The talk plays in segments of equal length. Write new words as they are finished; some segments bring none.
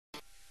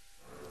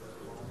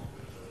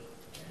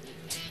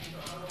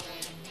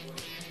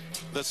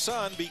The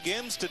sun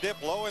begins to dip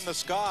low in the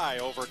sky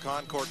over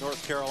Concord,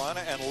 North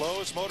Carolina, and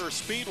Lowe's Motor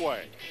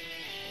Speedway,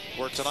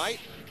 where tonight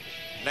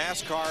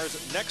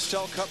NASCAR's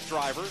Nextel Cup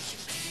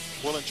drivers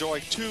will enjoy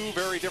two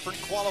very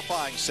different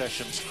qualifying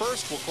sessions.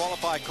 First, we'll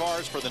qualify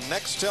cars for the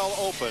Nextel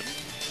Open,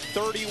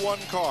 31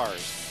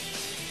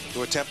 cars,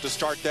 to attempt to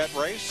start that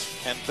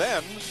race, and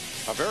then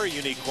a very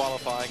unique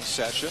qualifying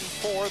session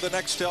for the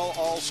Nextel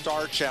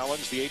All-Star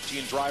Challenge. The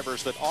 18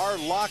 drivers that are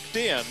locked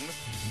in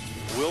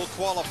will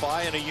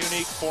qualify in a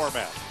unique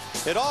format.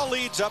 It all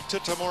leads up to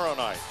tomorrow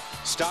night,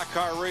 Stock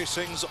Car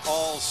Racing's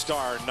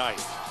All-Star Night,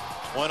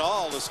 when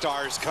all the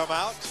stars come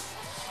out.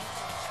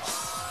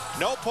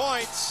 No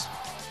points,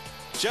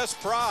 just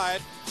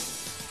pride.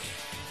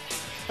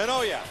 And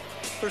oh yeah,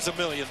 there's $1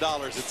 million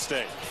at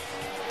stake.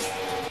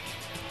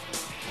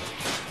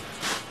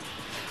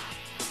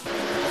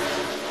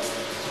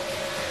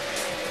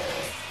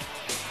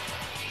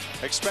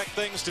 Expect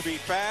things to be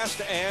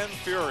fast and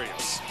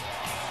furious.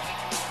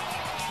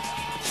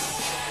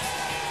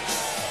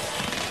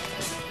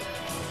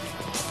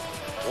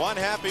 One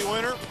happy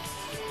winner.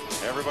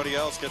 Everybody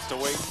else gets to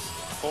wait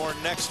for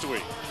next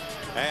week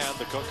and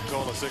the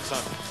Coca-Cola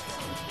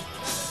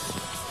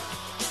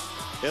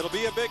 600. It'll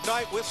be a big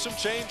night with some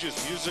changes.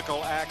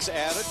 Musical acts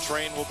added.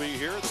 Train will be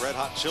here. The Red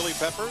Hot Chili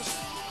Peppers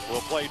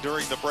will play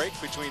during the break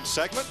between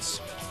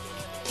segments.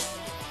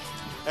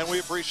 And we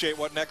appreciate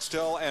what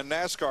Nextel and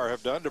NASCAR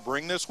have done to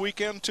bring this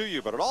weekend to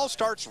you. But it all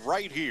starts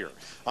right here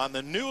on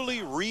the newly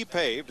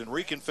repaved and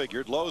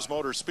reconfigured Lowe's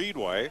Motor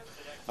Speedway,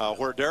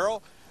 where,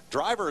 Darrell,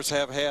 drivers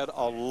have had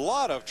a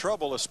lot of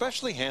trouble,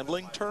 especially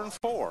handling turn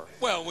 4.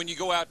 Well, when you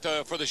go out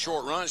for the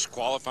short runs,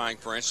 qualifying,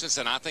 for instance,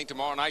 and I think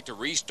tomorrow night the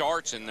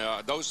restarts and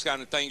those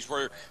kind of things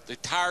where the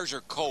tires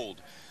are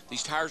cold.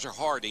 These tires are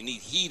hard. They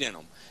need heat in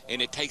them,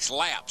 and it takes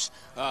laps.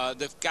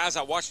 The guys,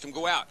 I watched them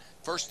go out.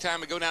 First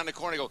time I go down the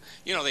corner, they go,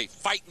 you know, they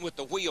fighting with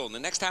the wheel. And the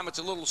next time it's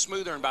a little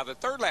smoother, and by the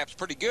third lap's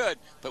pretty good,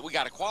 but we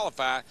got to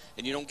qualify,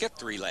 and you don't get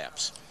 3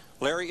 laps.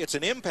 Larry, it's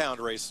an impound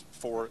race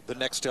for the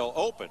Nextel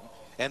Open,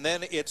 and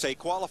then it's a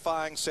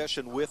qualifying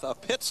session with a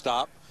pit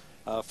stop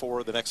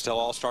for the Nextel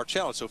All-Star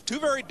Challenge. So 2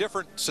 very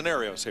different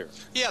scenarios here.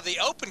 Yeah, the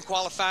open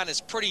qualifying is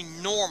pretty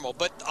normal,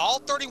 but all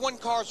 31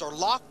 cars are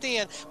locked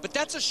in, but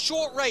that's a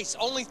short race,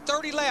 only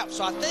 30 laps.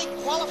 So I think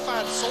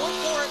qualifying is so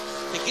important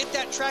to get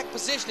that track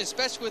position,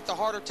 especially with the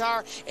harder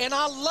tire. And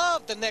I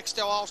love the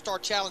Nextel All-Star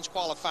Challenge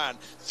qualifying.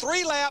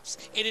 3 laps,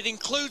 and it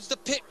includes the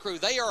pit crew.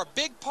 They are a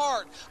big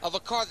part of a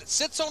car that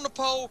sits on the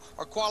pole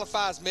or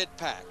qualifies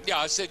mid-pack. Yeah,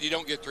 I said you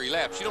don't get 3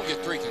 laps. You don't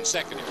get 3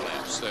 consecutive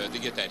laps to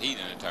get that heat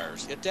in the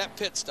tires. Get that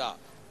pit stop.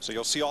 So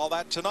you'll see all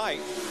that tonight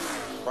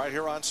right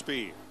here on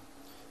Speed.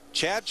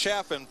 Chad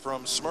Chaffin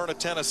from Smyrna,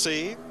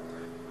 Tennessee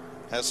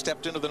has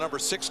stepped into the number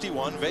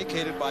 61,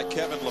 vacated by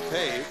Kevin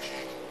LePage.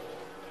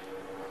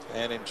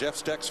 And in Jeff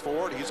Steck's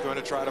Ford, he's going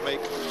to try to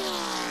make,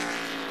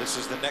 this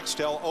is the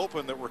Nextel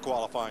Open that we're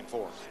qualifying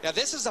for. Now,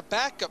 this is a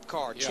backup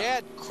car. Yeah.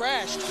 Chad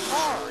crashed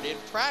hard in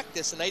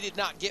practice, and they did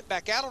not get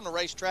back out on the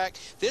racetrack.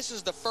 This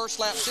is the first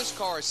lap this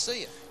car is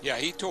seeing. Yeah,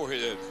 he tore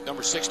the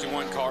number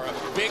 61 car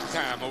up big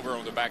time over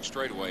on the back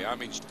straightaway. I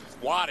mean,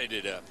 wadded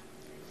it up.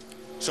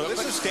 So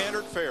this is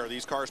standard fare.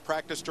 These cars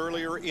practiced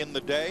earlier in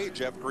the day.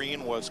 Jeff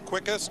Green was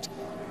quickest.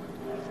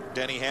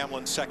 Denny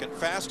Hamlin second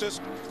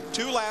fastest.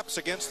 2 laps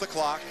against the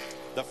clock.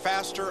 The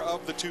faster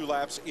of the 2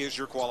 laps is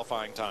your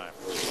qualifying time.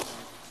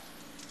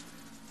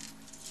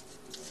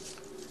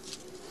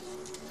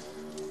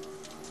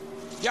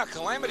 Yeah,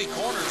 Calamity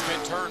Corner's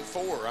been turn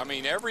 4. I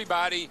mean,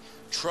 everybody,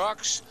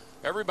 trucks,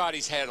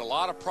 everybody's had a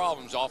lot of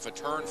problems off of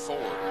turn 4.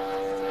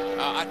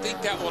 I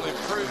think that will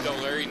improve,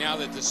 though, Larry, now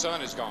that the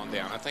sun has gone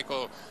down. I think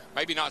we'll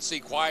maybe not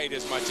see quite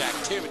as much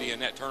activity in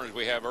that turn as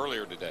we have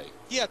earlier today.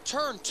 Yeah,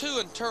 turn 2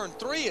 and turn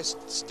 3 is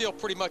still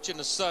pretty much in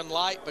the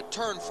sunlight, but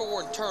turn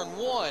 4 and turn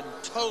 1,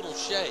 total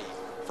shade.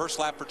 First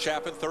lap for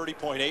Chapin,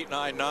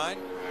 30.899,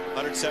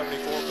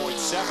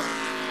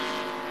 174.7.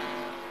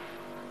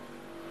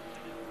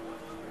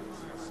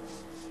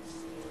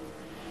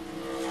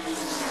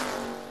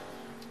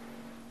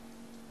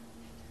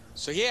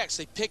 So he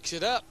actually picks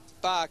it up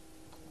by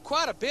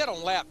quite a bit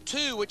on lap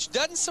 2, which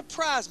doesn't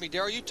surprise me,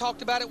 Darrell. You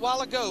talked about it a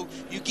while ago.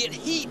 You get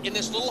heat in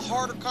this little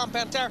harder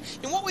compound tire.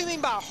 And what we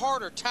mean by a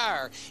harder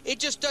tire, it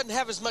just doesn't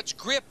have as much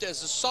grip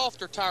as the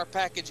softer tire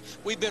package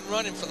we've been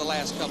running for the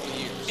last couple of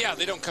years. Yeah,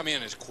 they don't come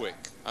in as quick.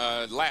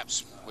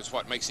 Laps was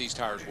what makes these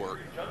tires work.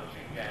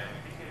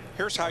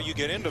 Here's how you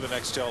get into the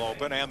Nextel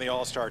Open and the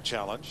All-Star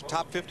Challenge.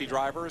 Top 50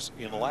 drivers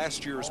in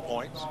last year's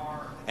points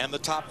and the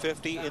top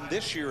 50 in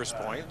this year's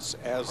points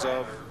as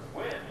of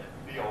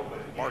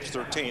March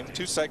 13th.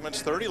 2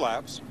 segments, 30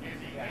 laps.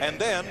 And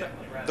then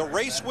the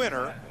race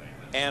winner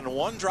and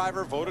 1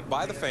 driver voted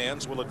by the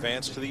fans will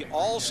advance to the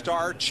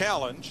All-Star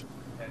Challenge.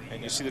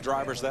 And you see the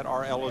drivers that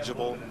are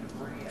eligible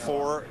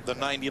for the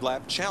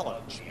 90-lap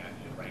challenge.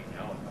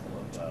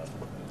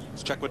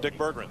 Let's check with Dick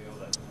Berggren.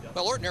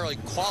 Well, ordinarily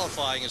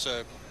qualifying is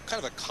a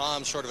kind of a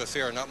calm sort of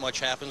affair. Not much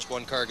happens.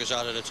 One car goes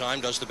out at a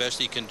time, does the best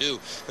he can do.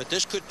 But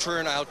this could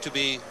turn out to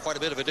be quite a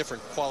bit of a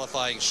different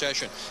qualifying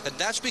session. And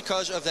that's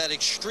because of that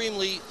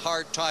extremely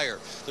hard tire.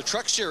 The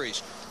Truck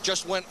Series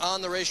just went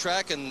on the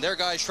racetrack, and their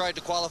guys tried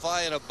to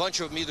qualify, and a bunch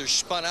of them either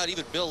spun out.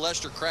 Even Bill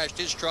Lester crashed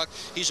his truck.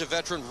 He's a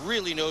veteran,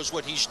 really knows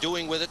what he's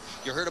doing with it.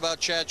 You heard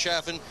about Chad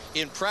Chaffin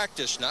in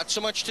practice, not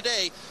so much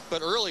today,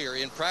 but earlier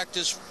in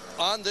practice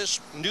on this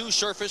new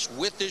surface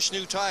with this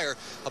new tire.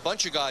 A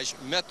bunch of guys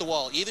met the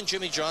wall. Even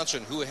Jimmy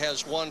Johnson, who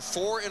has won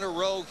 4 in a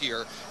row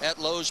here at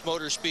Lowe's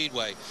Motor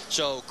Speedway.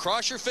 So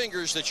cross your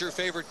fingers that your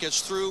favorite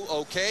gets through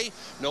okay.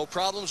 No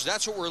problems.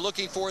 That's what we're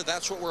looking for.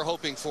 That's what we're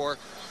hoping for.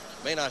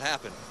 May not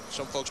happen.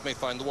 Some folks may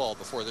find the wall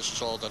before this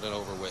is all done and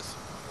over with.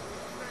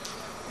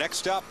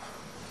 Next up,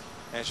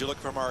 as you look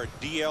from our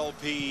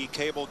DLP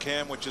cable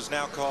cam, which is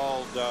now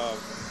called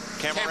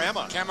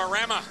Camerama.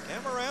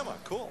 Camerama,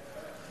 cool.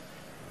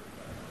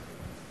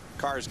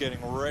 Cars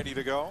getting ready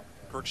to go.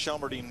 Kurt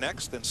Shelmerdine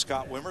next, then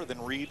Scott Wimmer,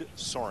 then Reed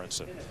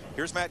Sorensen.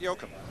 Here's Matt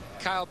Yoakum.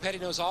 Kyle Petty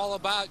knows all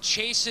about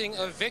chasing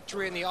a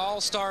victory in the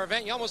All-Star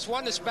event. You almost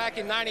won this back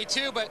in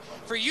 '92, but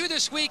for you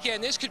this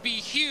weekend, this could be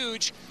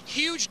huge,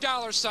 huge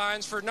dollar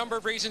signs for a number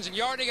of reasons, and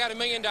you already got $1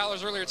 million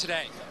earlier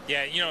today.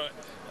 Yeah, you know,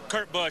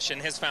 Kurt Busch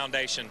and his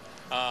foundation,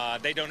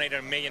 they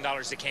donated $1 million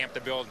to camp to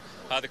build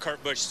the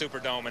Kurt Busch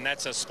Superdome, and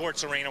that's a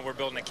sports arena we're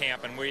building a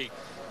camp, and we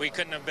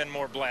couldn't have been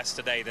more blessed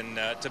today than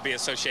to be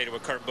associated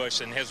with Kurt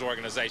Busch and his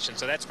organization,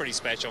 so that's pretty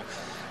special.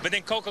 But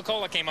then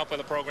Coca-Cola came up with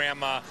a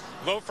program,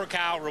 Vote for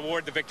Kyle,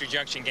 Reward the Victory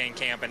Junction Gang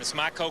Camp, and it's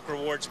My Coke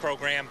Rewards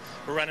program.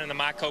 We're running the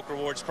My Coke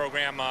Rewards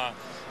program,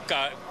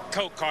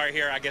 Coke car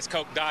here, I guess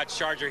Coke Dodge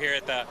Charger here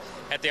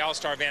at the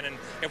All-Star event, and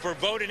if we're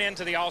voted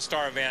into the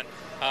All-Star event,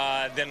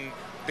 then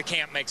the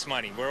camp makes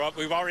money.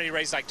 We've already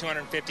raised like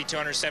 $250,000,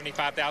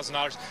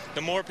 $275,000.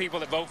 The more people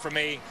that vote for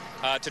me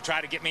to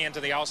try to get me into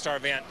the All-Star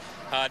event,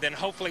 then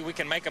hopefully we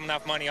can make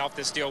enough money off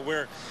this deal.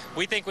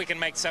 We think we can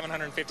make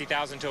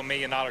 $750,000 to $1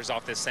 million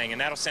off this thing, and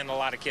that'll send a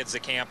lot of kids to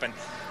camp. And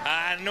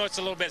I know it's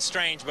a little bit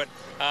strange, but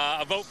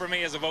a vote for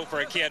me is a vote for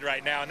a kid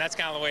right now, and that's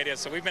kind of the way it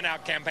is. So we've been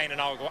out campaigning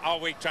all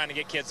week trying to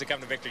get kids to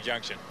come to Victory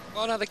Junction.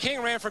 Well, now the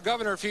King ran for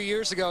governor a few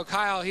years ago.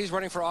 Kyle, he's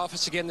running for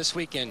office again this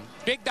weekend.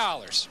 Big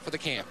dollars for the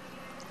camp.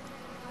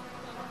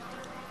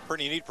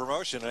 Pretty neat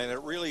promotion, and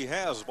it really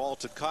has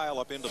vaulted Kyle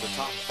up into the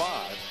top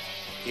 5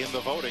 in the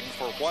voting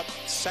for what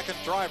second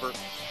driver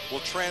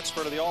will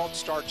transfer to the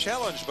All-Star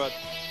Challenge. But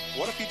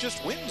what if he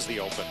just wins the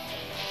Open?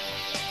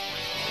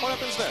 What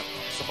happens then?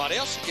 Somebody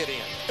else will get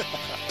in.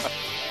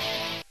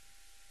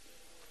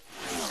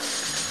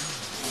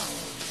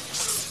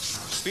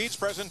 Speed's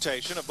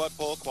presentation of Bud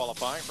Pole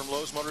qualifying from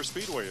Lowe's Motor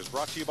Speedway is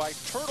brought to you by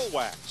Turtle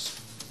Wax.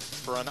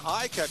 For an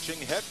eye-catching,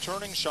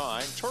 head-turning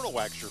shine, Turtle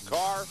Wax your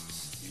car.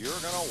 You're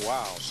going to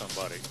wow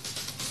somebody.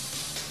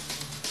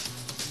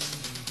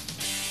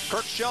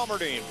 Kurt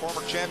Shelmerdine,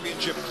 former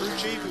championship crew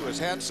chief, who has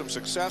had some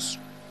success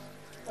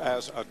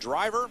as a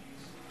driver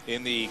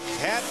in the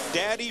Cat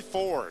Daddy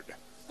Ford.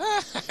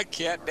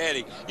 Cat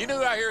Daddy. You know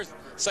who I hear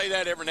say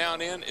that every now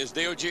and then is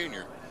Dale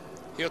Jr.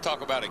 He'll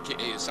talk about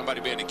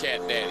somebody being a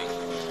cat daddy.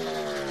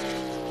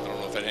 I don't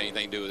know if it had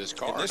anything to do with his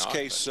car In this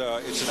case,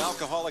 it's an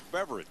alcoholic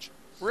beverage.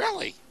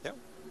 Really? Yep.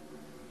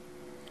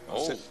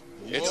 Oh.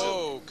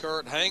 Whoa,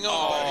 Kurt, hang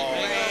on, buddy.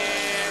 Hang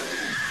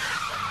on.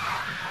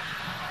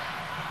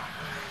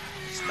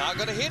 It's not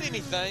going to hit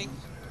anything.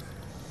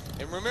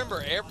 And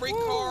remember, every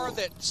car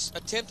that's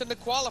attempting to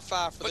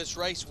qualify for this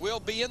race will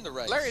be in the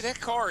race. Larry,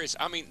 that car is,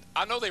 I mean,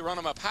 I know they run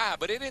them up high,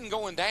 but it isn't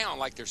going down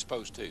like they're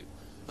supposed to.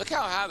 Look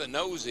how high the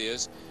nose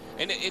is.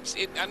 And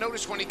I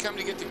noticed when he come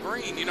to get the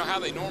green, you know how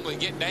they normally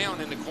get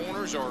down in the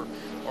corners or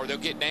they'll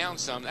get down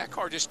some. That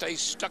car just stays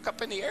stuck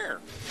up in the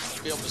air.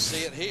 You'll be able to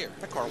see it here.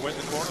 That car went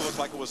in the corner, looked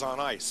like it was on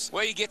ice.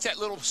 Well, you get that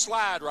little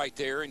slide right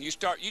there, and you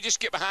just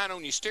get behind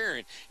on your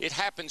steering. It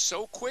happens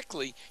so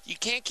quickly, you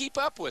can't keep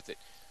up with it.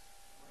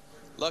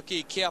 Lucky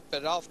he kept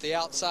it off the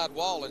outside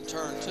wall in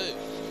turn 2.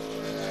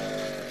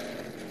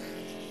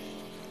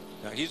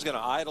 Now he's going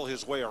to idle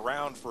his way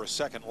around for a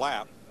second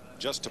lap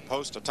just to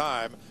post a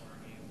time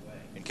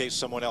in case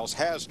someone else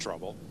has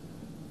trouble.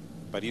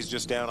 But he's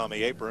just down on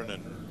the apron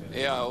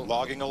and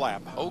logging a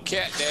lap. Old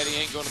Cat Daddy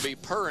ain't going to be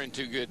purring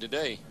too good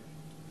today.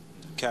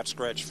 Cat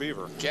Scratch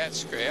Fever. Cat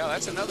Scratch, yeah,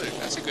 that's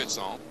a good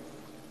song.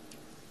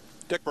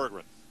 Dick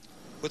Bergman.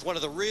 With one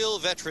of the real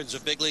veterans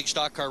of big league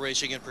stock car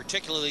racing, and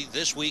particularly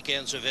this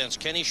weekend's events,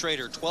 Kenny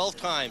Schrader, 12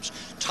 times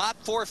top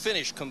 4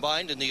 finish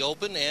combined in the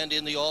Open and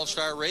in the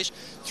All-Star race,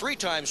 3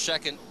 times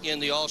second in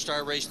the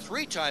All-Star race,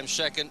 3 times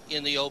second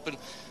in the Open.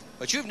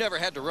 But you've never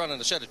had to run on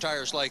a set of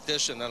tires like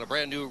this and on a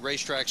brand new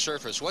racetrack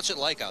surface. What's it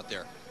like out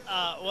there?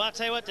 Well, I'll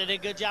tell you what, they did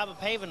a good job of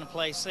paving the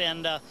place,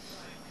 and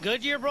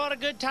Goodyear brought a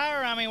good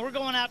tire. I mean, we're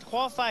going out to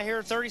qualify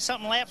here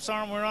 30-something laps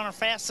on them. We're on our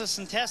fastest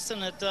in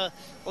testing at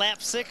lap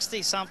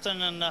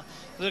 60-something, and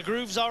the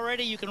groove's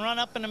already, you can run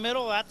up in the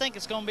middle. I think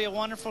it's going to be a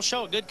wonderful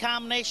show, a good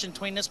combination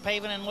between this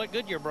paving and what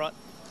Goodyear brought.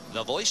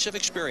 The voice of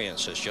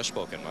experience has just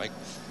spoken, Mike.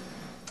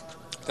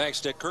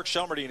 Thanks, Dick. Kurt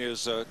Shelmerdine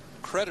is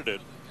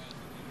credited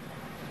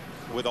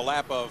with a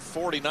lap of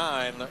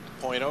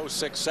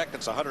 49.06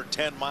 seconds,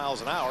 110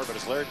 miles an hour. But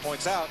as Larry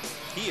points out,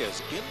 he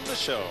is in the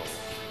show.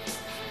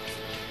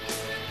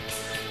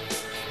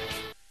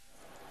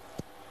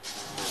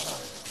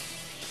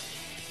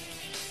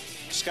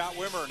 Scott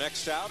Wimmer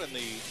next out in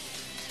the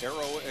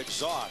Aero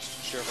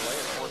Exhaust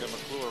Chevrolet at Morgan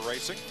McClure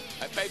Racing.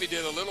 That baby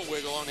did a little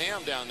wiggle on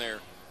him down there.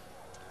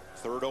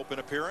 Third open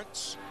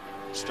appearance.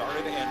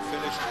 Started and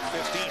finished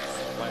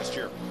 15th last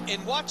year.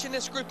 In watching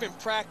this group in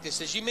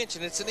practice, as you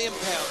mentioned, it's an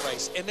impound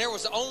race, and there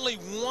was only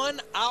 1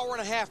 hour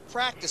and a half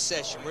practice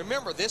session.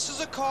 Remember, this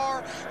is a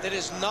car that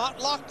is not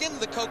locked into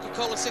the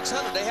Coca-Cola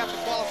 600. They have to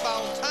qualify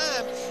on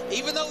time.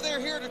 Even though they're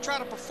here to try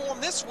to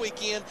perform this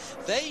weekend,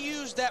 they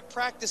used that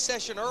practice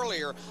session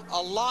earlier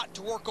a lot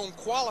to work on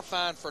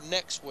qualifying for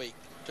next week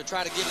to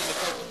try to get into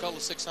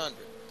Coca-Cola 600.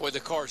 Boy, the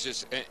car's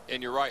just,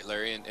 and you're right,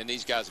 Larry, and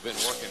these guys have been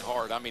working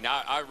hard. I mean,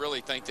 I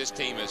really think this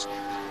team is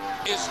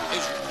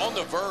on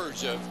the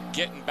verge of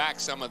getting back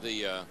some of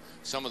the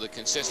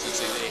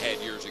consistency they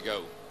had years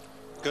ago.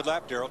 Good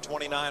lap, Darrell.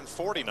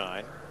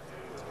 29.49.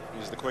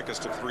 He's the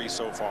quickest of 3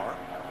 so far.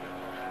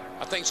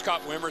 I think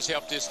Scott Wimmer's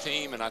helped this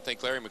team, and I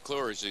think Larry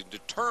McClure is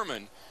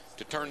determined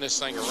to turn this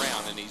thing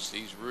around, and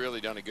he's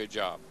really done a good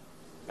job.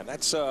 And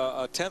that's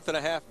a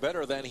 1/10.5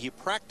 better than he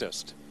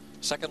practiced.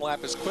 Second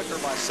lap is quicker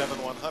by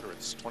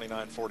 7/100ths,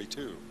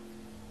 29.42.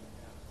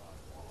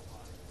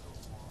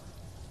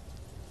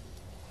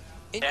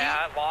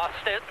 Yeah, I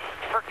lost it.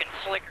 Frickin'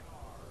 slicker.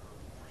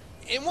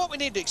 And what we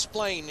need to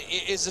explain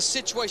is the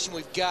situation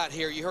we've got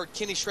here. You heard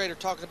Kenny Schrader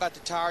talking about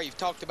the tire. You've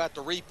talked about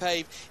the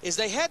repave. Is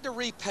they had to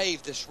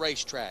repave this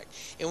racetrack.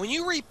 And when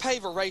you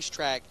repave a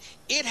racetrack,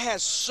 it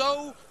has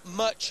so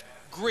much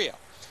grip.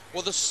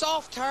 Well, the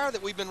soft tire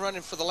that we've been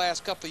running for the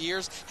last couple of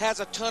years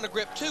has a ton of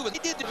grip, too. And they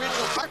did the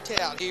original tire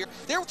test out here.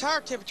 There were tire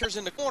temperatures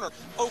in the corner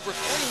over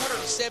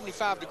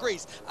 375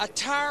 degrees. A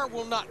tire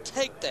will not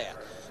take that.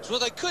 So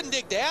they couldn't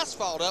dig the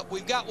asphalt up.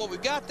 We've got what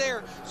we've got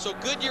there. So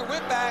Goodyear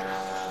went back,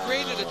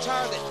 created a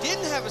tire that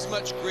didn't have as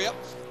much grip.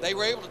 They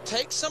were able to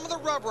take some of the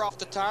rubber off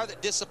the tire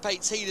that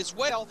dissipates heat as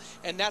well,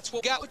 and that's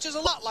what we got, which is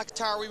a lot like a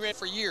tire we ran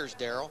for years,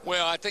 Darrell.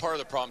 Well, I think part of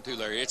the problem, too,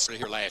 Larry, it's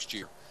here last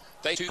year.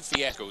 They had 2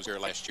 fiascos here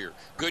last year.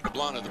 Good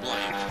blunt of the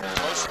blame.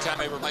 Most of the time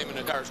they were blaming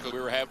the tires because we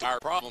were having tire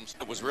problems.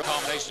 It was real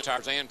combination of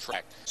tires and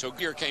track. So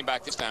Gear came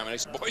back this time and they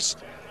said, boys,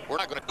 we're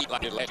not going to eat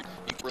like it last year.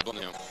 You can rip on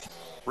them.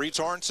 Reed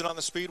Sorensen on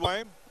the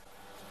speedway.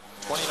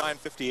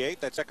 29.58.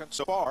 That's second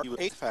so far. He was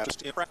 8th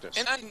fastest in practice.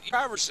 And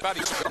drivers about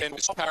each and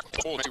with power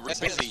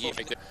busy.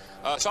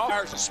 Soft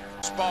tires and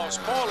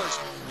spoilers.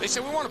 They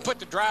said we want to put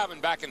the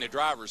driving back in the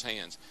driver's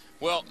hands.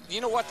 Well,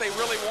 you know what they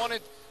really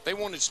wanted? They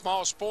wanted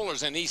small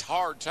spoilers and these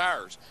hard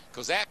tires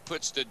because that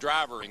puts the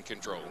driver in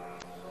control.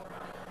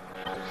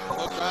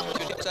 What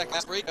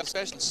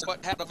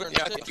happened over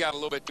Yeah, I think he got a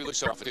little bit too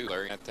loose off too,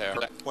 Larry.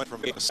 That went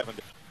from 8 to 7.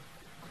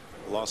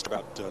 Lost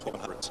about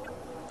 1/200ths.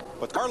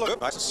 But the car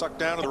looked nice and sucked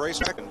down to the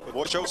racetrack, and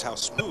it shows how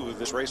smooth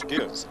this race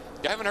is.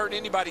 I haven't heard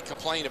anybody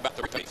complain about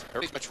the race.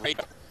 Everybody's much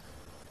radar.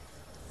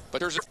 But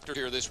there's a factor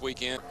here this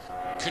weekend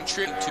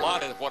contributing to a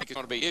lot of what is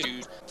going to be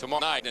issues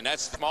tomorrow night, and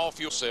that's small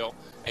fuel cell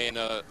and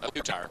a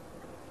new tire.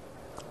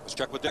 Let's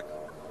check with Dick.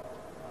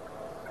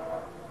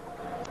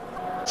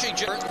 She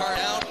jerked the car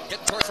down,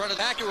 getting towards front of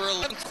the back. You were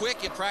 11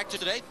 quick in practice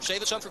today.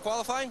 Save it some for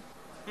qualifying?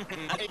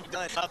 I didn't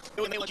done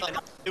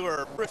we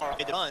were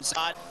done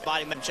side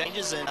body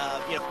changes, and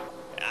you know,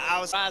 I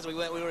was surprised we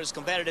were as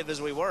competitive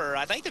as we were.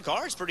 I think the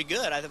car is pretty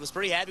good. I was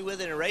pretty happy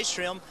with it in race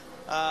trim.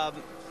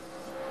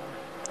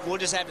 We'll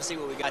just have to see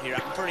what we got here.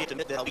 I'm pretty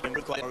optimistic that we can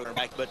move quite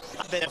back, but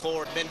I've been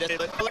forward, been but we're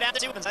going to have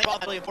to see what's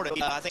probably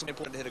important. I think it's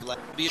important to hit a glove.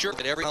 Be sure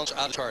that every ounce out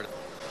of the chart.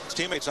 His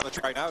teammates on the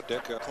track right now,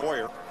 Dick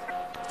Hoyer.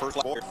 First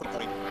lap for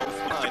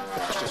 29,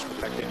 just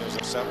protecting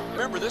his 7.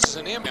 Remember, this is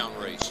an inbound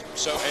race.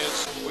 So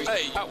as we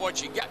say, you got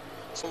what you got.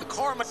 So the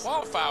car may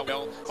qualify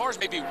well. Cars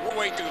may be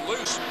way too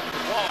loose to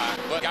qualify,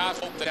 but guys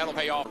hope that that'll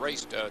pay off the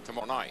race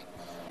tomorrow night.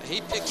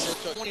 He picks it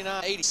to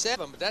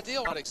 29.87, but that's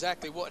still not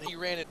exactly what he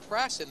ran at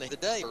practice the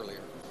day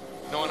earlier.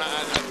 No, and I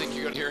think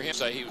you're going to hear him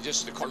say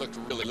the car looked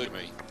really good to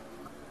me.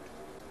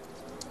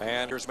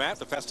 And here's Matt,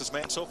 the fastest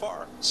man so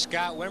far.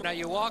 Scott Wimmer. Now,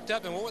 you walked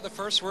up, and what were the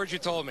first words you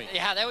told me?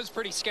 Yeah, that was a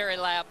pretty scary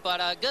lap, but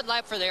a good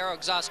lap for the Aero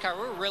Exhaust car.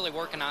 We were really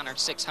working on our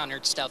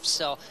 600 stuff,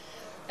 so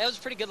that was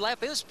a pretty good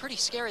lap. It was pretty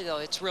scary, though.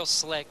 It's real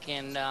slick,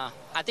 and I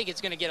think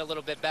it's going to get a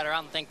little bit better. I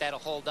don't think that'll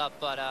hold up,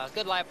 but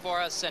good lap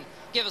for us and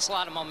give us a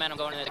lot of momentum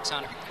going into the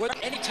 600. Was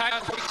any tire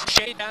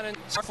shade down in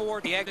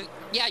forward the exit?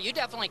 Yeah, you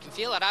definitely can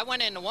feel it. I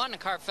went into one, the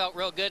car felt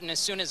real good, and as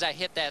soon as I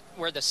hit that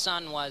where the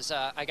sun was,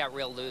 I got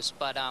real loose,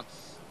 but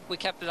we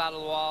kept it out of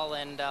the wall,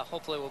 and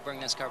hopefully we'll bring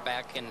this car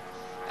back, and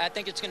I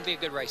think it's going to be a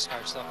good race car,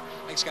 so.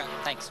 Thanks, Scott.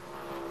 Thanks.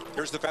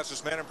 Here's the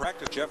fastest man in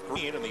practice, Jeff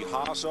Green, in the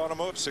Haas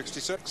Automotive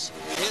 66.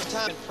 His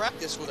time in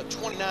practice was a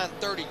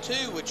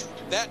 29.32, which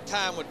that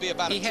time would be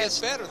about a tenth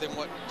better than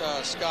what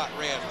Scott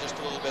ran just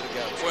a little bit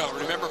ago. Well,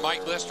 remember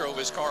Mike Bliss drove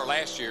his car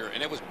last year,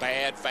 and it was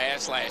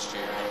fast last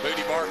year.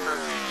 Booty Barker,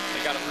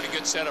 they got a pretty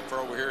good setup for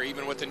over here,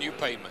 even with the new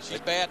pavements.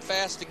 It's bad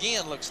fast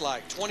again, looks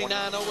like.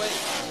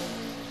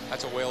 29.08.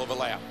 That's a whale of a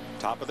lap.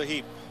 Top of the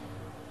heap.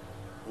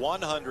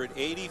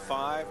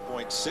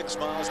 185.6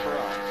 miles per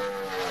hour.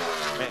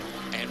 Man.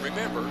 And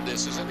remember,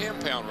 this is an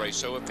impound race,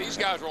 so if these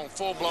guys were on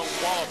full-blown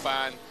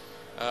qualifying,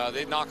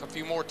 they'd knock a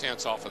few more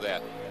tenths off of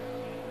that.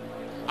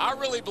 I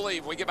really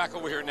believe we get back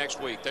over here next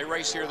week. They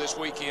race here this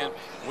weekend.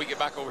 We get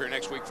back over here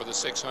next week for the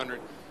 600.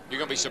 You're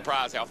going to be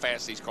surprised how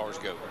fast these cars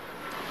go.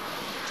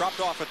 Dropped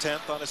off a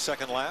 10th on his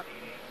second lap,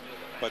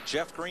 but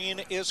Jeff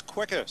Green is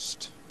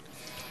quickest.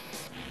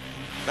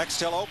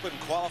 Nextel Open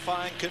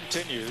qualifying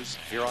continues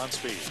here on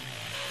Speed.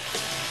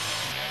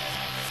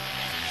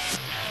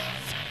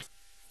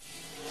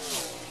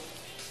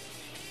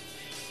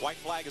 White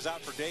flag is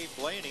out for Dave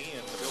Blaney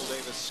in the Bill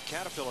Davis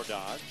Caterpillar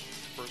Dodge.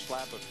 First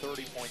lap of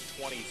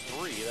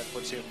 30.23. That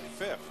puts him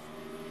fifth.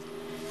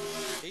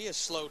 He has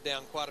slowed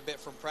down quite a bit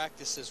from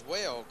practice as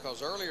well,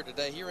 because earlier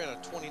today he ran a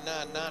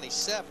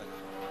 29.97.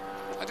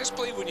 I just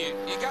believe when you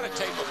got to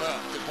tape them up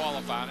to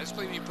qualify. I just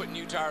believe when you put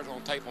new tires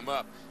on, tape them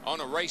up. On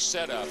a race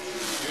setup,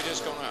 you're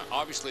just going to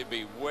obviously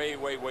be way,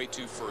 way, way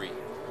too free.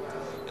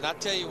 And I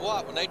tell you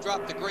what, when they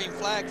drop the green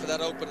flag for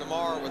that Open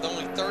tomorrow with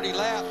only 30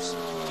 laps,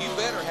 you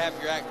better have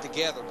your act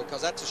together,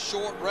 because that's a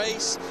short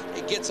race.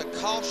 It gets a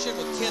caution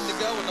with 10 to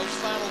go, and those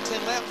final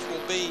 10 laps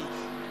will be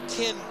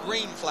 10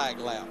 green flag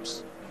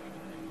laps.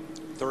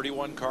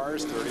 31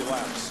 cars, 30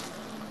 laps.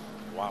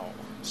 Wow.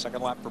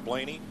 Second lap for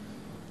Blaney.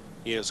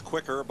 He is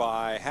quicker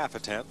by half a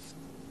tenth.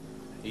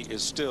 He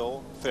is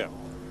still fifth.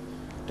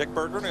 Dick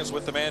Berggren is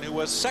with the man who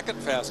was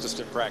second fastest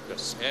in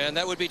practice. And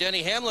that would be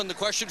Denny Hamlin. The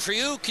question for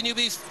you, can you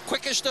be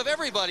quickest of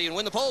everybody and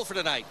win the pole for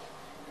tonight?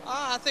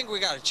 I think we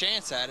got a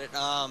chance at it.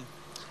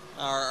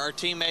 Our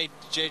teammate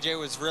JJ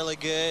was really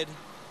good,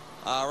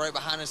 right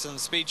behind us on the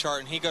speed chart,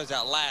 and he goes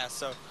out last,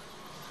 so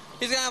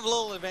he's gonna have a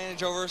little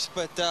advantage over us.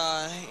 But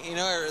you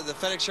know, the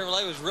FedEx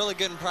Chevrolet was really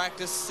good in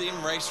practice,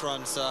 even race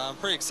runs, so I'm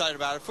pretty excited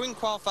about it. If we can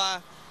qualify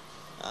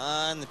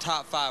in the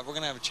top 5, we're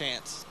gonna have a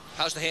chance.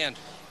 How's the hand?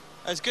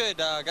 It's good.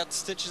 Got the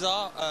stitches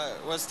off.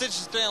 Well, stitches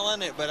still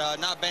in it, but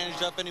not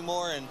bandaged up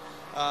anymore. And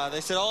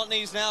they said all it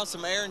needs now is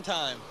some air and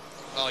time.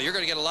 Oh, you're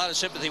going to get a lot of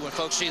sympathy when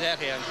folks see that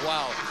hand.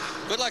 Wow.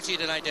 Good luck to you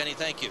tonight, Denny.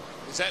 Thank you.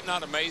 Is that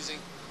not amazing?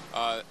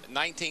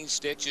 19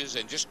 stitches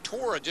and just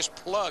tore a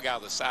plug out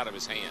of the side of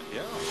his hand.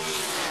 Yeah.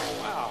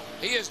 Wow.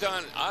 He has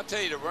done, I'll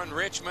tell you, to run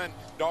Richmond,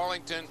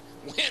 Darlington,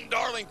 win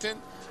Darlington,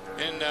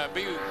 and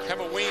have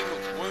a wing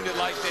wounded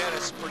like that,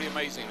 it's pretty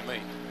amazing to me.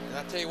 And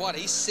I tell you what,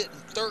 he's sitting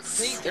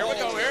 13th. Here we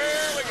go,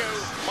 here we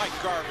go. Mike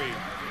Garvey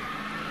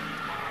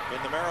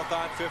in the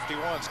Marathon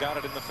 51's got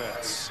it in the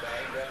fence.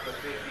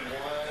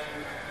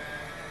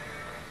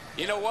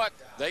 You know what?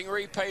 They can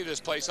repave this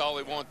place all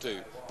they want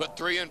to, but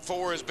 3 and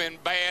 4 has been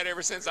bad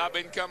ever since I've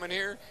been coming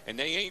here, and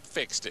they ain't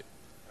fixed it.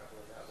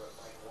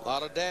 A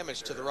lot of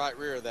damage to the right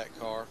rear of that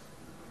car.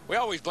 We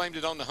always blamed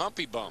it on the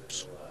humpy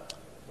bumps.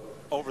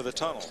 Over the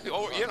tunnel.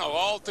 You know,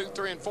 all through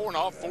 3 and 4 and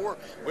all 4,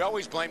 we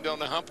always blamed it on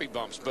the humpy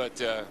bumps. But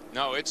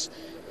no, it's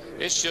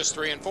just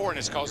 3 and 4, and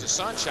it's because the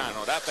sunshine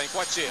on it. I think,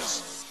 watch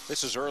this.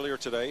 This is earlier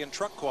today in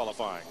truck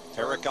qualifying.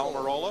 Eric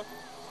Almirola.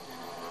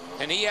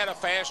 And he had a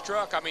fast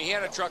truck. I mean, he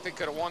had a truck that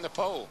could have won the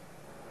pole.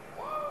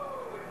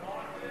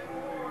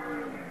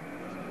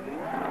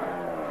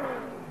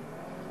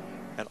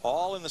 And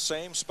all in the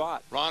same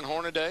spot. Ron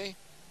Hornaday.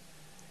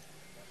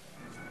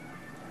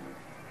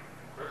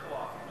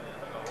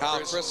 Kyle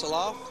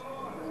Krisiloff.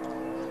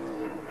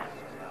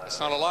 It's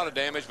not a lot of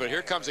damage, but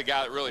here comes a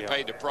guy that really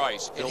paid the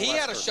price. And he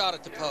had a shot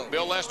at the pole.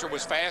 Bill Lester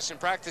was fast in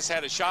practice,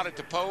 had a shot at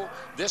the pole.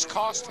 This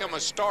cost him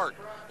a start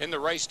in the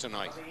race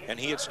tonight. And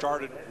he had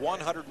started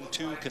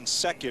 102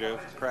 consecutive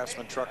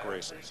Craftsman truck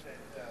races.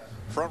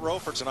 Front row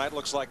for tonight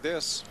looks like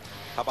this.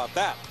 How about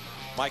that?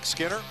 Mike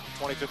Skinner,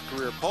 25th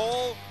career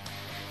pole.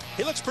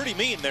 He looks pretty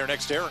mean there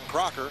next to Aaron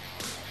Crocker.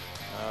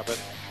 But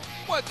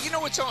well, you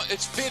know,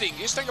 it's fitting.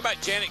 Just think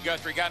about Janet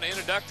Guthrie, got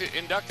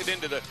inducted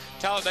into the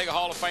Talladega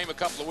Hall of Fame a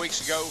couple of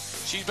weeks ago.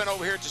 She's been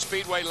over here at the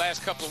Speedway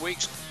last couple of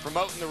weeks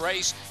promoting the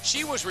race.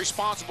 She was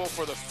responsible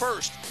for the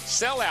first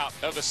sellout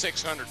of the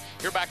 600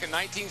 here back in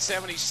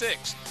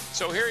 1976.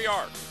 So here you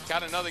are.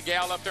 Got another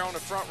gal up there on the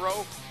front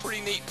row.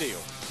 Pretty neat deal.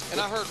 And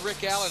I heard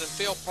Rick Allen and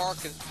Phil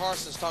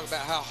Parsons talk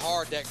about how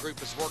hard that group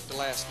has worked the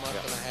last month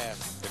and a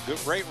half. A good,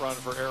 great run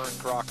for Aaron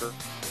Crocker.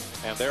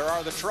 And there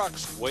are the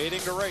trucks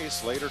waiting to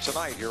race later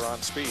tonight here on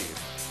Speed.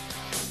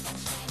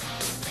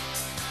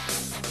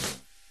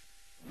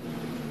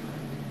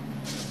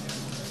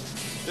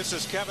 This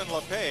is Kevin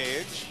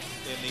LePage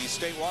in the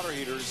State Water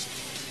Heaters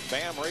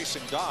BAM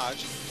Racing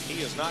Dodge.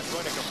 He is not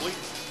going to complete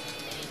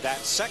that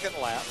second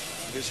lap.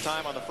 His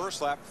time on the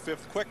first lap,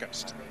 5th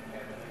quickest.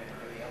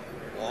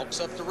 Walks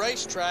up the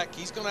racetrack.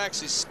 He's going to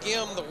actually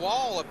skim the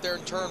wall up there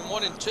in turn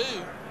 1 and 2.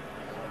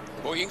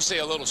 Well, you can see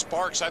a little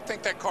sparks. I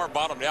think that car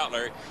bottomed out,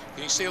 Larry.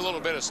 Can you see a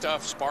little bit of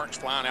stuff, sparks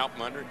flying out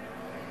from under it?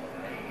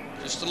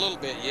 Just a little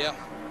bit, yeah.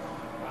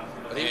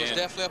 But he was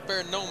definitely up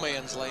there in no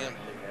man's land.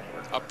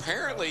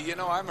 Apparently, you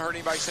know, I haven't heard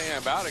anybody saying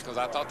about it because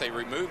I thought they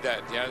removed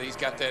that. Yeah, he's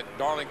got that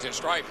Darlington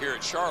stripe here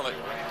at Charlotte.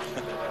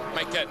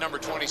 Make that number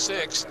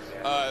 26.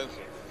 I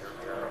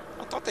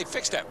thought they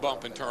fixed that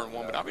bump in turn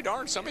 1, but I'll be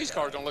darned, some of these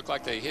cars don't look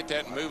like they hit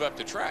that and move up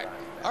the track.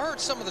 I heard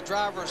some of the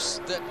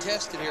drivers that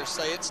tested here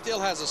say it still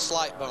has a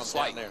slight bump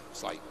down there.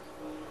 Slight.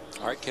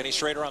 All right, Kenny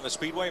Schrader on the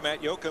speedway.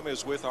 Matt Yoakum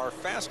is with our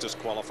fastest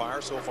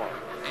qualifier so far.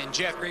 And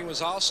Jeff Green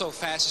was also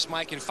fastest,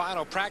 Mike, in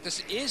final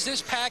practice. Is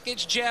this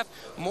package, Jeff,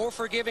 more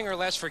forgiving or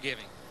less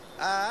forgiving?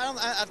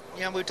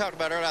 You know, we talked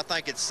about earlier, I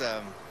think it's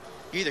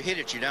you either hit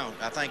it or you don't.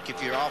 I think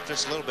if you're off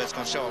just a little bit, it's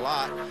going to show a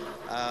lot.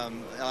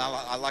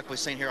 Like we've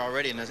seen here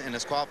already in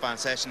this qualifying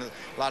session,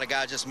 a lot of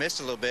guys just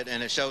missed a little bit,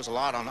 and it shows a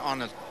lot on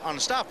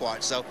the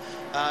stopwatch. So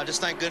just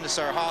thank goodness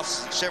our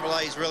Haas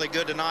Chevrolet is really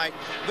good tonight.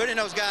 Good in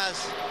those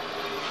guys.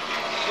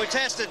 We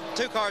tested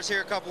 2 cars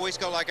here a couple weeks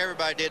ago like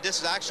everybody did. This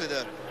is actually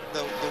the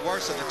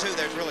worst of the 2.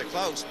 There's really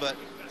close, but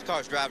this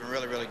car's driving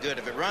really, really good.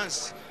 If it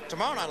runs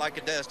tomorrow night like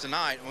it does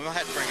tonight, we'll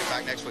have to bring it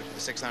back next week to the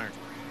 600.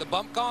 The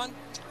bump gone?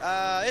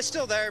 It's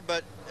still there,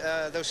 but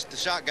the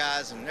shot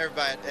guys and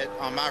everybody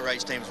on my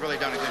race team has really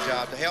done a good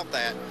job to help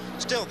that.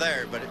 Still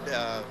there, but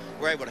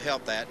we're able to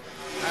help that.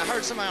 I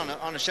heard somebody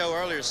on the show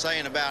earlier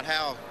saying about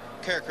how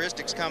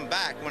characteristics come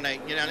back when they,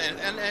 you know,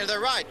 and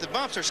they're right. The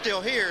bumps are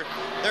still here.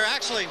 They're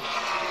actually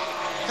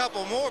a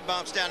couple more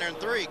bumps down there in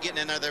 3 getting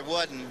in there that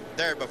wasn't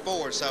there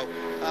before. So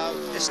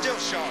it's still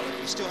Charlotte.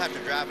 You still have to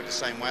drive it the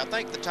same way. I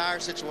think the tire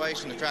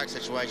situation, the track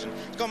situation,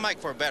 it's going to make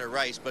for a better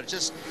race, but it's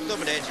just a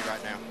little bit edgy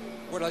right now.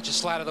 We're going to let you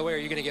slide out of the way, or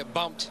you're going to get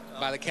bumped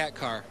by the cat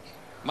car.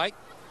 Mike?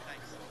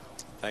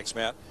 Thanks,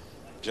 Matt.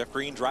 Jeff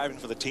Green driving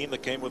for the team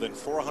that came within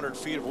 400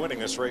 feet of winning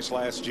this race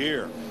last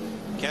year.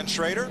 Ken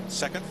Schrader,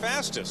 second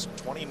fastest,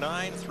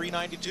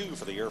 29.392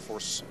 for the Air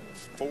Force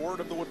Ford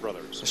of the Wood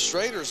Brothers.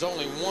 Schrader's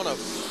only one of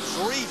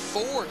 3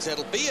 Fords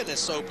that'll be in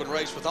this open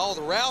race. With all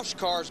the Roush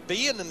cars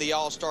being in the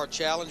All-Star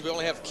Challenge, we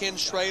only have Ken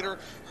Schrader,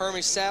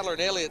 Hermie Sadler,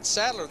 and Elliott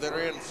Sadler that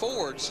are in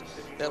Fords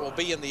that will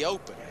be in the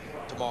open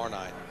tomorrow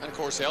night. And of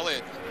course,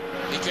 Elliott,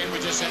 he came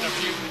with just in a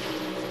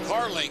few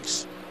car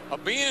lengths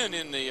of being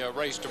in the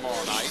race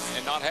tomorrow night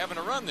and not having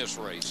to run this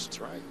race.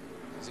 That's right.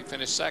 Because he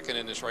finished second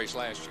in this race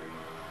last year.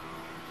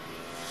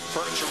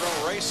 Furniture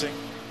Row Racing,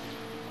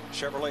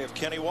 Chevrolet of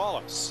Kenny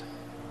Wallace.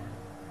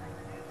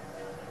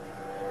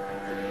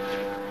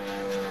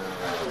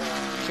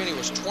 Kenny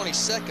was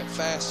 22nd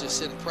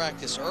fastest in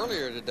practice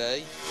earlier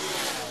today.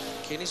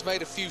 Kenny's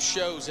made a few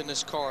shows in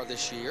this car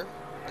this year.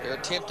 They're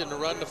attempting to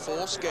run the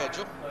full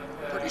schedule.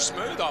 Pretty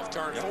smooth off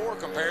turn 4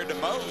 compared to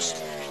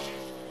most.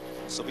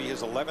 This will be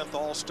his 11th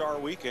All-Star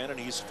weekend, and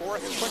he's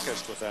 4th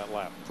quickest with that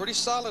lap. Pretty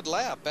solid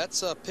lap.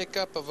 That's a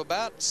pickup of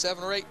about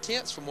 7 or 8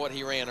 tenths from what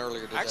he ran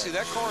earlier today. Actually,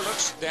 that car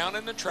looks down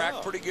in the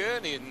track pretty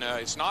good, and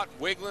it's not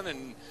wiggling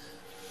and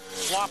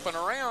flopping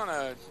around.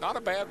 Not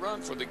a bad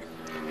run for the.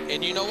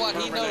 And you know what?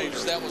 He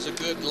knows that was a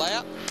good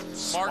lap.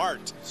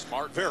 Smart.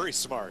 Very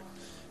smart.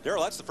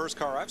 Darrell, that's the first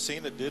car I've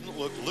seen that didn't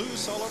look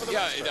loose all over the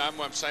racetrack. Yeah, I'm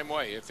the same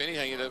way. If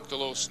anything, it looked a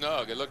little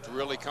snug. It looked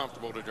really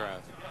comfortable to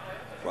drive.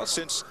 Well,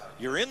 since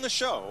you're in the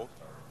show,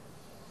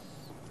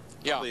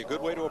 probably a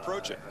good way to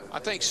approach it. I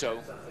think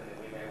so.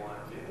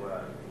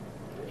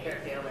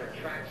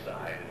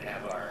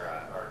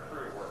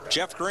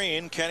 Jeff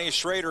Green, Kenny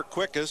Schrader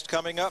quickest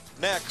coming up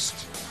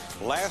next.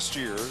 Last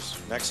year's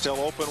Nextel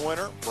Open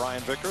winner,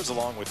 Brian Vickers,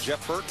 along with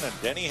Jeff Burton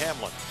and Denny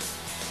Hamlin.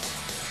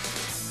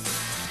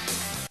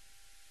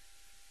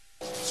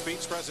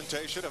 Speed's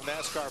presentation of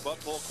NASCAR Bud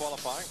Bowl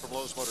qualifying from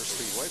Lowe's Motor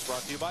Speedway is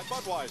brought to you by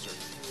Budweiser,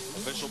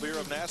 official beer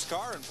of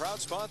NASCAR and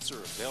proud sponsor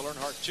of Dale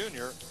Earnhardt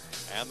Jr.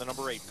 and the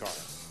number 8 car.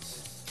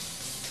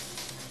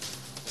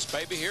 This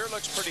baby here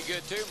looks pretty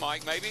good too,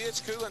 Mike. Maybe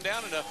it's cooling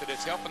down enough that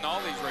it's helping all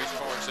these race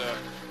cars.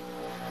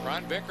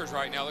 Brian Vickers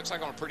right now looks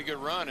like on a pretty good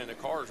run, and the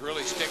car is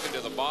really sticking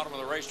to the bottom of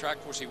the racetrack.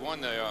 Of course, he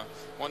won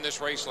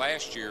this race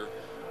last year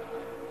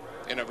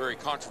in a very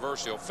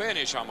controversial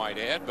finish, I might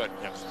add, but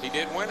he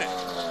did win it.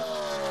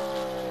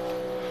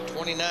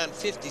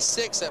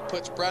 29.56, that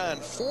puts Brian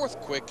 4th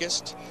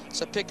quickest.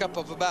 It's a pickup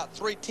of about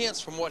 3 tenths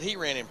from what he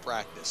ran in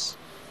practice.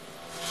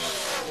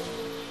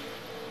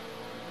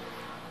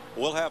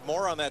 We'll have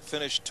more on that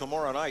finish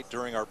tomorrow night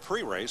during our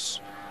pre-race.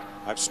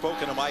 I've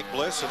spoken to Mike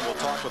Bliss, and we'll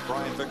talk with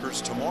Brian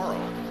Vickers tomorrow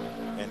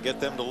and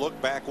get them to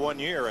look back 1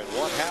 year at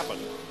what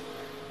happened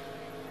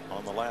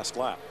on the last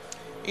lap.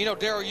 You know,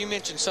 Darrell, you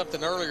mentioned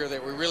something earlier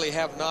that we really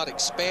have not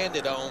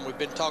expanded on. We've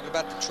been talking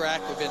about the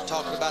track, we've been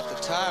talking about the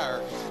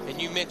tire,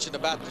 and you mentioned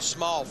about the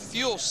small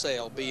fuel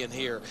cell being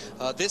here.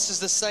 This is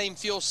the same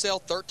fuel cell,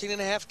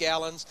 13.5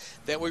 gallons,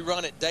 that we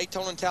run at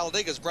Daytona and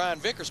Talladega, as Brian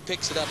Vickers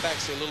picks it up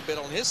actually a little bit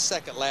on his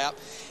second lap.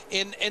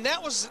 And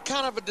that was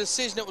kind of a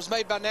decision that was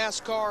made by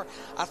NASCAR,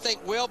 I think,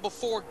 well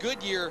before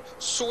Goodyear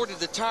sorted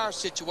the tire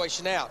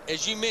situation out.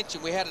 As you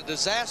mentioned, we had a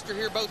disaster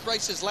here both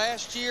races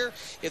last year.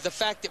 The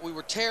fact that we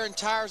were tearing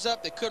tires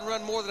up, they couldn't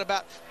run more than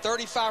about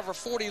 35 or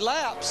 40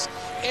 laps,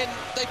 and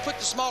they put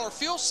the smaller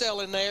fuel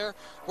cell in there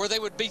where they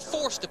would be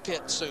forced to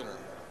pit sooner.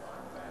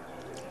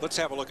 Let's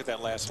have a look at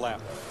that last lap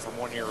from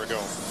 1 year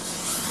ago.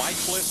 Mike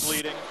Bliss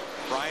leading,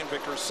 Brian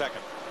Vickers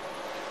second.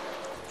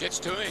 Gets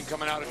to him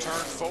coming out of turn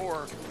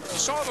 4. You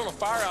saw a little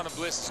fire on the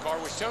Bliss's car,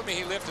 which told me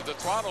he lifted the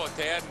throttle a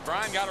tad, and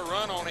Brian got a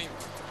run on him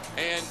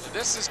And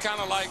this is kind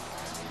of like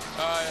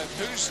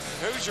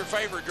who's your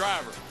favorite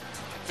driver?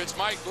 If it's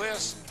Mike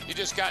Bliss, he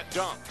just got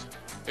dumped.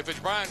 If it's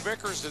Brian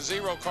Vickers, the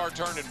 0 car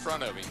turned in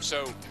front of him.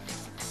 So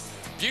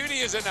beauty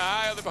is in the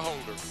eye of the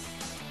beholder.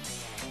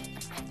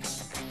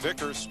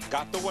 Vickers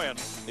got the win.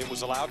 It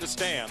was allowed to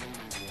stand,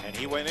 and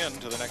he went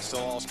into the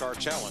Nextel All-Star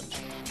Challenge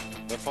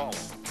that followed.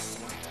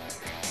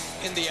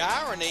 And the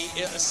irony,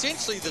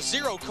 essentially the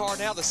 0 car,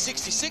 now the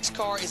 66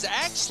 car, is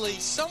actually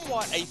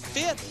somewhat a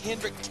 5th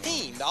Hendrick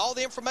team. All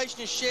the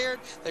information is shared.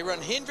 They run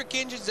Hendrick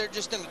engines. They're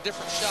just in a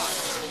different shop.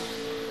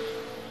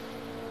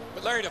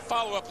 But Larry, to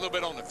follow up a little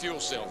bit on the fuel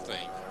cell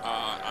thing,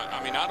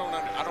 I mean, I don't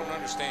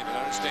understand it.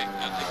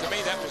 To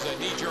me, that was a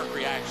knee-jerk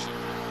reaction.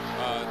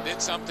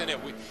 Did something that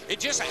it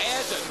just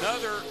adds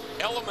another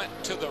element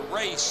to the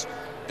race.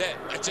 That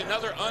it's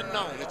another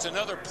unknown. It's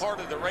another part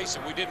of the race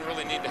that we didn't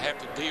really need to have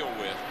to deal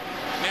with.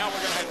 Now we're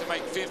going to have to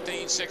make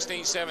 15,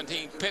 16,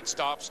 17 pit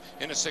stops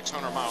in a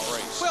 600-mile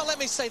race. Well, let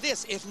me say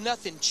this. If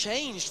nothing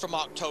changed from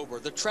October,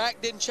 the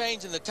track didn't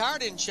change and the tire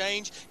didn't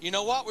change, you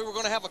know what? We were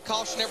going to have a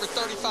caution every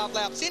 35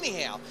 laps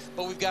anyhow.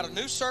 But we've got a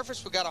new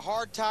surface. We've got a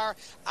hard tire.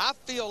 I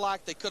feel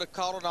like they could have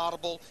called an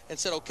audible and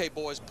said, okay,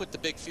 boys, put the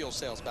big fuel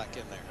cells back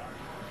in there.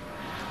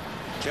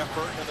 Jeff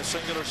Burton in the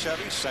singular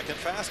Chevy, second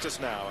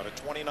fastest now at a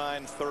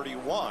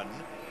 29.31.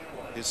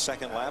 His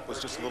second lap was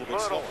just a little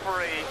bit slower.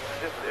 Free.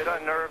 It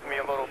unnerved me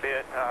a little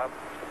bit.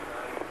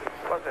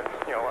 Wasn't,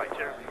 you know, like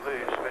terribly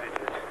loose, but it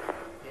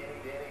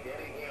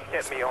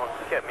just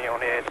kept me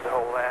on edge the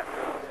whole lap.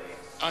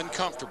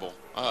 Uncomfortable.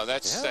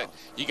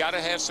 You got to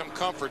have some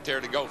comfort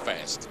there to go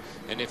fast.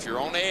 And if you're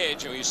on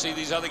edge and you see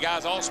these other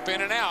guys all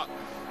spinning out,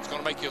 it's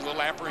going to make you a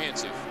little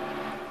apprehensive.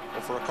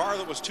 Well, for a car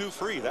that was 2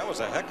 free, that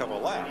was a heck of a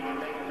lap.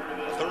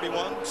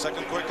 31,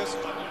 second quickest.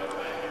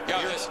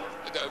 Yeah,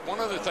 one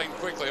other thing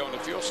quickly on the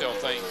fuel cell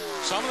thing.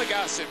 Some of the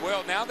guys said,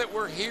 well, now that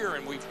we're here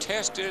and we've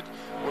tested,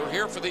 we're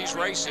here for these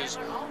races,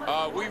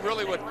 we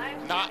really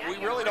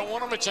don't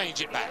want them to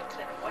change it back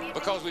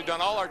because we've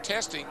done all our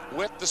testing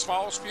with the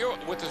smallest fuel,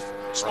 with the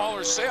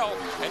smaller cell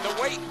and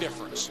the weight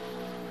difference.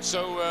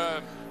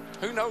 So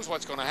who knows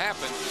what's going to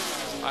happen?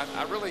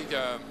 I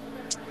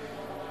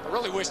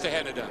really wish they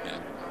hadn't done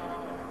that.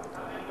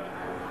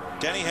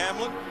 Denny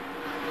Hamlin,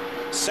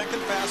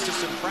 second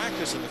fastest in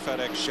practice in the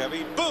FedEx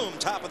Chevy. Boom,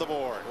 top of the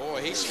board.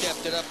 Boy, he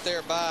stepped it up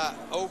there by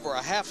over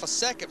a half a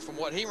second from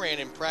what he ran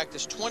in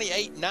practice,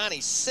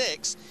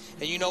 28.96.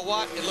 And you know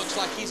what? It looks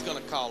like he's going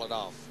to call it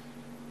off.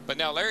 But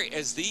now, Larry,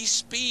 as these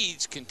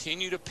speeds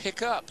continue to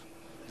pick up,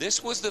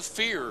 this was the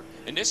fear.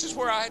 And this is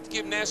where I had to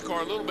give NASCAR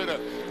a little bit of,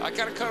 I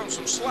got to cut them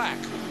some slack.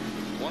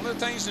 One of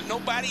the things that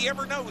nobody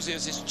ever knows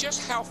is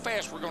just how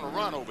fast we're going to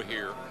run over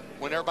here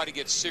when everybody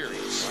gets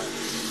serious.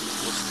 Right.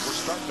 We're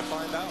starting to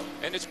find out.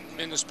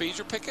 And the speeds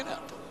are picking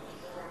up.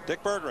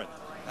 Dick Berggren.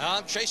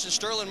 I'm chasing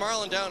Sterling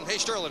Marlin down. Hey,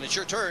 Sterling, it's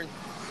your turn.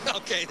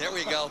 Okay, there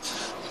we go.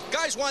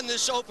 Guys won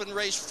this open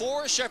race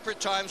 4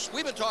 separate times.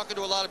 We've been talking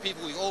to a lot of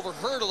people. We've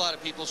overheard a lot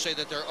of people say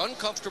that they're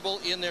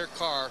uncomfortable in their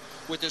car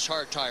with this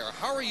hard tire.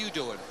 How are you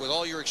doing with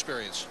all your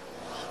experience?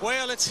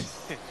 Well,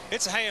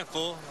 it's a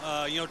handful.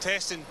 You know,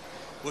 testing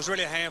was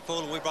really a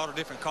handful, and we brought a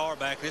different car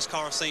back. This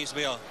car seems to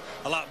be a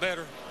lot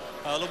better.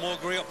 A little more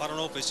grip. I don't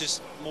know if it's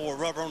just more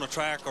rubber on the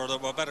track or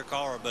a better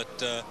car, but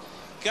you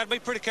got to be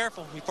pretty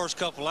careful your first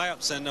couple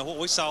laps. And what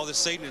we saw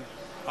this evening,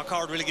 our car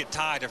would really get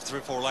tight after 3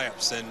 or 4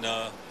 laps, and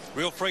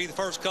real free the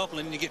first couple,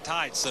 and then you get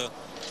tight. So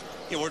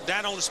you know, we're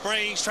down on the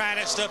springs, trying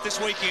that stuff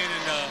this weekend,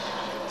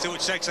 and see what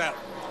shakes out.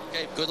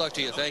 Okay, good luck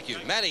to you. Thank you,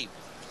 Matty.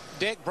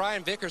 Dick,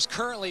 Brian Vickers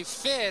currently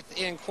 5th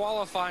in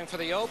qualifying for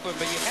the Open,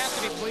 but you have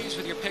to be pleased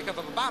with your pickup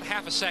of about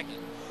half a second.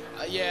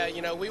 Yeah,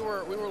 you know, we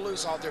were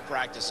loose all through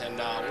practice, and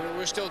we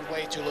were still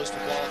way too loose for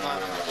qualifying.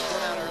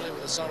 Going out early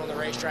with the sun on the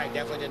racetrack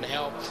definitely didn't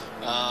help,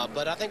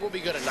 but I think we'll be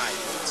good at night.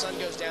 When the sun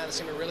goes down, it's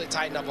going to really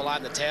tighten up a lot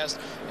in the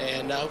test,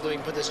 and hopefully we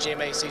can put this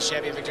GMAC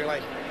Chevy in victory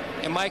lane.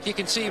 And Mike, you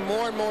can see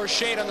more and more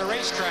shade on the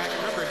racetrack.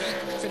 Remember,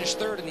 he finished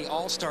 3rd in the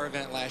All-Star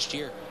event last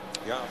year.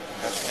 Yeah,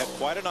 had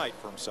quite a night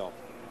for himself.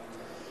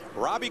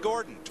 Robbie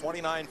Gordon,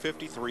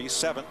 29.53,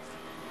 7th.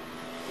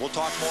 We'll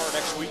talk more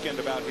next weekend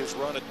about his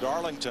run at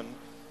Darlington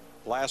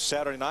last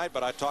Saturday night,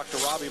 but I talked to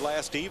Robbie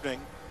last evening,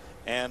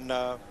 and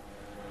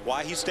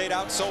why he stayed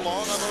out so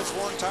long on those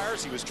worn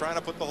tires. He was trying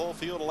to put the whole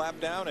field a lap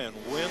down and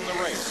win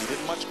the race. He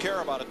didn't much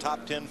care about a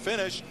top 10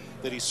 finish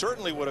that he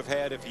certainly would have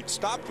had if he'd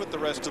stopped with the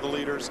rest of the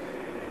leaders.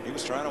 He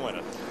was trying to win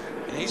it.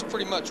 And he's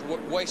pretty much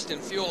wasting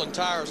fuel and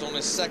tires on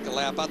his second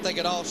lap. I think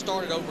it all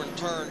started over in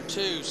turn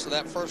 2, so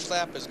that first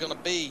lap is going to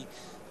be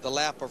the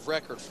lap of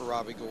record for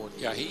Robbie Gordon.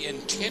 Yeah, he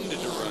intended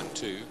to run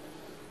 2.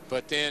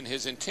 But then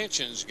his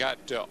intentions got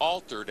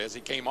altered as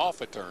he came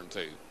off of turn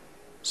 2.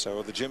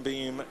 So the Jim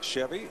Beam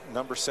Chevy,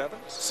 number 7,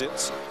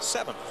 sits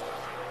 7th.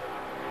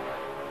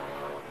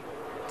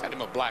 Got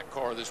him a black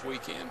car this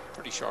weekend.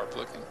 Pretty sharp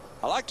looking.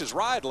 I liked his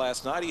ride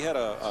last night. He had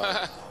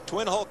a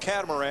twin hull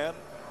catamaran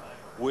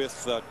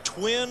with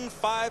twin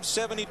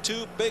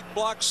 572 big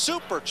block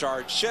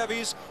supercharged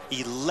Chevys,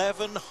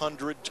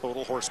 1,100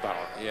 total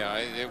horsepower. Yeah,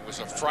 it was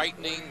a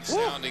frightening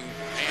sounding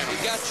animal.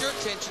 He got your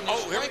attention.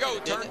 Oh, here we go.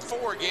 Turn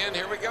 4 again.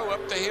 Here we go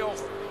up the hill.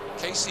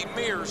 Casey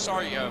Mears.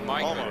 Sorry,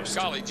 Mike. Almost.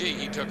 Golly gee,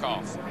 he took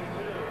off.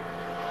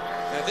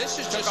 Now this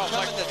is just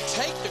coming to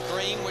take the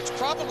green, which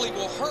probably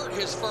will hurt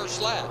his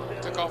first lap.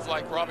 Took off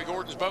like Robbie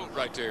Gordon's boat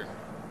right there.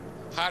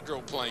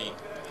 Hydroplane.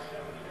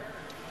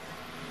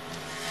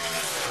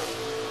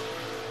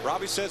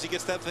 Robbie says he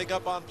gets that thing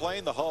up on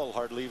plane, the hull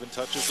hardly even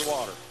touches the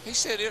water. He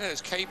said it is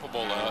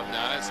capable of.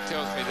 Now that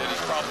tells me that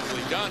he's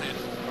probably done it.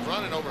 Of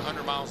running over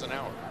 100 miles an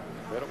hour.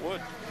 Bet it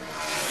would.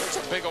 It's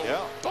a big old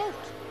boat.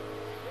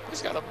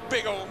 It's got a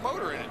big old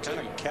motor in it too.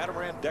 Kind of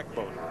catamaran deck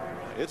boat.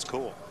 It's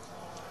cool.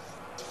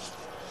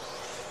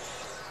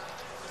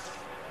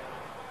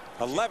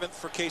 11th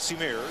for Casey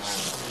Mears,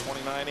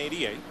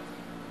 29.88.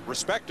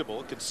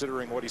 Respectable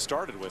considering what he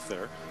started with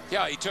there.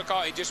 Yeah, he took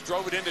off. He just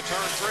drove it into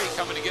turn 3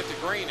 coming to get the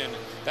green, and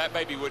that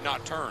baby would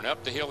not turn.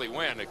 Up the hill he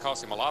went. It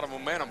cost him a lot of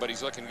momentum, but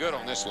he's looking good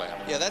on this lap.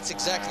 Yeah, that's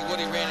exactly what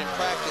he ran in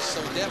practice,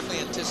 so definitely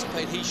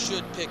anticipate he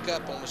should pick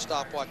up on the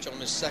stopwatch on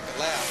this second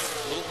lap.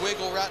 A little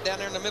wiggle right down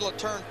there in the middle of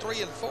turn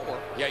 3 and 4.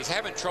 Yeah, he's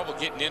having trouble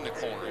getting in the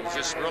corner. He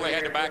just really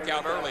had to back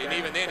out early, and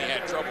even then he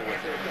had trouble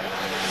with it.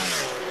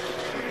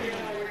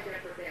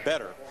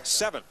 Better,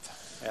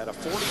 7th at a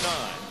 49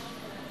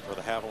 for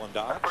the Haviland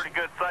Dodge. Pretty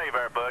good save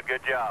there, bud.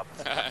 Good job.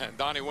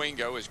 Donnie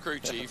Wingo is crew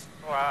chief.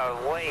 Wow,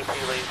 way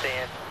too loose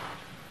in.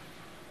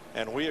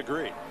 And we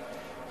agree.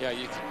 Yeah,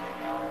 you can.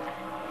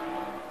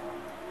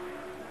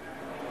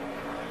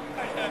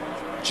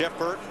 Jeff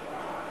Burton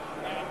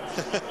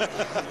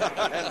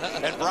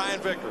and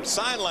Brian Vickers.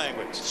 Sign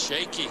language.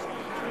 Shaky.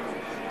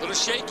 A little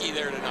shaky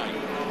there tonight.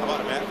 How about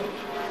it, Matt?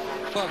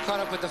 Well, caught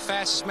up with the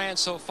fastest man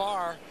so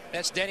far.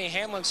 That's Denny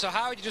Hamlin. So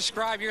how would you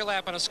describe your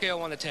lap on a scale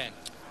of 1 to 10?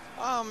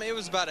 It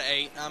was about an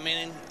 8. I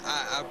mean,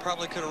 I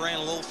probably could have ran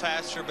a little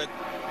faster, but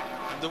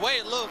the way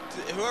it looked,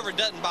 whoever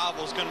doesn't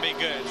bobble is going to be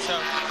good. So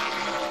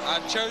I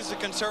chose the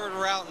conservative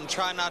route and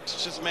try not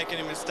to just make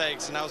any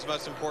mistakes, and that was the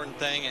most important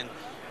thing. And,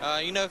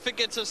 you know, if it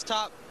gets us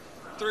top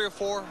 3 or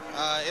 4,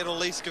 it'll at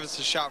least give us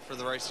a shot for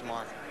the race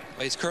tomorrow.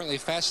 Well, he's currently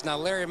fast. Now,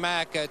 Larry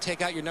Mack,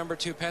 take out your number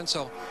 2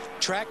 pencil.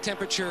 Track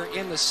temperature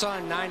in the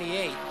sun,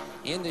 98.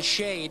 In the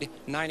shade,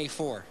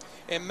 94.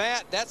 And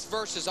Matt, that's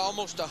versus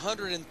almost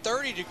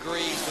 130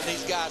 degrees when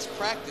these guys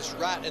practice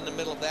right in the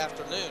middle of the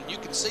afternoon. You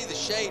can see the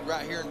shade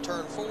right here in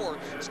turn 4.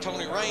 It's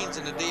Tony Raines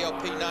in the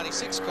DLP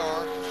 96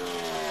 car.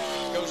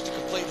 Goes to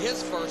complete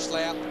his first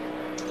lap,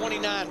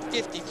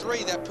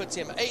 29.53. That puts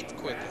him 8th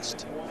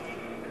quickest.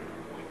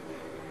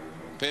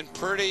 Been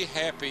pretty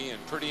happy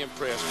and pretty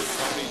impressed with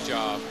Tony's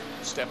job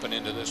stepping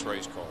into this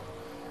race car.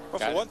 Well,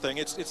 for one thing,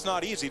 it's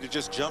not easy to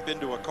just jump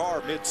into a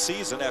car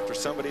mid-season after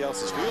somebody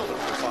else has wheeled it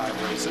for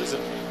 5 races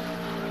and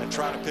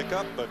try to pick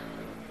up. But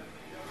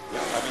yeah,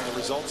 I mean, the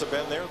results have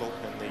been there,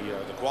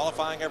 and the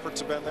qualifying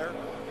efforts have been there.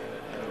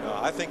 And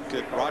I think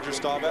that Roger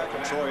Staubach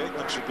and Troy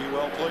Aikman should be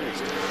well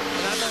pleased.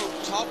 And I know,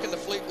 talking to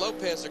Fleet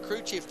Lopez, the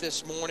crew chief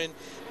this morning,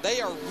 they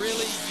are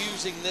really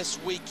using this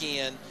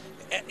weekend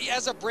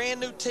as a brand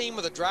new team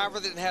with a driver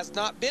that has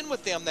not been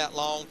with them that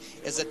long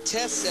as a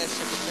test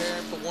session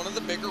preparing for one of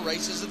the bigger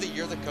races of the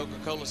year, the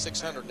Coca-Cola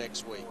 600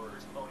 next week.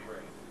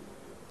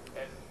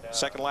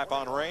 Second lap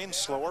on Raines,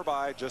 slower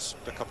by just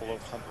a couple of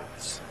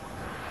hundredths.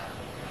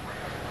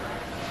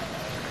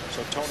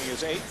 So Tony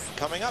is 8th.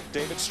 Coming up,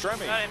 David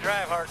Stremme. I didn't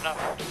drive hard enough.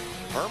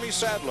 Hermie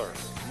Sadler,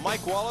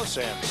 Mike Wallace,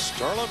 and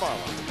Sterling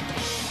Marlin.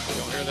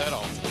 You don't hear that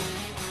often.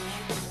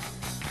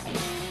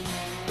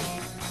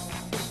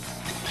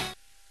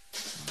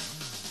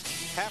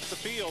 Half the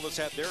field has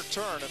had their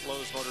turn at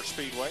Lowe's Motor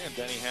Speedway, and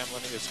Denny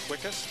Hamlin is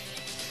quickest.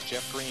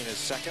 Jeff Green is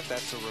 2nd.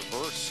 That's a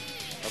reverse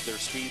of their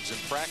speeds in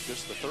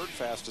practice. The 3rd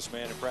fastest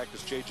man in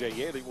practice, J.J.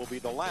 Yaley, will be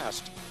the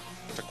last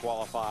to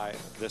qualify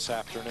this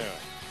afternoon.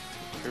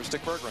 Here's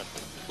Dick Berggren.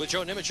 With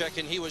Joe Nemechek,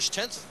 and he was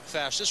 10th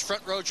fastest.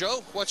 Front row,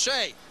 Joe, what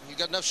say? You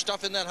got enough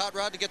stuff in that hot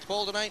rod to get the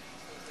pole tonight?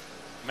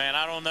 Man,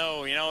 I don't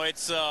know. You know,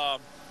 it's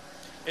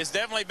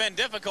definitely been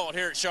difficult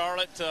here at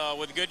Charlotte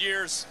with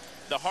Goodyear's,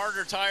 the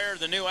harder tire,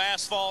 the new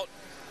asphalt,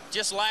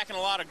 just lacking a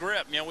lot of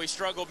grip. You know, we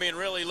struggled being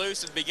really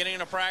loose at the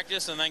beginning of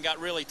practice and then got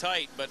really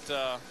tight. But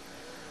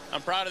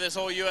I'm proud of this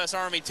whole U.S.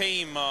 Army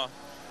team.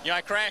 You know,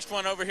 I crashed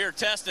one over here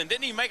testing.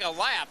 Didn't even make a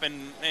lap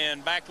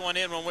and backed one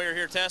in when we were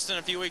here testing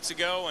a few weeks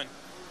ago. And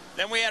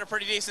then we had a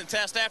pretty decent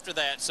test after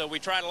that. So we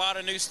tried a lot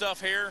of new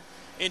stuff here.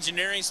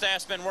 Engineering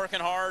staff's been working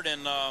hard,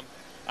 and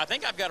I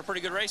think I've got a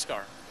pretty good race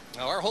car.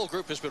 Now, our whole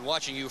group has been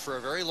watching you for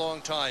a very long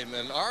time,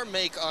 and our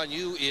make on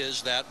you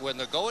is that when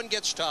the going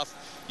gets tough,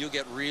 you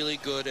get really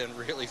good and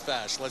really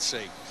fast. Let's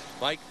see.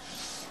 Mike?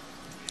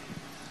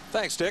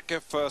 Thanks, Dick.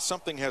 If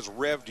something has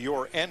revved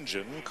your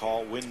engine,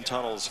 call Wind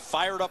Tunnel's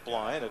Fired Up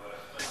line at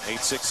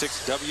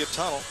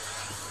 866-W-TUNNEL.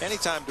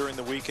 Anytime during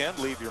the weekend,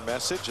 leave your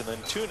message and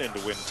then tune into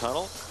Wind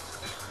Tunnel.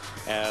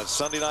 As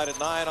Sunday night at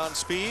 9 on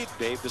Speed,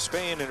 Dave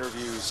Despain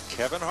interviews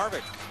Kevin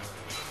Harvick.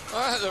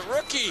 The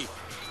rookie.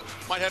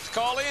 Might have to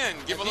call in,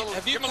 give him a little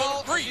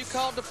brief. Have you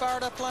called the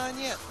fired up line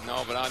yet?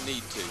 No, but I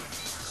need to.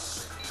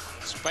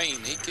 Spain,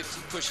 he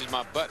pushes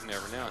my button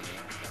every now and then.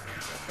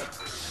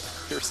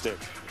 Here's Dick.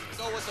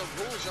 Know what the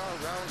rules are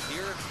around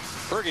here.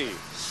 Fergie.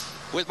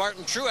 With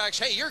Martin Truex.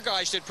 Hey, your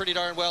guys did pretty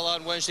darn well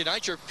on Wednesday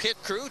night. Your pit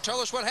crew,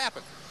 tell us what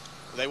happened.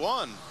 They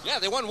won. Yeah,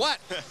 they won what?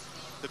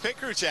 The pit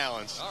crew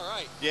challenge. All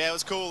right. Yeah, it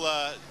was cool.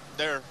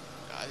 They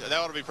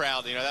ought to be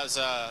proud. You know, that was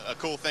a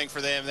cool thing for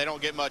them. They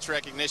don't get much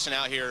recognition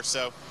out here,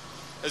 so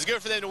it was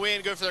good for them to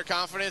win, good for their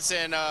confidence,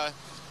 and I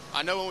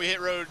know when we hit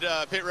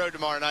pit road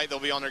tomorrow night, they'll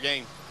be on their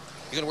game.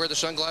 You gonna wear the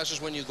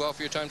sunglasses when you go out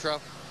for your time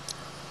trial?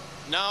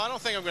 No, I don't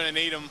think I'm gonna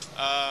need them.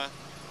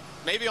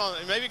 Maybe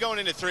going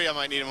into 3, I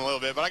might need them a little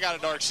bit, but I got a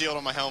dark shield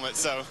on my helmet,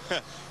 so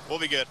we'll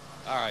be good.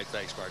 All right,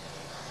 thanks, Martin.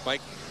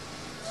 Mike?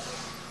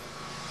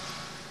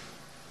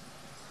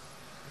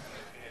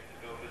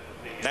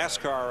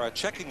 NASCAR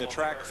checking the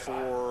track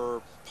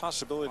for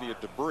possibility of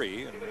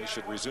debris, and we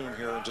should resume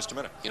here in just a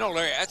minute. You know,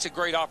 Larry, that's a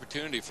great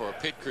opportunity for a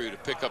pit crew to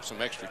pick up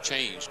some extra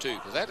change, too,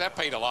 because that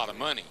paid a lot of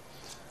money.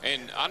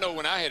 And I know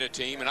when I had a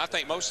team, and I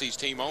think most of these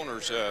team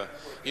owners,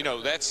 you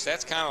know, that's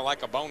kind of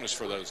like a bonus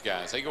for those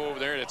guys. They go over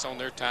there, that's on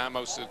their time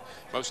most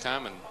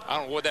time, and I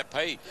don't know what that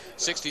paid,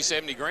 60,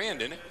 70 grand,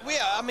 didn't it? Well,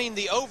 yeah, I mean,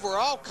 the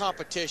overall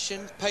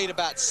competition paid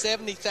about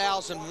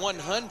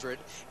 $70,100,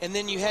 and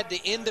then you had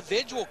the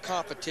individual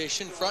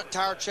competition, front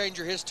tire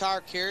changer, his tire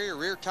carrier,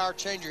 rear tire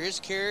changer, his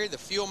carrier, the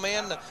fuel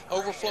man, the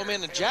overflow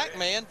man, the jack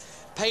man,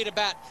 paid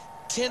about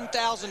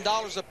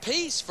 $10,000 a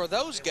piece for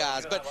those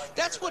guys. But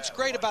that's what's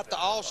great about the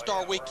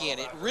All-Star Weekend.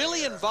 It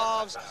really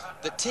involves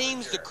the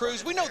teams, the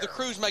crews. We know the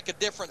crews make a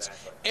difference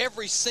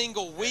every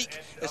single week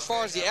as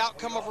far as the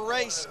outcome of a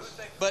race.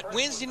 But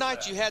Wednesday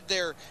night you had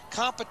their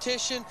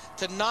competition.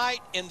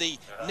 Tonight in the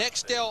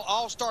Nextel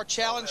All-Star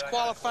Challenge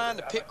qualifying,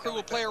 the pit crew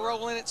will play a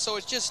role in it. So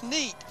it's just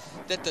neat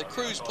that the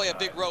crews play a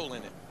big role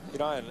in it. You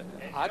know, and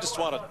I just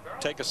want to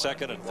take a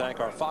second and thank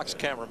our Fox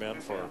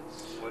cameramen for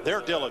their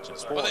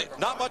diligence. Boy, well,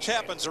 not much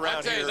happens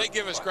around here. They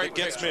give us great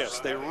pictures. Gets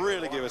missed. They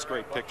really give us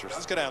great pictures.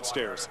 Let's go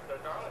downstairs.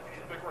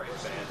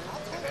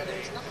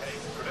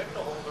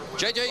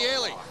 J.J.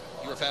 Yaley,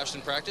 you were fast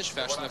in practice,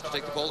 fast enough to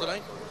take the pole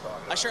tonight?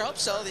 I sure hope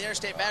so. The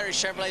Interstate Battery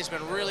Chevrolet has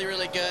been really,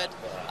 really good.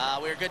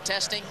 We were good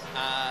testing.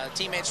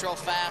 Teammates real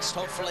fast.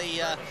 Hopefully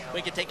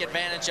we can take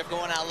advantage of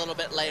going out a little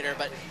bit later.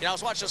 But, you know, I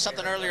was watching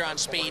something earlier on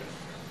speed.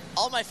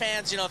 All my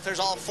fans, you know, if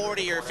there's all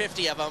 40 or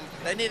 50 of them,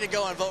 they need to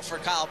go and vote for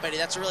Kyle Petty.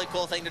 That's a really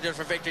cool thing to do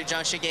for Victory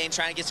Junction game,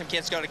 trying to get some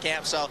kids to go to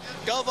camp. So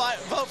go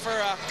vote for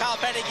Kyle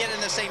Petty, get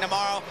in this thing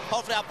tomorrow.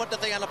 Hopefully I'll put the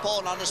thing on the pole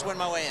and I'll just win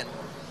my way in.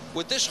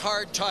 With this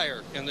hard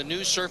tire and the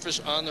new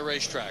surface on the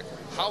racetrack,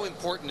 how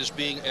important is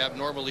being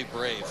abnormally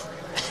brave?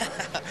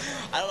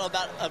 I don't know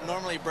about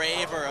abnormally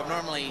brave or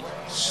abnormally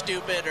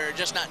stupid or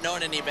just not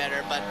knowing any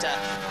better, but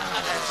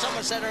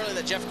someone said earlier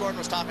that Jeff Gordon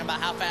was talking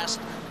about how fast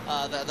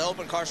the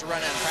open cars were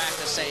running in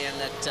practice, saying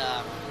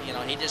that you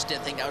know, he just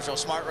didn't think that was real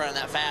smart running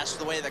that fast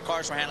the way the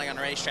cars were handling on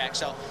the racetrack.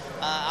 So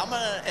I'm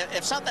gonna,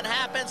 if something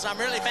happens and I'm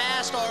really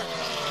fast,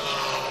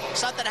 or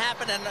something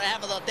happened and I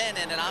have a little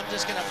dent in it, I'm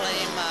just gonna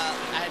blame,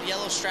 I had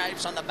yellow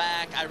stripes on the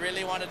back. I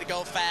really wanted to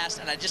go fast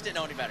and I just didn't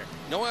know any better.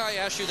 Know why I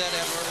asked you that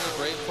abnormally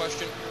brave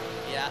question?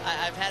 Yeah,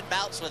 I've had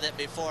bouts with it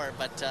before,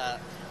 but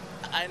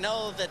I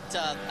know that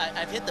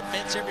I've hit the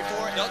fence here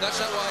before. No, that's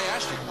not why I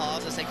asked you. Oh, I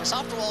was gonna say, because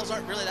softer walls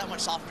aren't really that much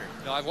softer.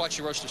 No, I've watched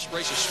you race a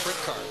sprint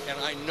car, and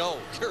I know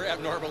you're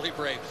abnormally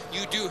brave.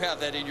 You do have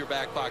that in your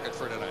back pocket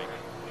for tonight.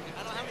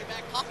 I don't have any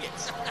back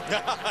pockets.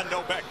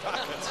 No back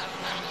pockets.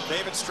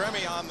 David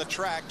Stremme on the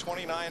track,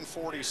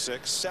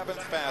 29.46,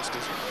 7th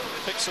fastest.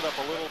 Picks it up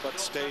a little, but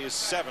stays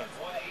 7th.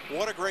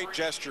 What a great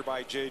gesture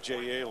by J.J.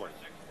 Yaley,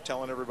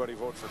 telling everybody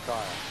vote for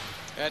Kyle.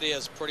 That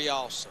is pretty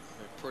awesome.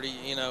 Pretty,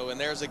 you know, and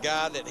there's a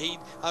guy that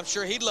I'm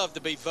sure he'd love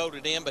to be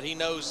voted in, but he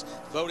knows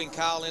voting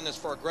Kyle in is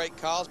for a great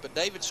cause. But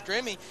David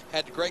Stremme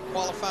had a great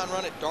qualifying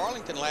run at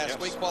Darlington last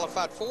week,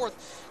 qualified 4th.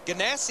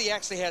 Ganassi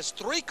actually has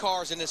 3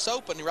 cars in this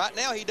open. Right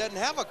now he doesn't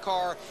have a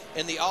car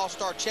in the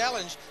All-Star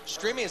Challenge.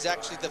 Stremme is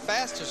actually the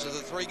fastest of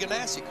the 3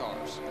 Ganassi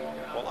cars.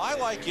 Well, I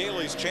like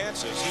Yaley's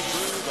chances. He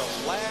drew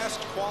the last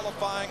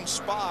qualifying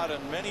spot,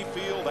 and many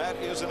feel that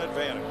is an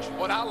advantage.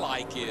 What I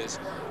like is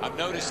I've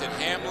noticed that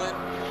Hamlin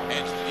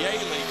and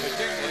Yaley,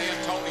 particularly,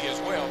 and Tony as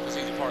well, because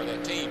he's a part of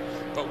that team.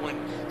 But when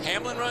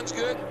Hamlin runs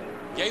good,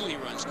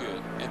 Yaley runs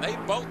good. And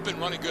they've both been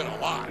running good a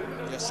lot.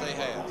 Yes, they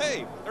have.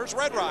 Hey, there's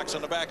Red Rocks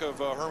on the back of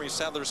Hermie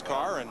Sadler's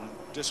car, and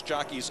disc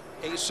jockeys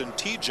Ace and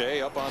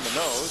TJ up on the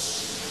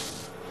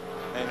nose.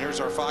 And here's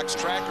our Fox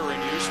tracker in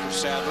use for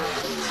Sadler.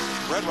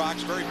 Red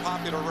Rocks, very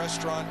popular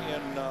restaurant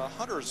in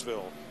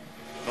Huntersville,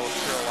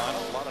 North Carolina.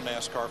 A lot of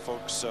NASCAR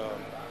folks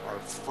are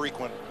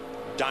frequent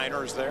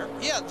diners there.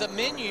 Yeah, the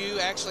menu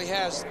actually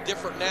has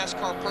different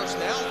NASCAR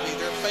personality,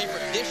 their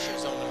favorite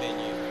dishes on the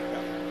menu.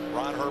 Yeah.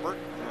 Ron Herbert.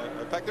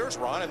 In fact, there's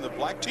Ron in the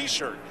black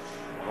T-shirt.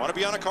 You want to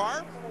be on a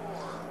car?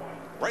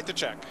 Write the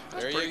check.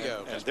 There you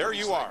go. And there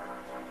you are.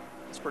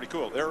 It's pretty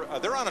cool.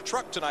 They're on a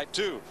truck tonight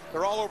too.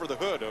 They're all over the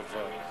hood of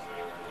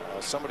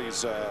somebody in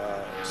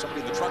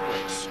the truck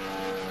race.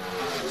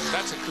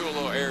 That's a cool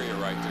little area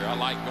right there. I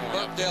like going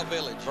up there. Burkdale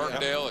Village.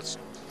 Burkdale, it's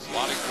a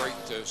lot of great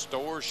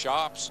stores,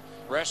 shops,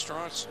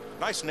 restaurants.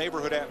 Nice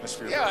neighborhood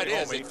atmosphere. Yeah, very it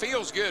is. homey. It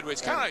feels good.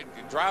 It's kind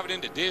of driving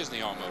into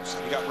Disney almost.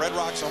 You got Red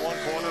Rocks on one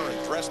corner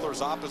and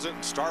Dressler's opposite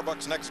and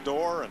Starbucks next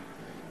door, and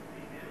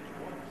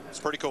it's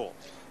pretty cool.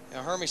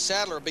 Now, Hermie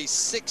Sadler will be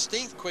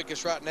 16th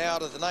quickest right now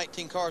out of the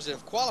 19 cars that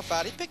have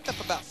qualified. He picked up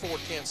about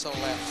 4/10 on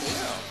lap 2.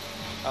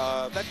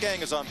 Yeah. That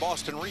gang is on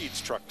Boston Reed's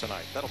truck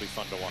tonight. That'll be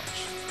fun to watch.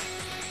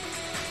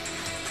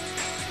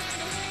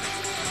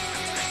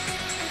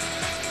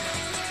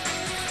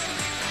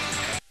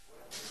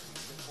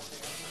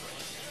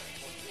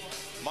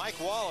 Mike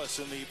Wallace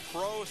in the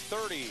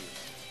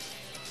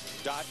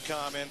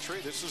Pro30.com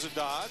entry. This is a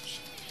Dodge.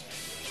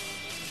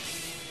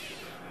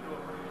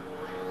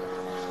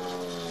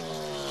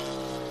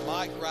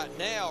 Mike right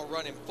now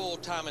running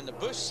full-time in the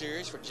Busch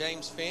Series for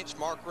James Finch,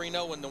 Mark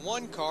Reno in the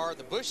 1 car.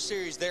 The Busch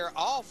Series, they're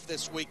off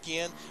this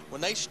weekend.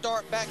 When they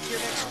start back here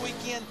next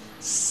weekend,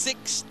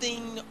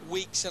 16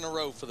 weeks in a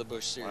row for the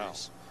Busch Series. Wow.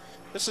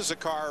 This is a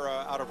car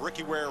out of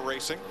Ricky Ware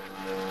Racing.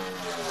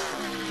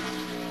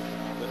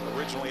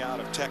 Originally out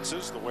of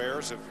Texas. The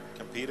Wares have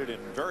competed in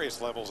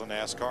various levels of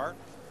NASCAR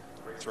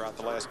throughout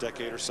the last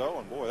decade or so.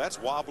 And boy, that's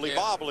wobbly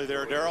bobbly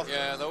there, Darrell.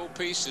 Yeah, the old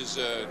piece is,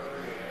 as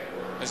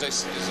they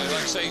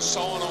like to say,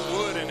 sawing on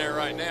wood in there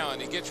right now.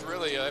 And he gets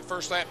really, that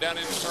first lap down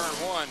into turn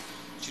 1,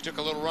 she took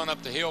a little run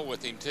up the hill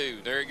with him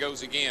too. There he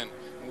goes again,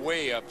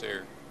 way up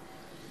there.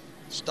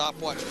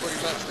 Stopwatch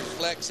pretty much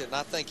reflects it, and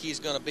I think he's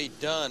going to be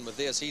done with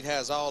this. He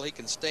has all he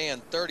can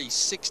stand,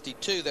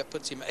 30.62. That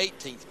puts him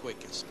 18th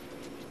quickest.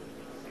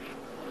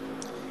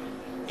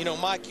 You know,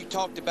 Mike, you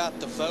talked about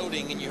the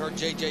voting, and you heard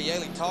J.J.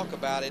 Yaley talk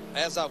about it.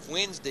 As of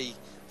Wednesday,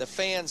 the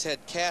fans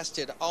had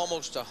casted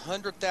almost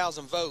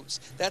 100,000 votes.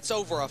 That's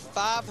over a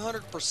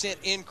 500%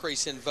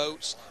 increase in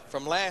votes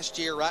from last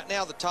year. Right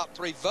now, the top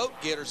 3 vote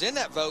getters in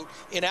that vote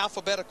in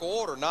alphabetical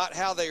order, not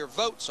how their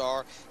votes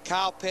are: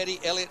 Kyle Petty,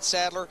 Elliott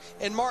Sadler,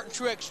 and Martin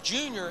Truex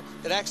Jr.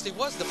 that actually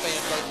was the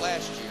fan vote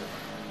last year.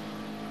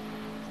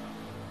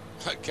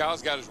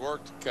 Kyle's got his work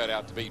cut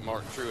out to beat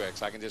Martin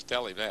Truex. I can just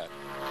tell him that.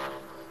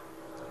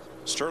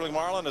 Sterling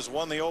Marlin has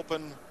won the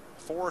Open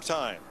 4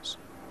 times.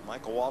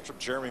 Michael Waltrip,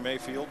 Jeremy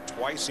Mayfield,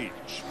 twice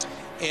each.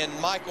 And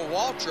Michael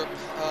Waltrip,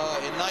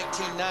 in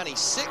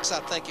 1996,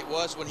 I think it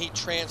was, when he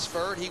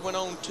transferred, he went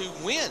on to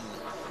win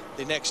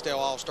the Nextel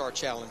All-Star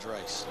Challenge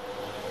race.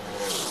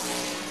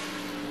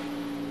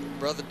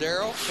 Brother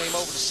Darrell came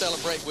over to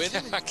celebrate with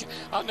him.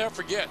 I'll never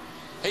forget.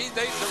 The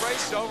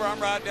race is over. I'm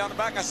riding down the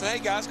back. I said,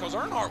 hey, guys, because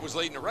Earnhardt was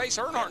leading the race.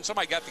 Earnhardt and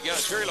somebody got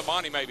together, Terry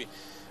Labonte maybe.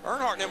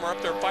 Earnhardt and them were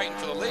up there fighting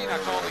for the lead. I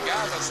called the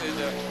guys. I said,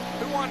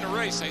 who won the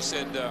race? They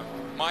said,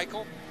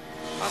 Michael.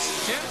 I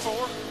said,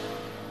 10-4.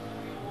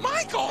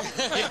 Michael!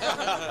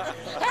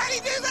 How'd he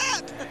do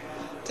that?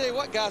 Tell you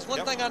what, guys,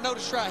 one thing I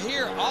noticed right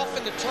here, off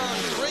into turn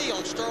 3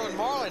 on Sterling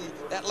Marlin,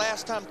 that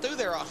last time through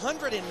there,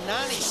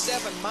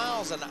 197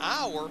 miles an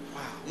hour,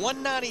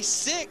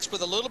 196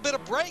 with a little bit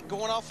of brake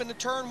going off into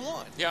turn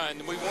 1. Yeah,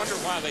 and we wonder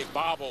why they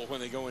bobble when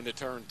they go into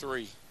turn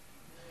 3.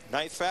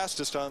 9th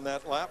fastest on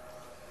that lap.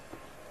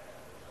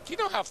 Do you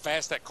know how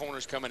fast that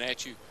corner's coming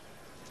at you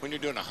when you're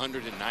doing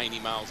 190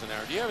 miles an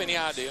hour? Do you have any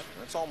idea?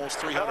 That's almost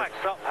 300. I feel like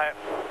something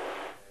happened.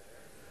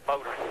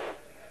 Motor.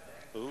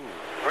 Ooh.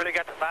 Really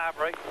got to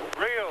vibrate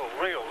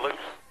real loose.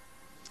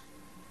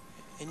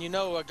 And you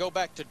know, go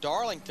back to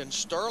Darlington,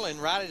 Sterling,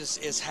 right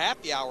as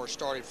happy hour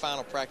started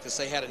final practice,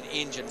 they had an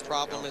engine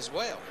problem as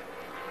well.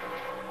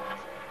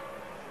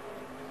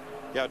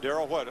 Yeah,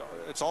 Darrell, what?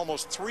 It's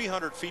almost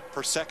 300 feet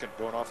per second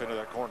going off into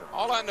that corner.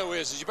 All I know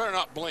is you better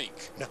not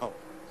blink. No.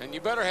 And you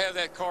better have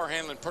that car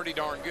handling pretty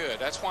darn good.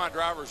 That's why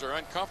drivers are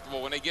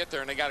uncomfortable when they get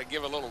there and they got to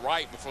give a little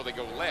right before they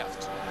go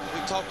left.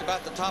 We talked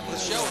about the top of the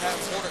show how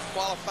important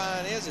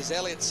qualifying is.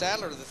 Elliott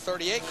Sadler, the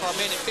 38 car,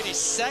 man, it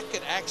finished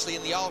second actually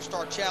in the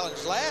All-Star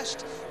Challenge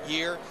last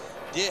year.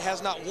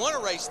 Has not won a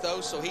race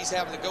though, so he's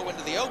having to go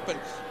into the Open.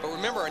 But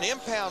remember, an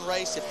impound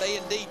race, if they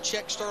indeed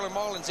check Sterling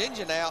Marlin's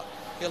engine out,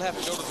 he'll have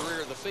to go to the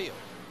rear of the field.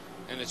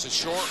 And it's a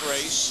short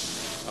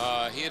race.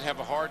 He'd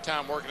have a hard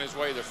time working his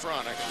way to the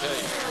front, I can tell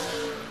you.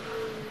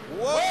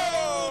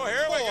 Whoa,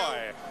 here we go.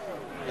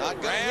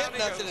 Not going to hit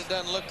nothing, it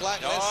doesn't look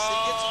like, unless he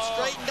gets him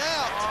straightened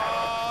out.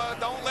 Oh,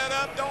 don't let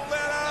up, don't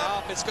let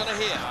up. Nope, it's going to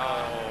hit.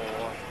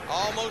 Oh.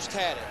 Almost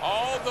had it.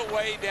 All the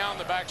way down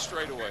the back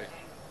straightaway.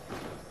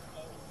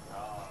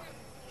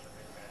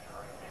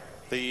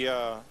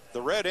 The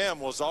Red M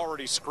was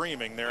already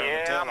screaming there.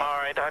 Yeah, I'm all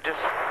right. I just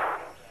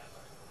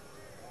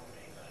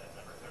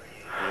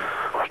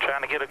was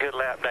trying to get a good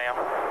lap down.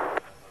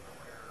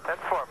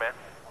 That's far, man.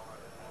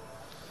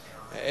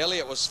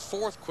 Elliott was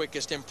 4th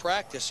quickest in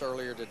practice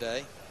earlier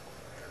today.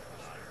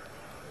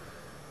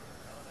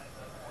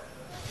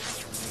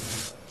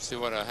 See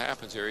what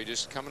happens here. He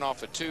just coming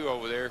off a 2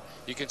 over there.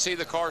 You can see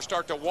the car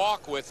start to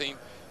walk with him,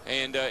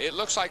 and it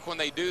looks like when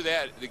they do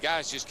that, the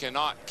guys just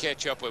cannot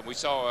catch up with him. We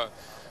saw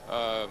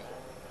one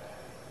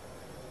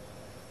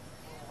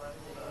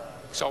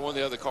of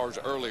the other cars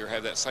earlier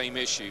have that same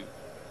issue.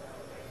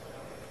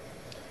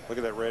 Look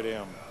at that red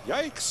M.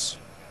 Yikes.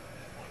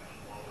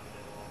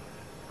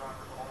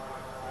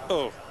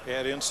 Oh,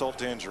 add insult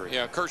to injury.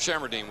 Yeah, Kurt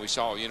Shammerdine we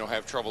saw, you know,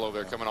 have trouble over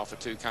there coming off the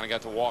 2. Kind of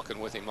got to walking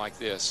with him like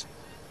this.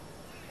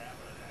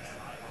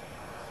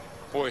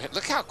 Boy,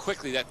 look how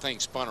quickly that thing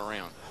spun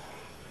around.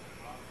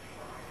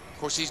 Of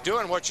course, he's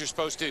doing what you're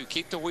supposed to do.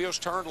 Keep the wheels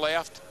turned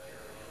left.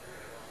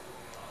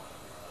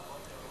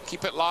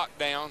 Keep it locked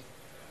down.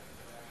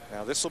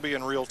 Now this will be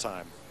in real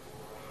time.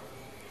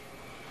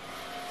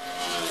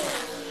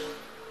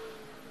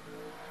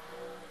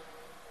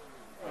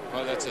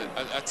 Well, I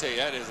tell you,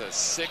 that is a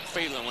sick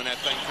feeling when that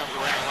thing comes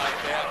around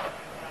like that.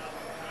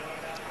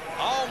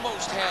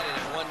 Almost had it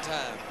at one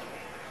time.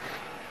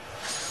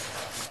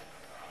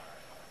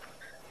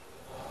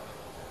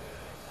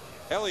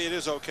 Elliott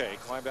is okay.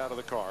 Climbed out of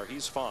the car.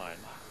 He's fine.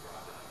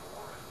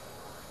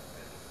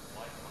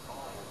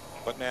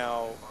 But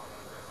now,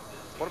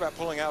 what about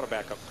pulling out a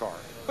backup car?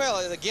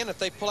 Well, again, if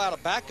they pull out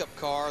a backup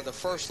car, the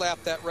first lap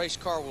that race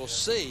car will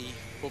see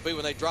will be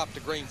when they drop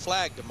the green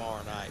flag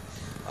tomorrow night.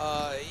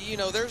 You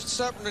know, there's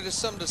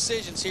some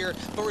decisions here.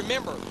 But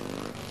remember,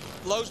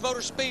 Lowe's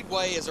Motor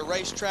Speedway is a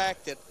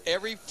racetrack that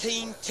every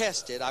team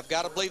tested. I've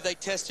got to believe they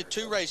tested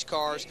 2 race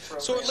cars.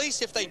 So at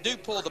least if they do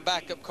pull the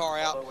backup car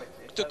out,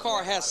 the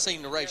car has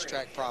seen the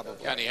racetrack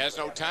probably. Yeah, and he has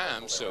no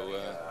time, so...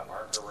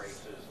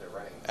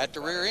 at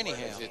the rear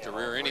anyhow. At the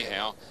rear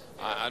anyhow.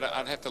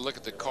 I'd have to look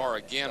at the car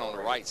again on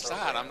the right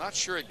side. I'm not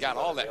sure it got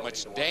all that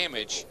much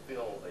damage.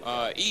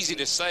 Easy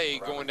to say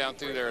going down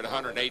through there at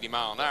 180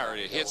 mile an hour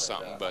it hit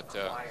something, but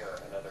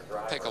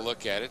take a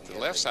look at it. The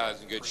left side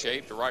is in good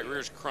shape. The right rear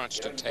is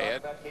crunched a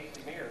tad.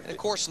 And of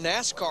course,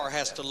 NASCAR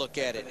has to look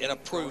at it and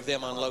approve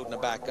them unloading a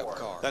backup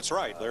car. That's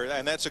right,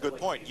 and that's a good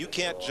point. You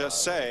can't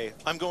just say,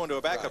 I'm going to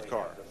a backup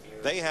car.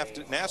 They have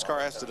to, NASCAR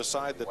has to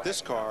decide that this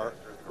car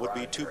would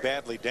be too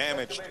badly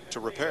damaged to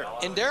repair.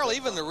 And Darrell,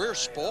 even the rear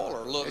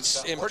spoiler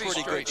looks in pretty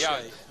good shape.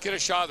 Yeah, get a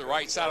shot of the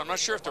right side. I'm not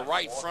sure if the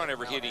right front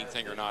ever hit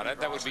anything or not.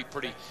 That would be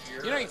pretty,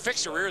 you know, you can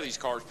fix the rear of these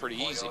cars pretty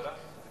easy.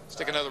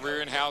 Stick another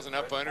rear end housing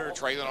up under,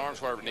 trailing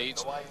arms, whatever it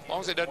needs, as long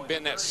as it doesn't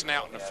bend that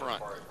snout in the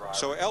front.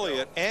 So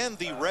Elliott and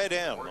the Red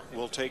M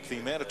will take the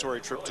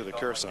mandatory trip to the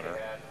Care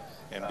Center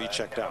and be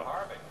checked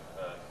out.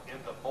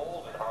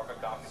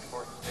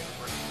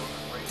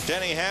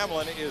 Denny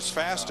Hamlin is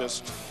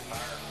fastest.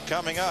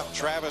 Coming up,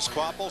 Travis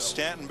Kvapil,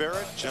 Stanton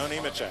Barrett, Joe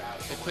Nemechek.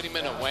 They put him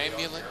in a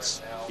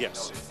ambulance?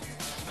 Yes.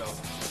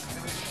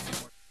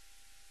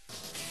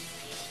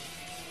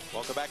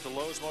 Welcome back to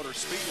Lowe's Motor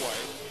Speedway,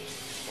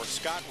 where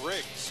Scott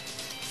Riggs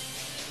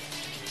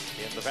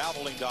in the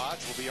Valvoline Dodge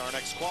will be our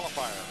next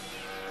qualifier.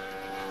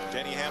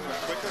 Denny Hamlin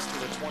quickest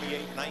with a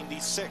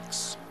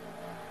 28.96.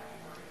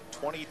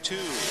 22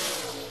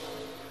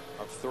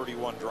 of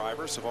 31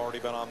 drivers have already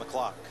been on the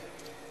clock.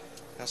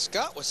 Now,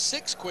 Scott was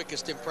 6th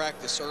quickest in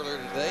practice earlier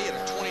today at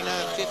a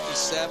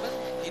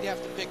 29.57. He'd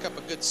have to pick up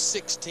a good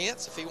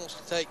 6/10 if he wants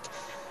to take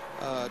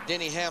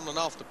Denny Hamlin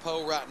off the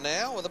pole right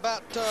now with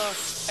about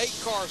 8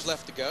 cars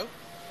left to go.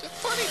 It's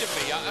funny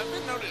to me. I've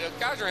been noticing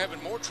guys are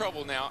having more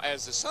trouble now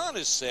as the sun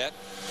is set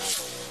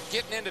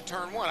getting into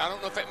turn 1. I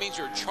don't know if that means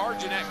you're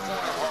charging that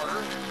corner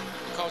harder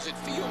because it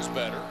feels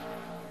better,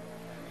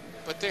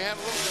 but they had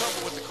a little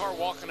trouble with the car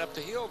walking up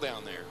the hill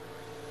down there.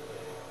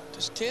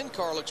 This 10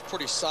 car looks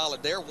pretty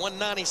solid there.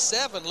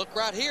 197. Look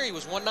right here. He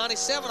was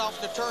 197 off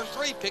into turn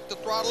 3. Picked the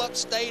throttle up,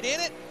 stayed in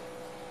it.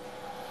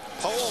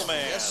 Pole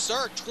man. Yes,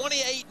 sir.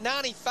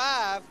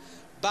 28.95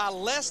 by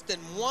less than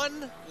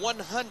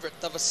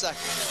 1/100th of a second.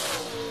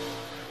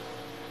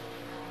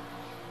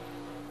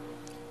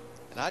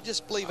 And I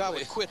just believe I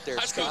would quit there,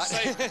 Scott. I was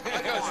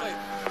gonna say,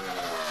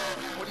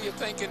 what are you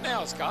thinking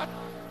now, Scott?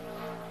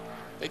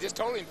 They just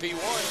told him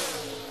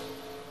P1.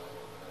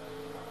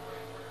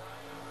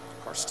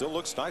 Car still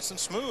looks nice and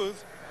smooth.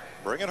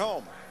 Bring it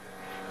home.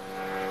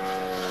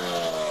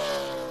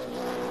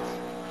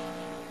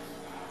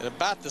 At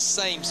about the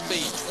same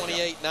speed,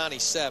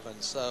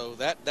 28.97. So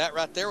that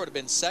right there would have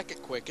been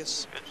 2nd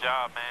quickest. Good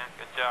job, man.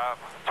 Good job.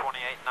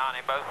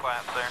 28.90 both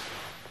laps there.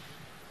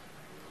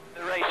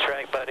 The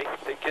racetrack, buddy.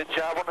 Did a good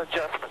job on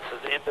adjustments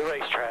in the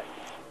racetrack.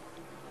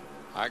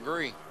 I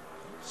agree.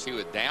 She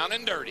was down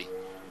and dirty.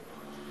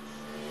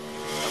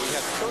 We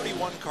had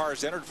 31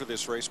 cars entered for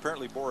this race.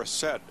 Apparently, Boris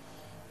said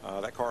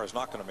that car is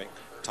not going to make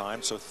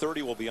time, so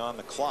 30 will be on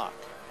the clock.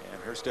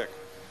 And here's Dick.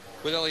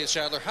 With Elliott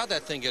Sadler, how'd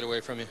that thing get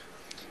away from you?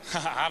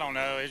 I don't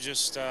know. It's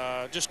just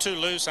too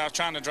loose. I was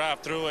trying to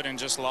drive through it and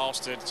just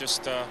lost it.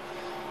 Just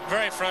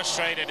very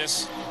frustrated.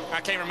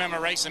 I can't remember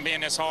racing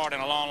being this hard in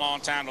a long, long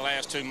time the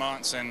last 2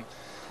 months. And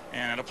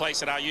at a place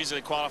that I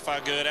usually qualify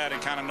good at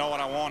and kind of know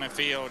what I want and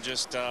feel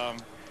just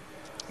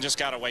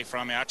got away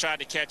from me. I tried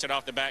to catch it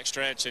off the back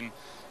stretch and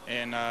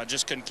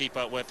just couldn't keep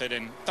up with it,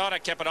 and thought I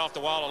kept it off the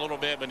wall a little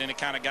bit, but then it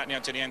kind of got me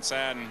up to the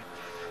inside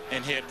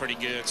and hit pretty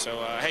good. So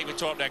I hate we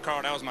tore up that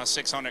car. That was my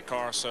 600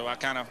 car, so I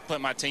kind of put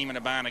my team in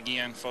a bind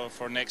again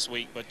for next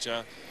week. But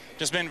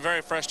just been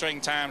very frustrating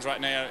times right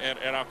now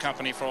at our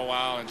company for a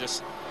while, and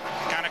just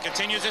kind of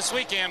continues this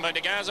weekend. But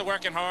the guys are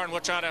working hard, and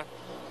we'll try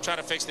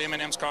to fix the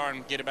M&M's car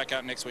and get it back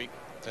out next week.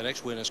 The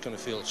next win is going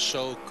to feel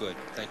so good.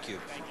 Thank you.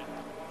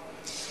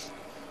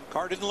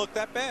 Car didn't look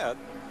that bad,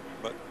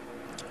 but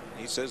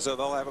he says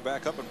they'll have a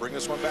backup and bring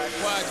this one back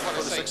well, that's what for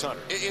I the say.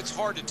 600. It's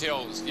hard to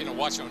tell, you know,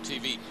 watching on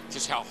TV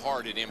just how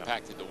hard it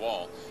impacted the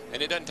wall.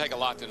 And it doesn't take a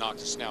lot to knock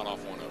the snout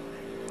off one of them.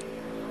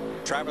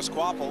 Travis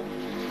Quapple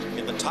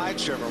in the Tide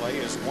Chevrolet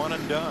is one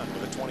and done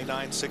with a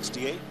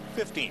 29.68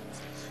 15th.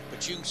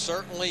 But you can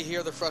certainly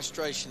hear the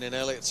frustration in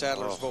Elliott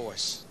Sadler's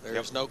voice.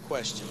 There's no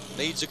question.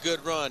 Needs a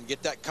good run.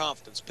 Get that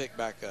confidence picked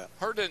back up.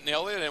 Heard it in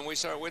Elliott, and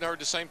we'd heard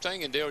the same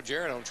thing in Dale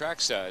Jarrett on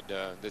trackside.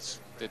 That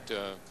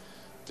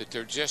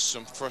there's just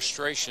some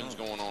frustrations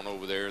going on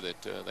over there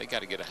that they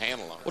got to get a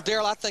handle on. Well,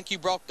 Darrell, I think you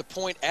brought the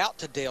point out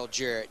to Dale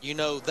Jarrett. You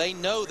know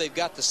they've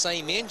got the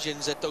same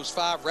engines that those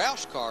 5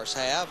 Roush cars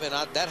have, and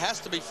that has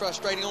to be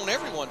frustrating on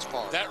everyone's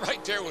part. That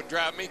right there would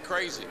drive me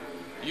crazy.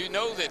 You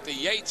know that the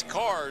Yates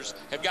cars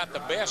have got the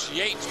best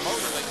Yates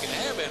motor they can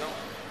have in them,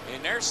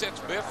 and there sits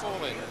Biffle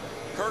and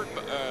Kurt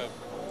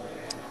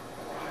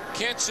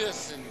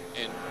Kenseth and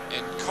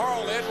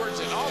Carl Edwards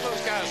and all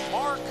those guys,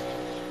 Mark,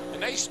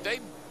 and they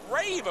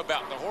rave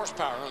about the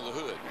horsepower under the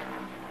hood.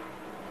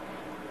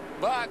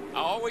 But I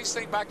always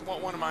think back to what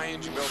one of my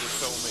engine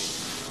builders told me.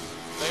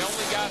 They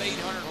only got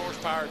 800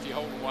 horsepower if you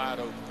hold them wide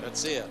open.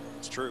 That's it.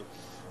 It's true.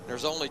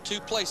 There's only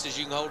 2 places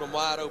you can hold them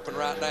wide open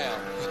right now,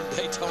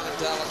 Daytona and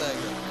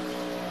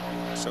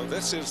Talladega. So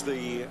this is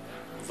the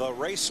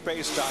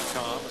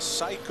racespace.com,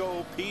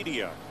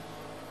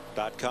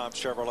 Psychopedia.com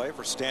Chevrolet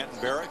for Stanton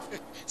Barrett.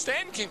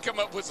 Stanton can come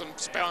up with some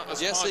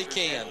sponsors. Yes, he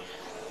can.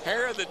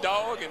 Hair of the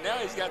dog, and now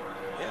he's got...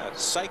 Yeah,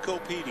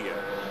 Psychopedia.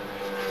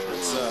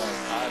 It's,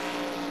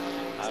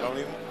 I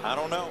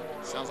don't know.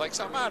 Sounds like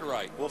something I'd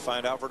write. We'll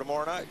find out for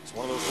tomorrow night. It's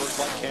one of those words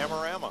like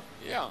Camerama.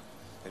 Yeah.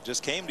 It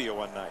just came to you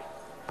one night.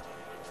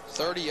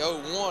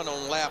 30.01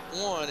 on lap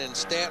 1, and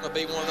Stanton will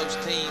be one of those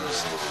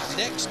teams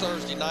next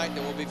Thursday night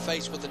that will be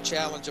faced with the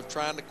challenge of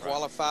trying to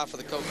qualify for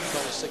the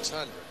Coca-Cola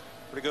 600.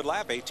 Pretty good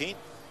lap, 18.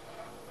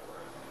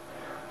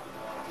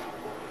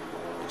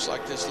 Looks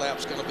like this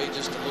lap's going to be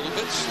just a little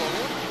bit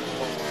slower.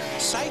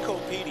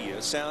 Psychopedia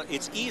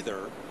it's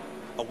either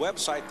a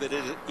website that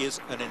is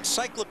an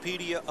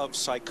encyclopedia of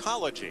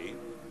psychology,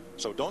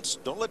 so don't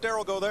let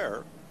Darrell go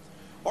there,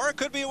 or it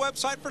could be a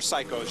website for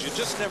psychos. You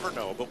just never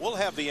know, but we'll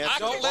have the answer.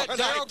 Don't let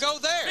Darrell go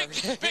there.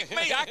 Pick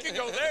me, I can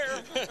go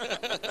there.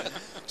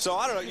 So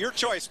I don't know, your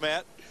choice,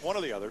 Matt, one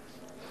or the other.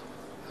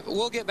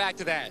 We'll get back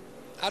to that.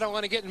 I don't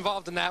want to get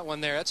involved in that one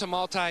there. That's a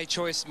multiple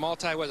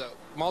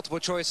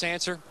choice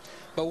answer.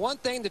 But one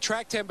thing, the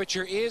track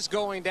temperature is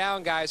going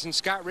down, guys, and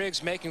Scott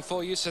Riggs making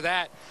full use of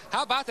that.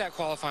 How about that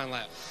qualifying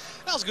lap?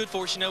 That was good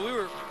for us. You know, we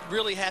were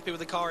really happy with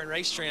the car in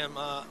race trim.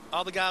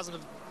 All the guys in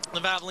the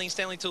Valvoline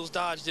Stanley Tools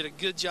Dodge did a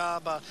good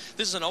job.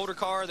 This is an older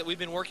car that we've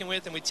been working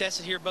with, and we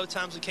tested here both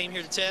times we came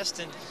here to test,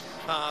 and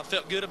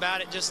felt good about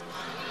it. Just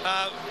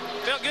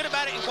felt good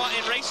about it in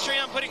race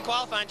trim, put it in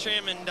qualifying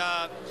trim, and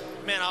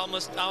man, I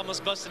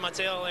almost busted my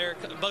tail there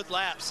both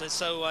laps, and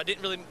so I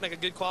didn't really make a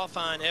good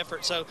qualifying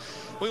effort. So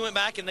we went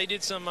back and they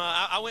did some.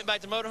 I went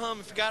back to Motorhome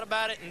and forgot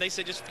about it, and they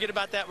said just forget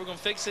about that. We're going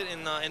to fix it,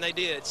 and they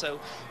did. So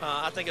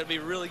I think it'll be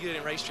really good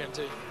in race trim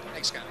too.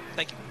 Thanks, Scott.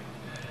 Thank you.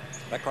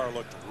 That car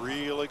looked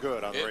really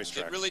good on the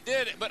racetrack. It really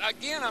did. But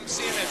again, I'm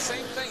seeing that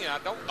same thing. And I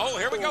don't. Oh,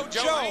 here we go,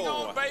 Joe. Hang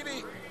on,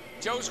 baby.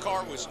 Joe's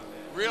car was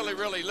really,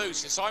 really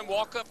loose. I saw him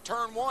walk up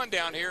turn 1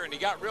 down here, and he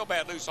got real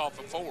bad loose off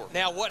of 4.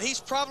 Now, what he's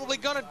probably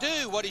going to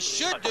do, what he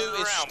should do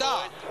is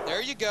stop.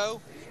 There you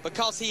go.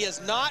 Because he has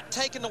not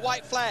taken the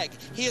white flag.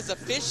 He is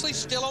officially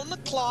still on the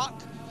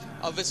clock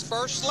of his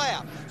first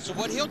lap. So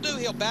what he'll do,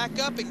 he'll back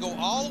up and go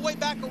all the way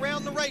back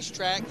around the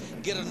racetrack,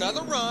 get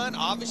another run.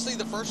 Obviously,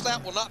 the first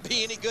lap will not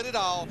be any good at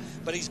all,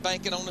 but he's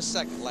banking on the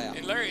second lap.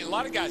 And Larry, a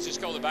lot of guys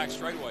just go the back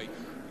straightaway.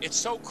 It's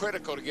so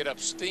critical to get up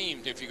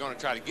steamed if you're going to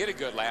try to get a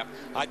good lap.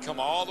 I'd come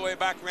all the way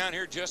back around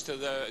here just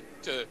to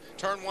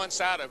turn 1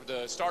 side of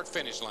the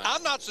start-finish line.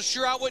 I'm not so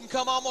sure I wouldn't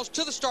come almost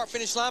to the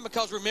start-finish line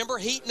because, remember,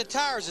 heating the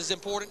tires is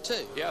important,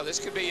 too. Yeah, this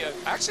could be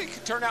actually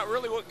could turn out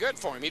really good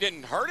for him. He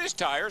didn't hurt his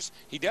tires.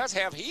 He does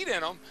have heat in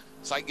them.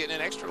 It's like getting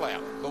an extra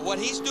lap. But what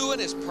he's doing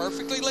is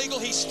perfectly legal.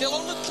 He's still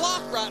on the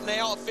clock right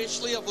now,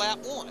 officially, of lap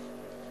 1.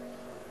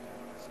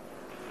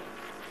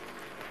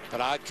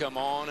 But I'd come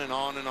on and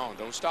on and on.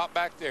 Don't stop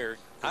back there.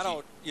 I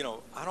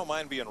don't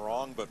mind being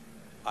wrong, but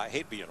I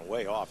hate being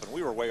way off, and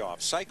we were way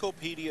off.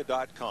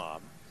 Psychopedia.com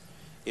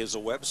is a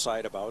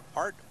website about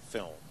art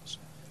films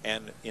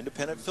and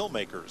independent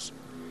filmmakers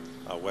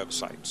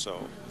website,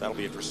 so that'll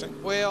be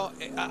interesting. Well,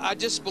 I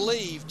just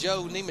believe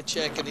Joe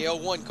Nemechek in the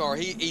 01 car,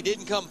 he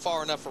didn't come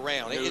far enough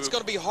around. It's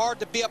going to be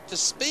hard to be up to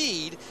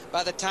speed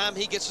by the time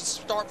he gets to the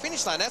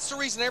start-finish line. That's the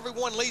reason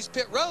everyone leaves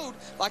pit road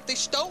like they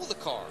stole the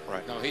car.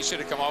 Right. No, he should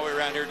have come all the way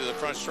around here to the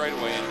front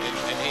straightaway, and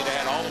he'd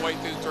had all the way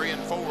through 3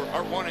 and 4,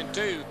 or 1 and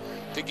 2,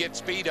 to get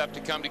speed up to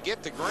come to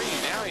get the green.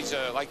 Now he's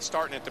like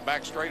starting at the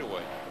back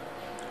straightaway.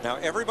 Now,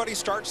 everybody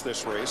starts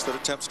this race that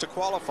attempts to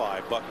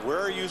qualify, but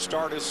where you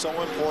start is so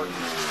important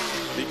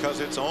because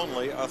it's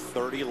only a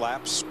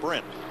 30-lap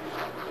sprint.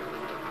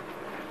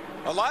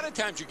 A lot of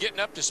times you're getting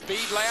up to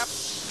speed lap,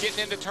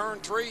 getting into turn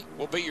 3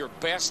 will be your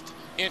best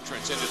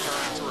entrance into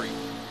turn 3.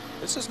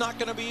 This is not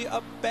going to be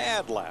a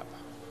bad lap.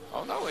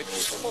 Oh, no, it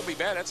won't be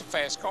bad. That's a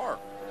fast car.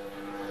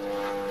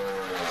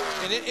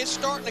 And it's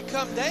starting to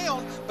come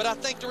down, but I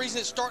think the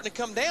reason it's starting to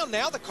come down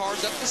now, the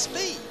car's up to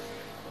speed.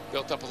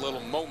 Built up a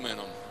little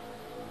momentum.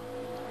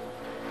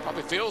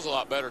 Probably feels a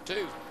lot better,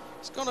 too.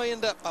 It's going to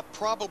end up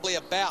probably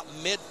about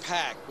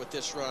mid-pack with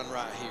this run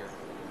right here.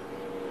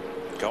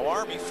 Go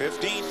Army,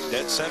 15,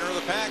 dead center of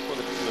the pack with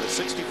a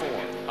 64.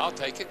 I'll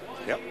take it.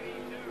 Yep.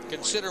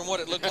 Considering what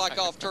it looked like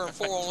off turn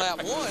 4 on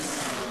lap 1.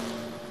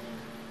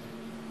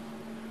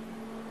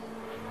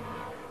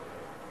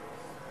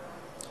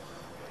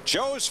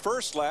 Joe's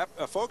first lap,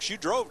 folks, you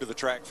drove to the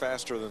track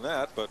faster than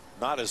that, but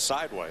not as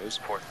sideways.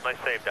 Nice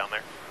save down there.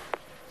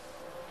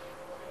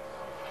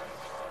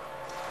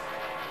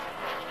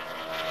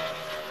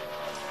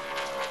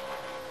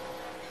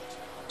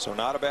 So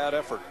not a bad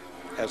effort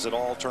as it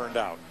all turned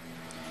out.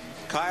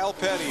 Kyle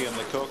Petty in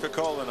the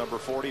Coca-Cola number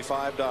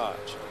 45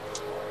 Dodge.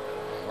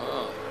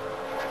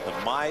 The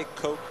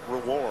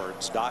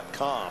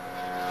mycokerewards.com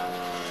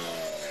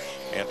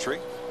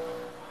entry.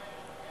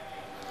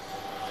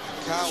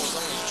 Kyle was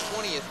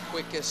only 20th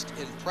quickest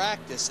in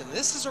practice, and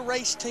this is a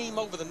race team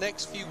over the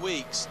next few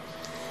weeks.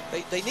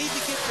 They need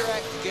to get their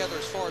act together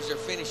as far as their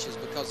finishes,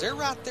 because they're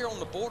right there on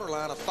the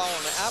borderline of falling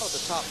out of the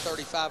top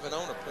 35 in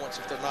owner points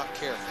if they're not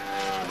careful.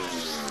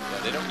 Yeah,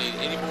 they don't need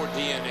any more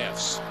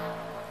DNFs.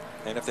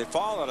 And if they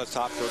fall out of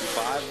top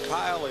 35,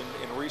 Kyle in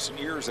recent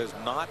years has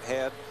not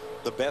had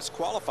the best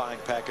qualifying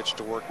package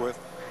to work with.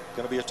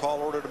 Going to be a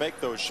tall order to make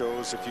those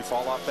shows if you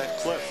fall off that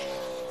cliff.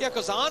 Yeah,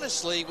 because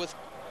honestly, with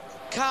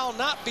Kyle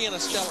not being a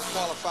stellar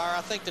qualifier,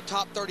 I think the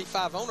top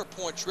 35 owner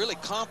points really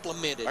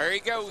complemented. There he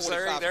goes.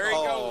 There he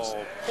goes.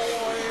 Boy,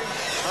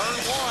 turn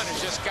 1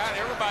 has just got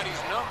everybody's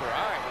number.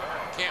 I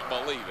can't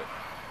believe it.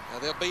 Now,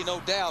 there'll be no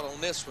doubt on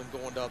this one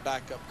going to a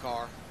backup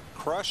car.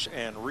 Crush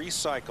and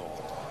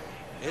recycle.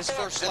 His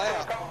first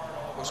lap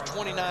was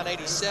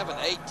 29.87,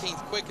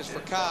 18th quickest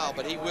for Kyle,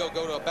 but he will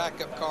go to a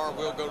backup car,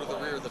 will go to the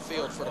rear of the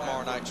field for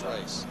tomorrow night's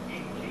race.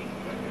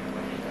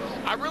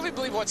 I really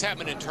believe what's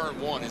happening in turn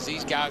 1 is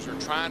these guys are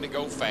trying to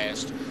go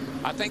fast.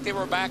 I think they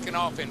were backing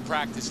off in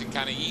practice and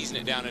kind of easing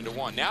it down into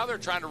 1. Now they're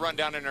trying to run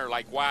down in there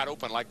like wide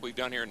open like we've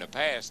done here in the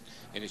past,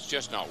 and it's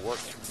just not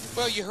working.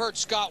 Well, you heard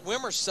Scott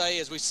Wimmer say,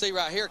 as we see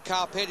right here,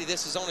 Kyle Petty,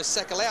 this is on his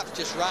second lap,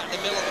 just right in the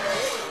middle of the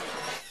corner.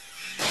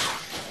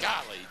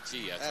 Golly,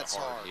 gee, that's a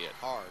hard hit.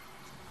 Hard.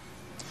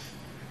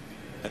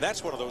 And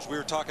that's one of those we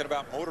were talking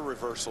about motor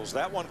reversals.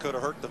 That one could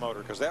have hurt the motor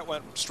because that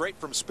went straight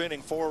from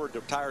spinning forward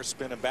to tires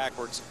spinning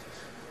backwards.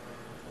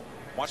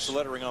 Watch the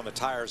lettering on the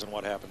tires and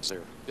what happens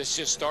there. This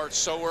just starts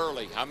so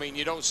early. I mean,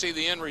 you don't see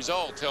the end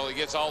result till he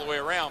gets all the way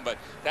around, but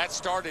that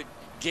started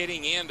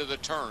getting into the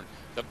turn.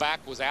 The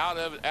back was out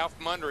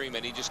from under him,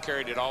 and he just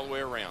carried it all the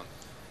way around.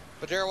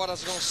 But there, what I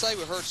was going to say,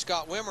 we heard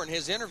Scott Wimmer in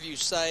his interview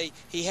say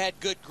he had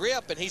good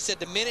grip, and he said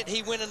the minute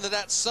he went into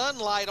that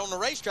sunlight on the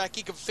racetrack,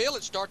 he could feel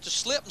it start to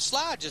slip and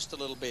slide just a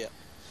little bit.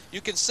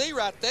 You can see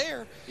right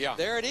there. Yeah.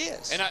 There it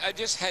is. And I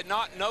just had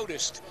not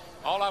noticed.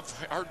 All I've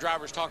heard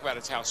drivers talk about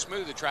is how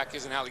smooth the track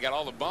is and how they got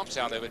all the bumps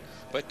out of it.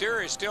 But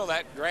there is still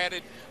that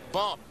dreaded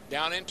bump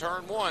down in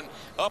turn 1,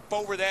 up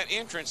over that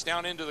entrance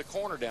down into the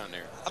corner down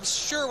there. I'm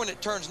sure when it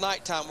turns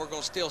nighttime, we're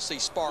going to still see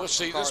sparks. We'll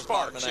see the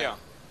sparks, yeah.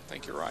 I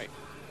think you're right.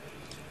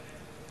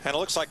 And it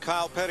looks like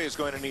Kyle Petty is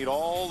going to need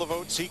all the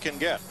votes he can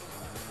get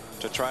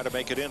to try to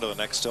make it into the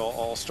Nextel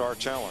All-Star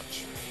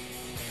Challenge.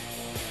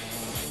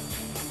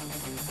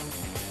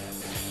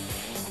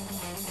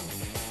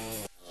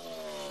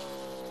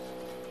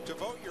 To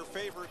vote your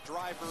favorite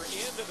driver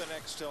into the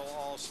Nextel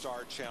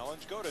All-Star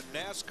Challenge, go to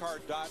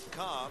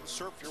NASCAR.com,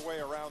 surf your way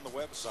around the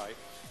website,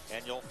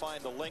 and you'll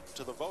find a link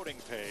to the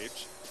voting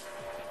page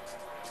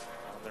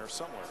on there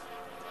somewhere.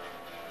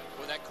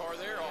 With that car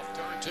there off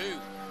turn 2.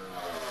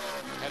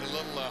 Had a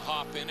little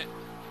hop in it.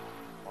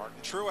 Martin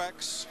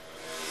Truex,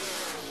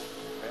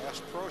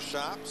 Bass Pro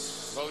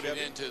Shops. Voted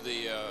into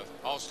the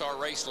All-Star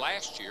race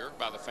last year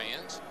by the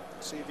fans.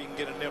 See if he can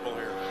get a nibble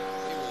here.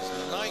 He was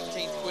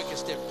 19th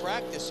quickest in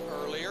practice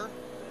earlier.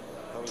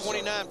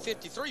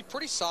 29.53,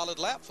 pretty solid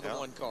lap for the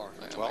one car.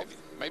 12.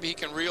 Maybe he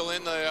can reel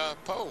in the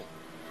pole.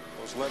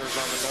 Those letters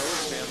on the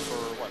nose stand for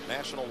what?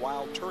 National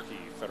Wild Turkey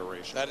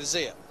Federation. That is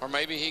it. Or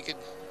maybe he could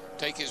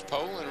take his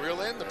pole and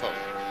reel in the pole.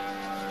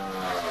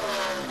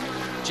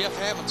 Jeff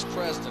Hammond's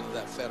president of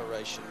that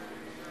federation.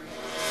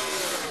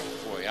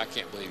 Boy, I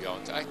can't believe y'all.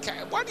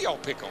 Why do y'all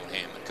pick on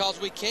Hammond?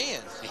 Because we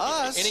can.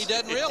 Us. And he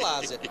doesn't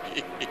realize it.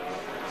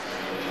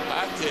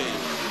 I tell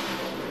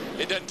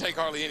you, it doesn't take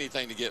hardly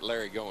anything to get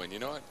Larry going, you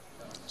know what?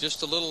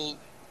 Just a little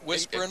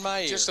whisper in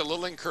my ear. Just a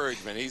little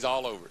encouragement. He's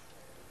all over it.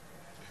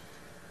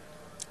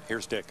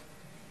 Here's Dick.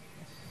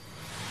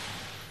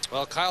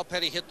 Well, Kyle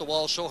Petty hit the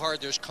wall so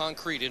hard there's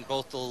concrete in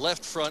both the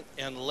left front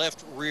and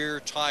left rear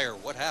tire.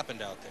 What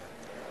happened out there?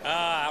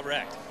 I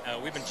wrecked.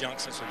 We've been junked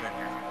since we've been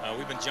here.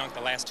 We've been junked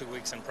the last 2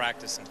 weeks in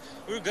practice, and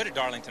we were good at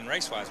Darlington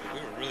race-wise, but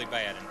we were really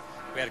bad. And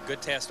We had a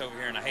good test over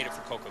here, and I hate it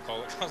for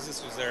Coca-Cola because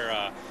this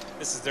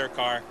is their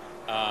car,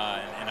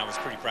 and I was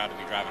pretty proud to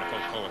be driving a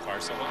Coca-Cola car.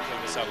 So hopefully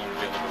this other one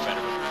will be a little bit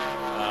better.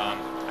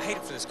 I hate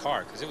it for this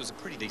car because it was a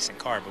pretty decent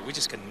car, but we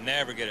just could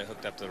never get it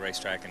hooked up to the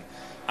racetrack. And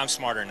I'm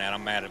smarter than that.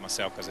 I'm mad at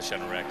myself because I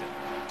shouldn't have wrecked it.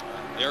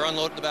 They're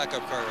unloading the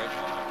backup car right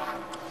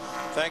now.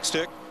 Thanks,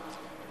 Dick.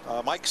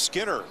 Mike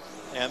Skinner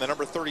and the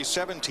number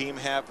 37 team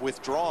have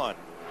withdrawn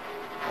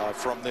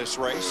from this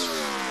race.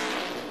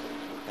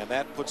 And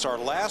that puts our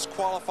last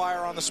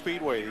qualifier on the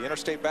speedway, the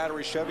Interstate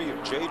Battery Chevy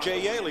of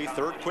J.J. Yaley,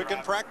 third quick in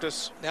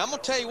practice. Now, I'm going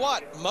to tell you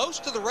what,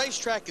 most of the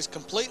racetrack is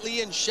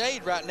completely in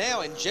shade right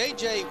now, and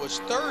J.J. was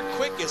third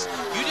quickest.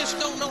 You just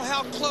don't know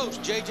how close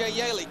J.J.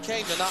 Yaley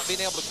came to not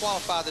being able to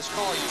qualify this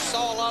car. You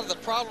saw a lot of the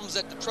problems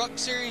that the Truck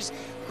Series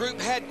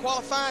group had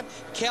qualifying.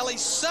 Kelly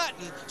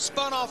Sutton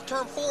spun off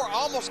turn 4,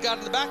 almost got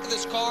in the back of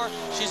this car.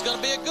 She's going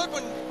to be a good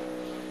one.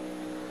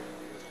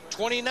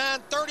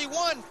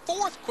 29.31,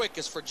 fourth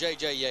quickest for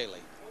J.J. Yaley.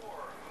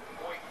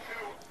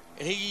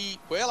 And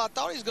well, I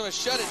thought he was going to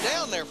shut it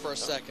down there for a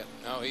second.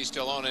 No, he's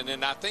still on it,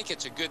 and I think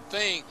it's a good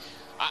thing.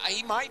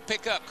 He might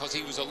pick up because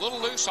he was a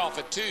little loose off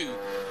at 2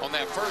 on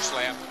that first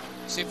lap.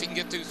 See if he can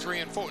get through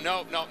 3 and 4.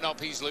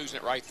 Nope, he's losing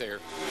it right there.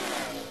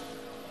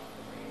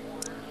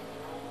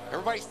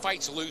 Everybody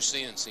fights loose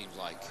end, seems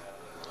like.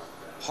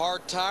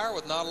 Hard tire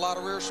with not a lot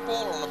of rear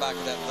spoiler on the back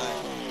of that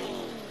thing.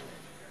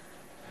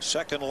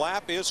 Second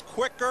lap is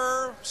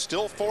quicker,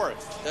 still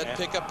fourth. Doesn't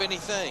pick up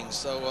anything,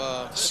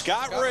 so...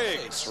 Scott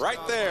Riggs, right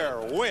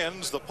there,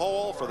 wins the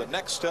pole for the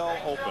Nextel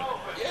Open.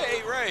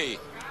 Yay, Ray.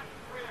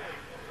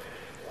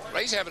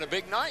 Ray's having a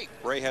big night.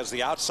 Ray has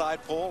the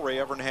outside pole, Ray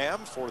Evernham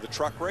for the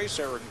truck race.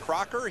 Aaron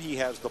Crocker, he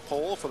has the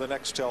pole for the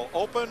Nextel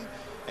Open.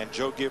 And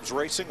Joe Gibbs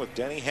Racing with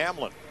Denny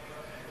Hamlin.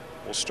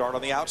 We'll start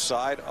on the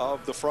outside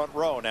of the front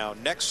row. Now,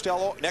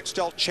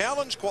 Nextel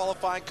Challenge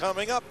qualifying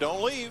coming up.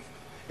 Don't leave.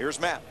 Here's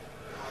Matt.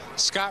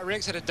 Scott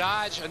Riggs had to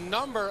dodge a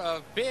number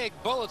of big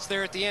bullets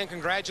there at the end.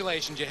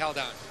 Congratulations, you held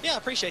on. Yeah, I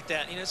appreciate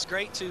that. You know, it's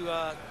great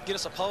to get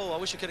us a pole. I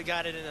wish we could have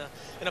got it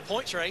in a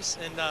points race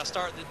and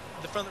start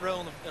the front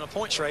row in a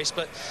points race.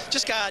 But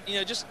just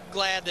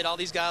glad that all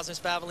these guys in this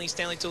Valvoline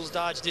Stanley Tools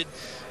Dodge did,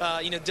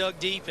 dug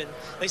deep. And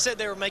they said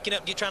they were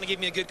trying to give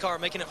me a good car,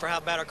 making up for how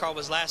bad our car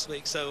was last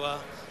week. So, like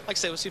I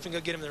said, we'll see if we can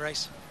go get him in the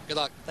race. Good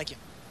luck. Thank you.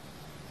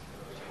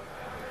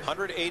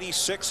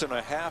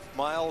 186.5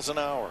 miles an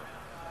hour.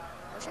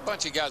 There's a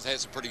bunch of guys that had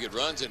some pretty good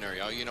runs in there.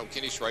 You know,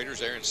 Kenny Schrader's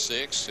there in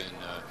 6th, and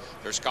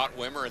there's Scott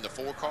Wimmer in the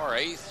 4-car,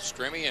 8th,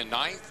 Strimmy in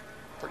 9th.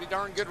 Pretty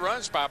darn good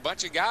runs by a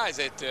bunch of guys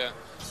that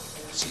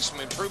see some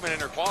improvement in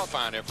their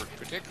qualifying effort,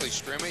 particularly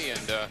Strimmy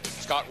and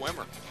Scott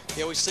Wimmer.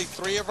 Yeah, we see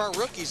 3 of our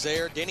rookies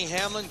there, Denny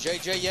Hamlin,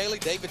 J.J. Yaley,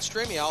 David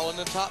Strimmy, all in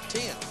the top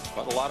 10.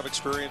 But a lot of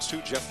experience,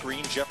 too. Jeff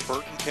Green, Jeff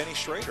Burton, Kenny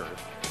Schrader.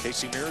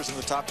 Casey Mears in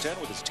the top 10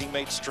 with his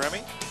teammate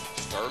Strimmy.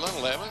 Sterling,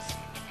 11th.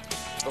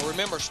 But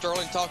remember,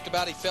 Sterling talked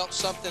about he felt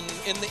something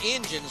in the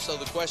engine, so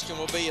the question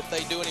will be if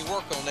they do any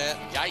work on that.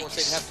 Yikes. Of course,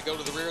 they'd have to go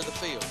to the rear of the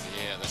field.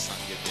 Yeah, that's not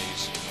good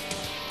news.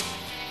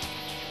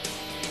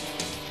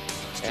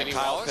 And Kenny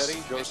Kyle Wallace.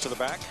 Petty goes to the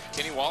back.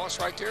 Kenny Wallace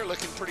right there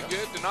looking pretty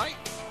good tonight.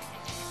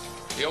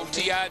 The old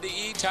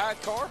TIDE Tide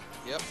car.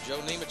 Yep, Joe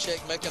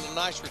Nemechek making a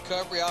nice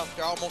recovery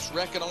after almost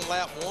wrecking on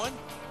lap 1.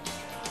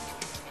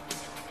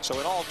 So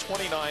in all,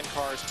 29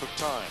 cars took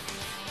time,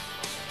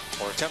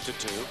 or attempted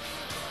to.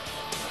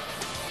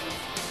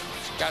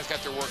 Guys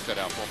got their work cut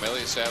out for them,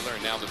 Elliott Sadler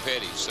and now the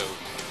Petties. So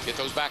get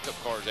those backup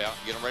cars out,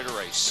 get them ready to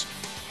race.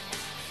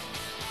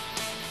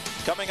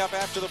 Coming up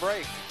after the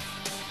break,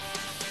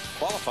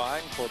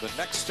 qualifying for the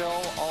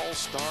Nextel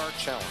All-Star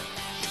Challenge.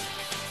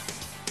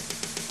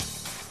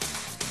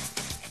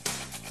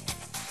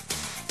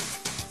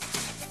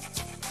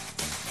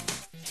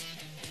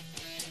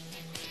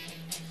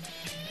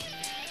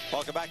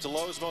 Welcome back to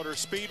Lowe's Motor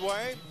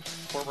Speedway,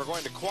 where we're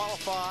going to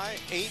qualify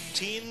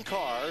 18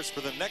 cars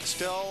for the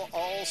Nextel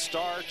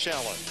All-Star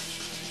Challenge.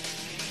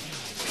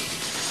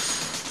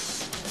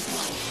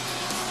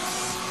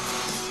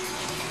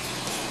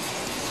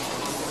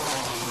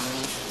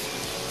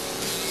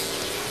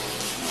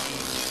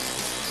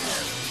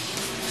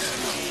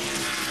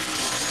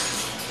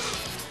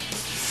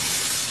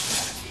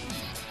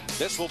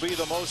 This will be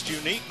the most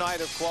unique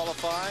night of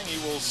qualifying you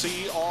will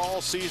see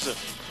all season,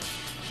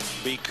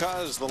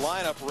 because the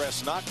lineup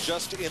rests not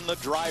just in the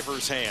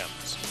driver's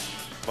hands,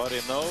 but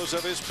in those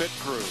of his pit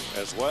crew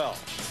as well.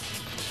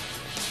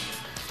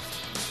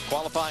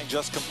 Qualifying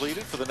just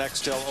completed for the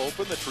Nextel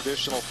Open. The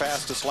traditional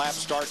fastest lap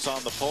starts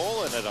on the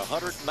pole, and at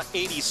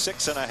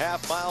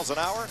 186.5 miles an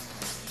hour,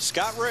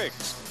 Scott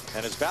Riggs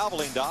and his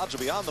Valvoline Dodge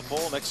will be on the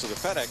pole next to the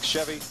FedEx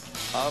Chevy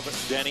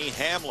of Denny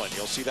Hamlin.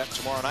 You'll see that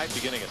tomorrow night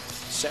beginning at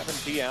 7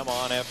 p.m.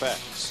 on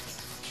FX.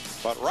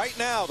 But right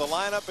now, the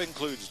lineup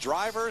includes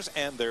drivers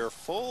and their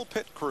full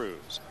pit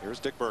crews. Here's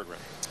Dick Berggren.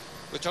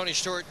 With Tony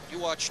Stewart, you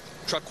watch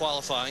truck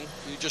qualifying.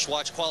 You just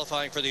watch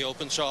qualifying for the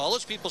Open. So all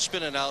those people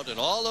spinning out and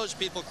all those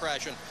people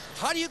crashing.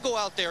 How do you go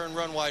out there and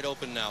run wide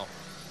open now?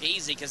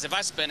 Easy, because if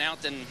I spin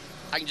out, then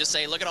I can just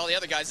say, look at all the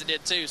other guys that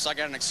did too, so I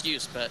got an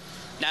excuse. But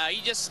now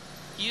you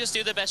you just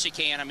do the best you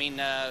can. I mean, you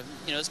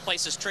know, this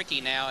place is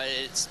tricky now.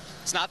 It's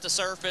not the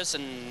surface,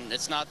 and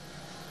it's not,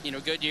 you know,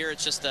 Goodyear.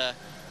 It's just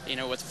you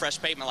know, with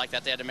fresh pavement like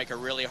that, they had to make a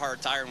really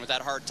hard tire, and with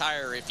that hard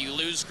tire, if you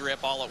lose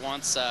grip all at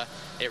once,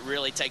 it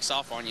really takes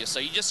off on you. So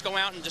you just go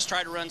out and just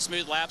try to run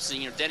smooth laps.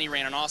 And, you know, Denny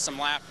ran an awesome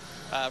lap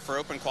for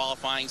open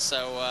qualifying,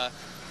 so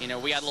you know,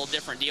 we had a little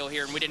different deal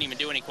here, and we didn't even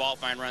do any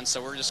qualifying runs,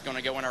 so we're just going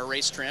to go in our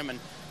race trim and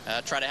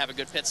try to have a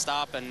good pit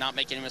stop and not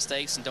make any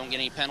mistakes and don't get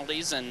any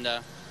penalties, and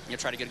you know,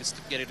 try to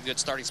get a good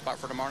starting spot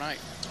for tomorrow night.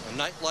 A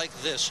night like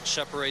this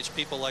separates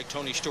people like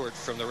Tony Stewart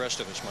from the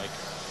rest of us, Mike.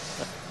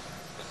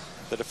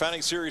 The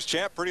defending series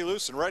champ, pretty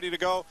loose and ready to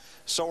go.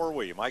 So are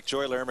we. Mike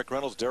Joy, Larry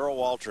McReynolds, Darrell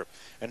Waltrip.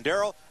 And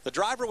Darrell, the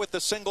driver with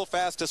the single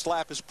fastest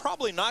lap is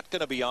probably not going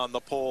to be on the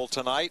pole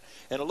tonight.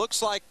 And it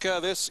looks like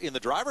this, in the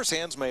driver's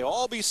hands, may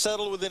all be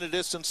settled within a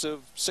distance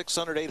of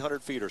 600,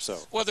 800 feet or so.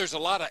 Well, there's a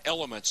lot of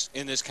elements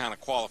in this kind of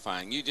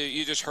qualifying.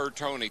 You just heard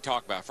Tony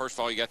talk about, first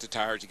of all, you got the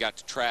tires, you got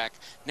the track.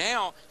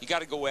 Now you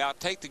got to go out,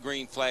 take the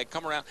green flag,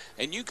 come around,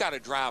 and you got to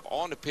drive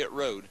on the pit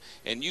road,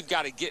 and you've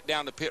got to get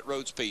down to pit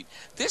road speed.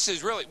 This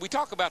is really, we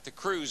talk about the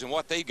crews and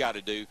what they've got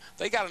to do.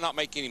 They got to not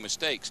make any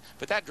mistakes.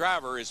 But that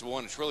driver is the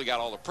one that's really got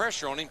all the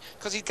pressure on him,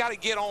 because he's got to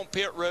get on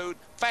pit road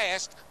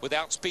fast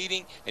without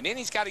speeding, and then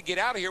he's got to get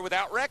out of here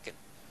without wrecking.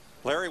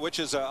 Larry, which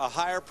is a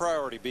higher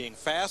priority, being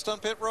fast on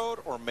pit road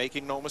or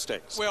making no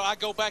mistakes? Well, I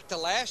go back to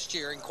last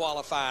year in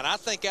qualifying. I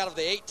think out of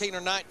the 18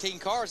 or 19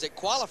 cars that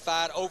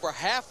qualified, over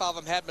half of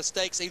them had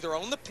mistakes either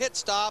on the pit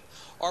stop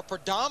or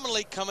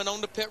predominantly coming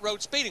on the pit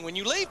road speeding. When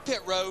you leave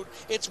pit road,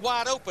 it's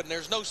wide open.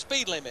 There's no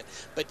speed limit.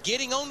 But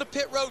getting on the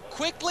pit road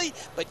quickly,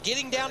 but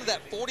getting down to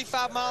that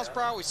 45 miles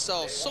per hour, we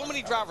saw so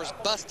many drivers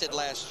busted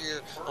last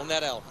year on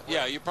that element.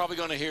 Yeah, you're probably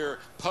going to hear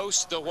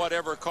post the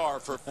whatever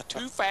car for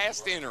too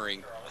fast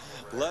entering.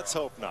 Let's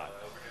hope not.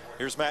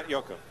 Here's Matt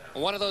Yocum.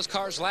 One of those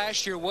cars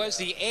last year was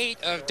the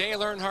 8 of Dale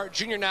Earnhardt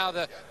Jr. Now,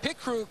 the pit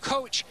crew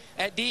coach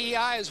at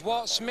DEI is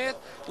Walt Smith.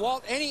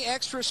 Walt, any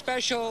extra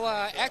special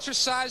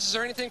exercises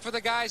or anything for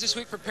the guys this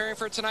week preparing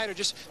for tonight, or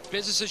just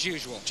business as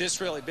usual? Just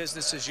really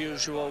business as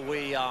usual.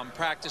 We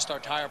practiced our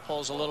tire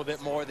pulls a little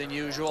bit more than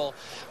usual.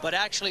 But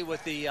actually,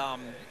 with the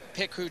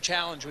pit crew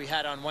challenge we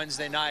had on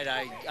Wednesday night,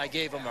 I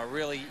gave them a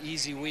really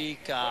easy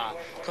week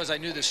because I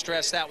knew the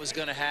stress that was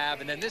going to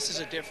have. And then this is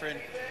a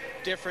different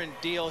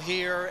deal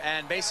here,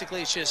 and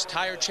basically it's just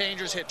tire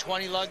changers, hit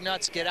 20 lug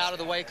nuts, get out of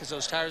the way because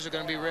those tires are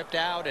going to be ripped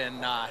out,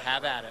 and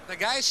have at it. The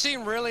guys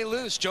seem really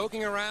loose,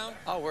 joking around.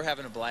 Oh, we're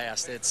having a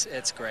blast.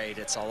 It's great.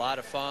 It's a lot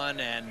of fun,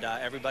 and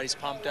everybody's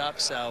pumped up.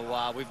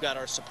 So we've got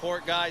our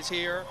support guys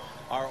here,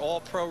 our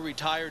all-pro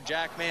retired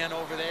jackman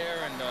over there,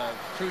 and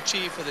crew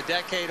chief of the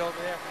decade over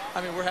there.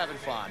 I mean, we're having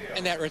fun.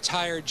 And that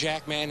retired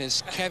jackman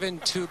is Kevin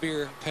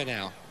Tubier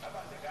Pennell.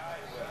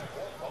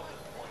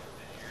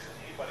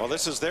 Well,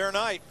 this is their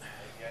night.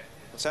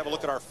 Let's have a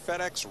look at our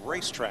FedEx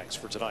racetracks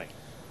for tonight.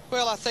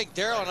 Well, I think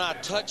Darrell and I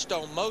touched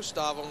on most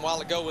of them a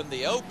while ago in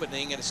the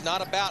opening, and it's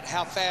not about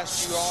how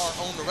fast you are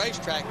on the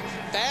racetrack.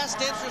 Fast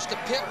entrance to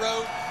pit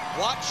road,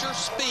 watch your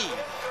speed.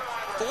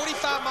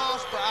 45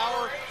 miles per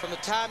hour from the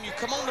time you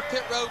come on the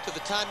pit road to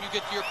the time you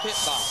get to your pit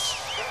box.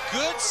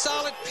 Good,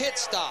 solid pit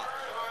stop.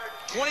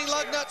 20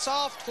 lug nuts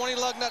off, 20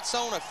 lug nuts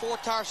on, a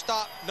 4-tire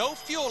stop. No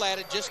fuel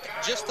added, just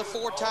the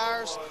 4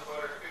 tires.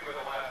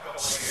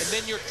 And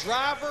then your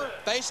driver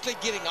basically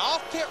getting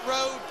off pit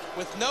road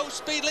with no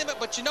speed limit.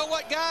 But you know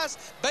what, guys?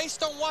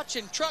 Based on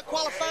watching truck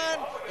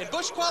qualifying and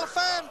Busch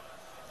qualifying,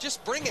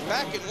 just bring it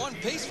back in one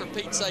piece for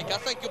Pete's sake. I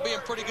think you'll be in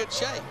pretty good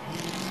shape.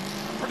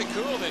 Pretty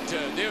cool that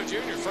Dale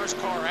Jr., first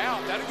car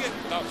out. That'll get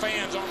the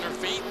fans on their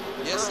feet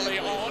early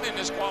on in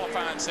this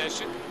qualifying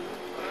session.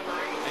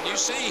 And you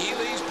see he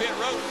leaves pit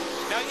road.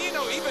 Now, you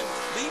know, even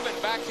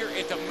leaving back here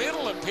at the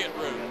middle of pit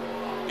road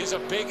is a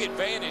big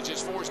advantage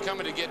as far as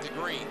coming to get to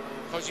green,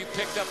 because you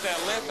picked up that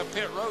length of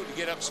pit road to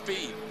get up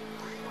speed.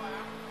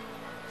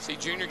 See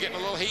Junior getting a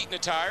little heat in the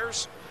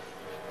tires.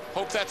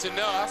 Hope that's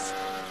enough.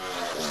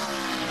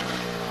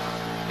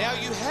 Now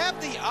you have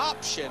the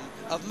option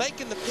of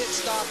making the pit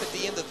stop at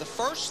the end of the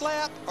first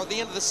lap or the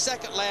end of the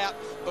second lap,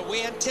 but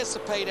we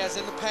anticipate, as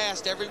in the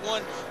past,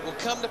 everyone will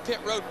come to pit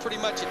road pretty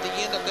much at the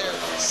end of their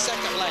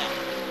second lap.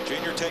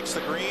 Junior takes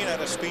the green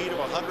at a speed of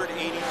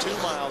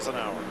 182 miles an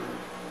hour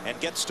and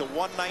gets to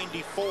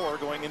 194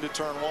 going into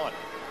turn 1.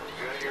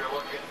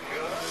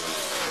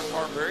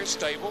 Car very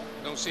stable.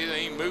 Don't see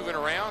anything moving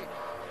around.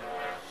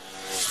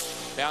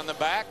 Down the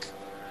back.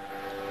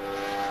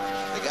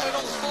 They got it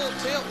on full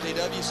tilt,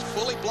 DW. It's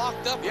fully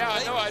blocked up. Yeah,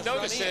 I know. I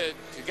noticed it.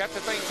 You got the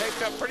thing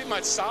taped up pretty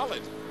much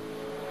solid.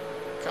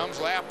 Comes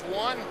lap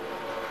 1.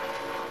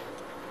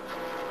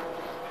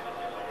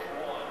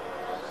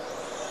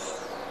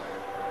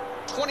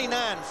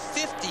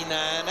 .29.59.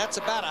 That's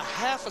about a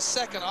half a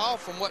second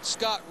off from what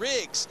Scott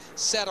Riggs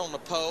set on the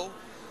pole.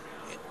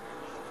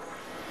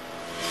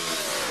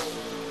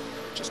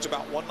 Just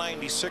about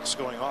 196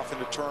 going off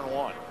into turn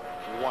 1.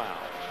 Wow.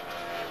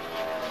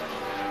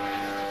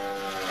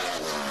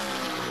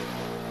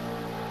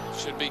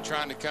 Should be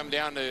trying to come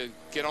down to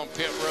get on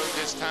pit road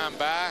this time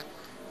by.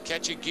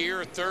 Catch a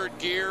gear, a third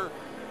gear,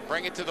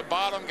 Bring it to the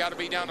bottom. Got to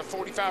be down to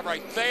 45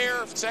 right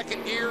there.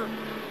 Second gear.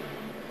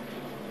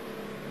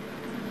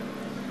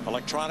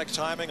 Electronic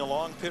timing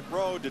along pit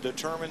road to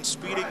determine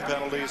speeding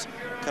penalties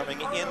coming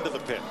into the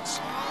pits.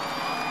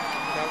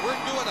 Now we're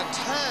doing a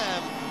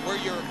time where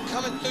you're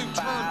coming through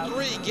turn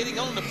 3, getting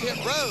on the pit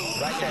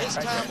road, and his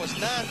time was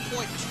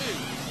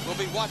 9.2. We'll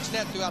be watching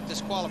that throughout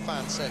this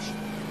qualifying session.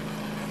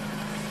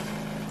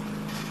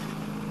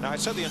 Now I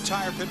said the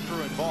entire pit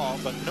crew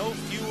involved, but no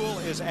fuel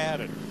is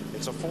added.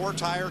 It's a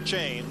 4-tire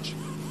change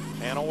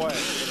and away.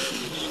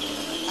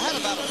 I had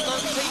about a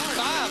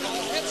 13.5 on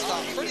the pit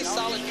stop. Pretty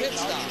solid pit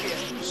stop.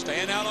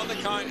 Staying out on the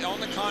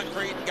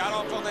concrete, got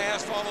off on the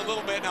asphalt a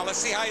little bit. Now let's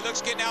see how he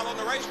looks getting out on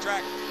the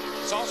racetrack.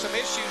 Saw some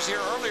issues here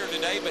earlier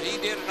today, but he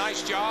did a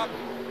nice job.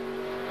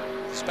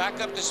 He's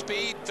back up to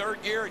speed,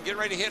 third gear, and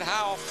getting ready to hit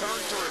high off turn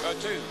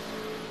 2.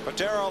 But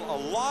Darrell, a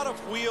lot of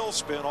wheel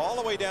spin all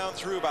the way down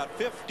through about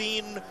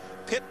 15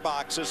 pit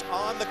boxes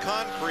on the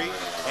concrete,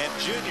 and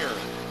Junior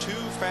too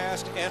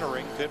fast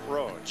entering pit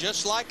road.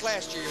 Just like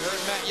last year. You heard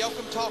Matt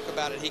Yoakum talk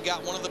about it. He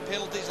got one of the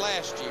penalties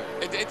last year.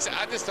 I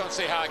just don't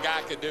see how a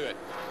guy could do it.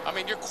 I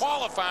mean, you're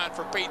qualifying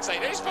for Pete's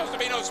sake. There's supposed to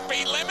be no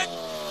speed limit.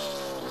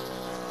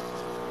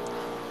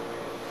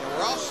 And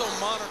we're also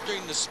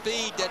monitoring the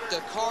speed that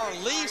the car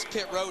leaves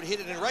pit road, hit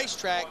it in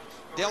racetrack.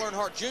 Dale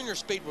Earnhardt Jr.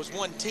 speed was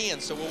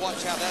 110, so we'll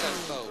watch how that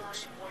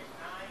unfolds.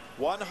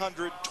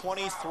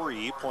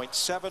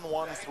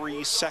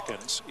 123.713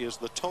 seconds is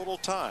the total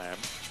time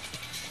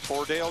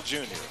for Dale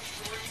Jr.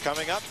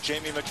 Coming up,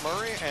 Jamie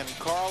McMurray and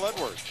Carl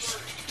Edwards.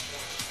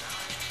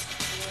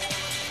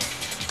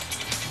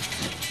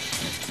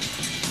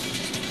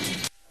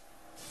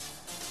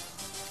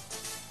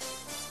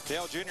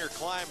 Dale Jr.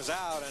 climbs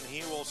out, and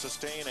he will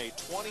sustain a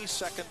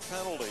 20-second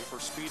penalty for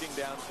speeding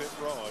down pit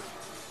road.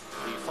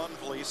 The Fun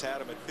Police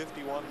had him at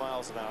 51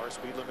 miles an hour.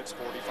 Speed limit's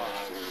 45.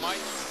 Mike,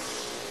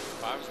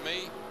 if I was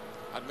me,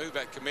 I'd move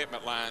that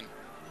commitment line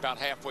about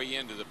halfway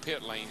into the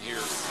pit lane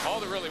here. All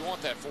they really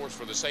want that for is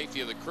for the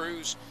safety of the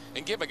crews,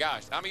 and give a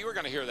guy. I mean, we're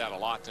going to hear that a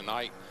lot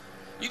tonight.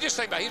 You just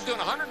think about it. He's doing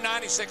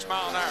 196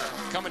 mile an hour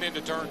coming into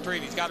turn 3,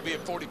 and he's got to be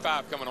at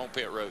 45 coming on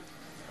pit road.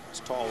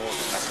 It's tall order.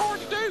 That's hard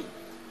to do.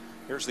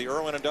 Here's the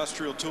Irwin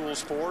Industrial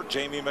Tools Ford,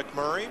 Jamie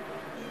McMurray.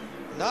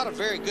 Not a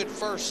very good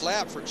first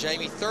lap for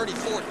Jamie,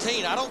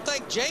 30-14. I don't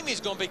think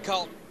Jamie's going to be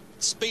caught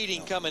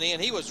speeding coming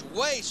in. He was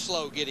way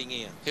slow getting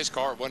in. His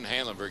car wasn't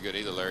handling very good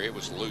either, Larry. It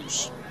was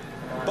loose.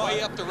 Way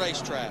up the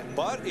racetrack.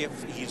 But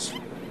if he's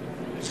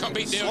gonna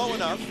be slow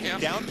enough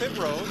down pit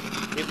road,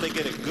 if they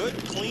get a good,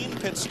 clean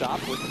pit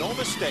stop with no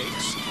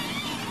mistakes,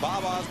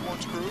 Bob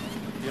Osborne's crew,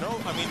 you know,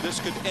 I mean,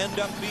 this could end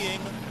up being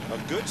a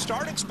good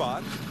starting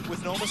spot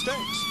with no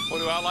mistakes. What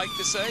do I like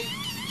to say?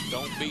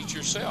 Don't beat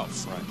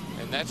yourself. Right.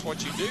 And that's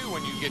what you do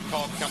when you get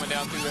caught coming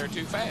down through there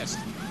too fast.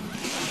 A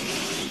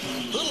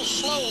little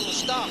slow on the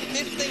stop,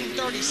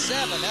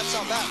 15:37. That's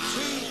about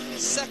 2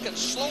 seconds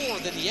slower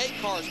than the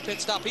 8 car's pit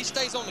stop. He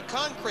stays on the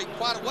concrete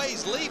quite a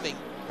ways leaving.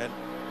 And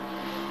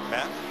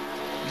Matt?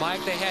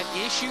 Mike, they had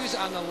issues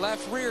on the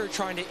left rear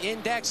trying to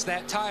index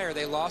that tire.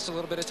 They lost a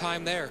little bit of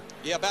time there.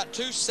 Yeah, about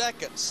 2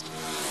 seconds.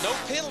 No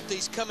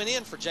penalties coming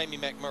in for Jamie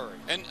McMurray.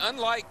 And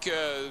unlike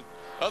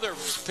other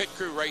pit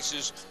crew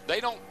races, they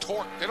don't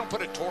put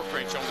a torque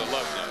wrench on the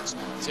lug nuts.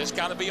 It's just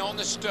got to be on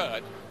the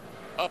stud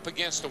up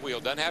against the wheel.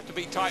 Doesn't have to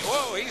be tight.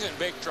 Whoa, he's in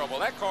big trouble.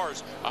 That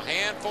car's a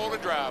handful to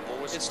drive,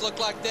 boys. It's looked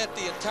like that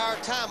the entire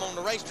time on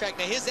the racetrack.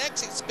 Now, his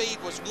exit speed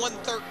was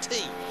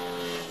 113.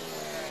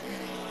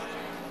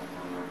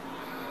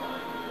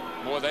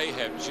 Boy, they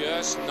have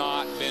just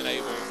not been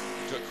able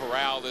to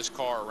corral this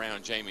car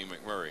around Jamie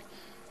McMurray.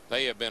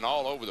 They have been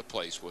all over the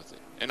place with it.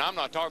 And I'm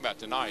not talking about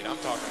tonight. I'm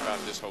talking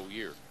about this whole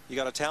year. You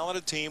got a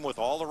talented team with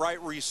all the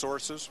right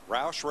resources,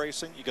 Roush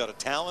Racing. You got a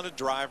talented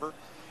driver,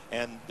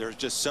 and there's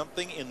just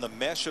something in the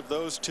mesh of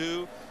those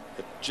two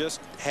that just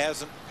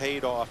hasn't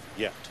paid off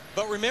yet.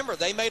 But remember,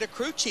 they made a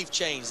crew chief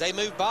change. They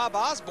moved Bob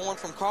Osborne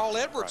from Carl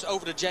Edwards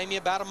over to Jamie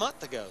about a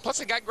month ago. Plus,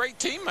 they got great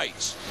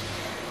teammates.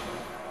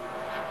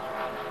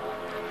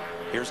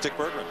 Here's Dick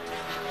Bergman.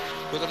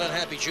 With an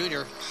unhappy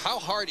Junior, how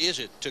hard is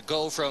it to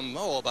go from,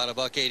 about a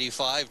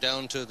 $1.85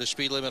 down to the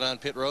speed limit on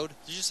pit road?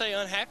 Did you say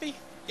unhappy?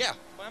 Yeah.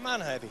 Why am I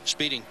unhappy?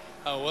 Speeding.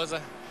 Oh, was I?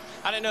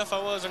 I didn't know if I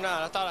was or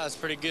not. I thought I was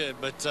pretty good,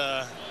 but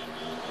I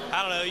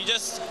don't know. You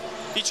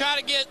try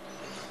to get,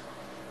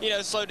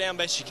 slow down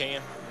best you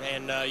can,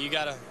 and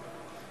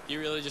you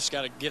really just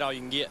gotta get all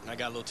you can get. And I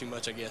got a little too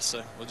much, I guess.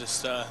 So we'll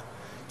just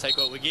take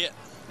what we get.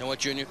 You know what,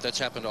 Junior? That's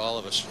happened to all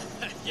of us.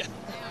 Yeah.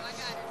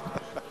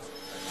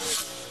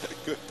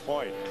 Good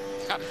point.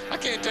 I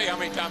can't tell you how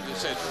many times I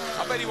said,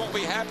 I bet he won't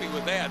be happy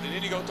with that. And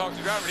then you go talk to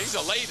the driver, and he's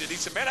elated. He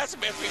said, man, that's the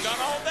best we've done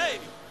all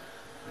day.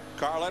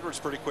 Carl Edwards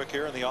pretty quick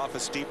here in the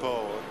Office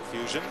Depot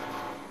Fusion.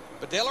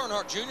 But Dale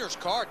Earnhardt Jr.'s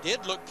car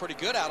did look pretty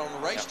good out on the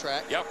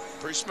racetrack. Yep,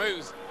 pretty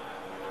smooth.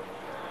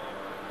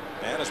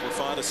 And as we're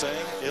fond of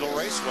saying, it'll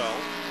race well.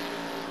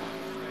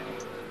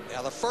 Yeah,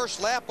 Yeah, the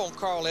first lap on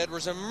Carl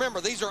Edwards, and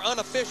remember, these are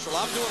unofficial.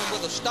 I'm doing them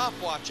with a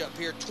stopwatch up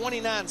here,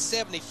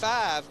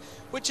 29.75,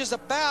 which is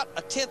about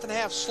a 1/10 and a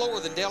half slower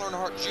than Dale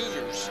Earnhardt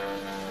Jr.'s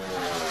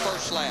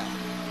first lap.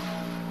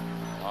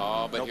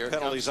 Oh, but no here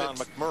penalties on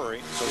comes McMurray,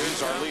 so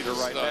he's our leader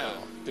right now.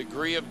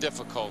 Degree of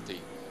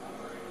difficulty.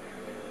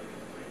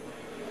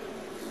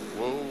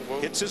 Whoa, whoa.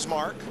 Hits his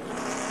mark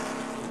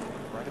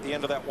right at the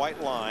end of that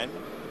white line.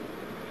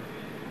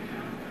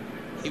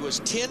 He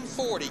was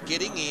 1040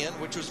 getting in,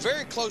 which was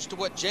very close to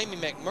what Jamie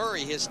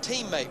McMurray, his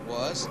teammate,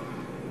 was.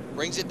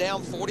 Brings it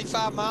down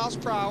 45 miles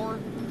per hour.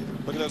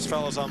 Look at those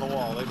fellas on the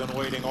wall. They've been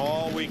waiting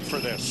all week for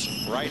this,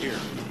 right here.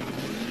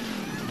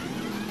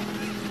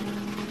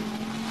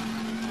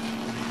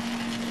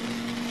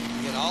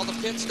 And all the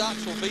pit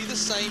stops will be the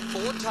same.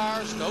 4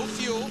 tires, no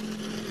fuel.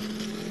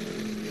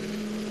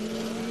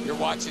 You're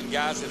watching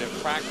guys that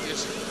have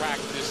practiced and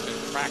practiced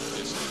and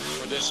practiced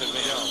for this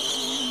event.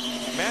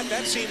 Matt,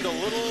 that seemed a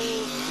little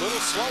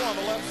slow on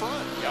the left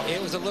front. Yep. It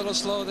was a little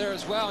slow there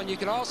as well, and you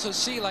can also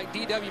see, like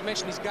DW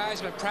mentioned, these guys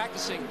have been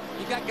practicing.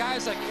 You've got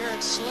guys like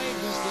Eric Slade,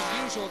 who's the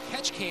usual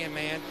catch can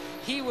man.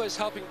 He was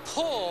helping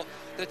pull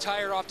the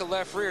tire off the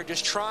left rear,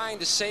 just trying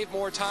to save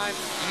more time,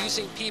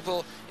 using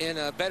people in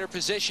better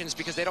positions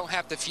because they don't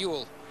have the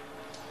fuel.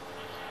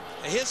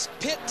 His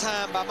pit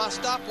time by my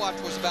stopwatch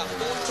was about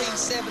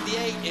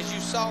 14:78. As you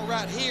saw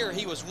right here,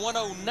 he was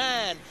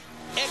 1:09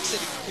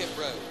 exiting pit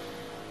road.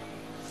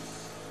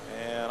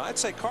 And I'd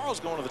say Carl's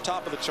going to the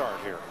top of the chart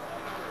here.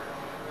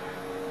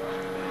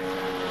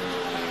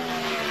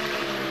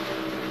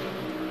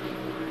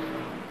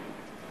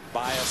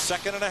 By 1.5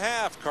 seconds,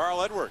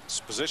 Carl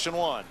Edwards, position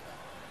 1.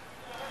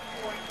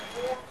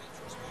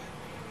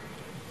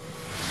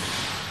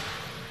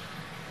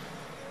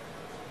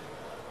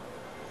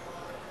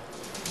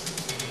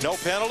 No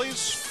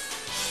penalties.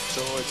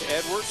 So it's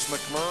Edwards,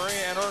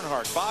 McMurray, and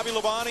Earnhardt. Bobby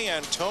Labonte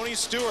and Tony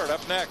Stewart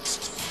up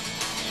next.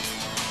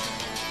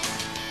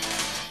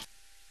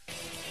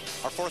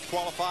 Our 4th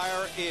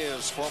qualifier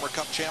is former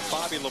Cup champ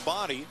Bobby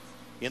Labonte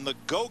in the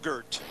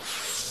Go-Gurt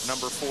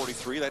number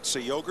 43. That's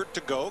a yogurt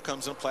to go.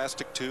 Comes in a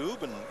plastic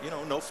tube, and you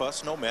know, no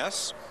fuss, no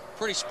mess.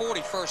 Pretty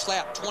sporty first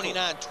lap,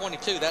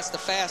 29.22. That's the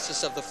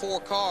fastest of the 4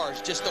 cars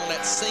just on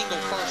that single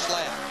first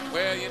lap.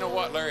 Well, you know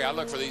what, Larry? I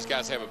look for these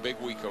guys to have a big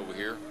week over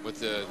here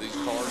with these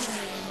cars.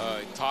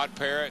 Todd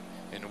Parrott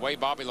and the way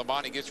Bobby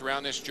Labonte gets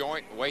around this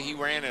joint, the way he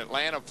ran in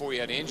Atlanta before he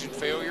had engine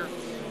failure,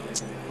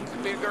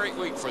 could be a great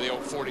week for the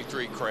old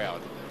 43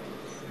 crowd.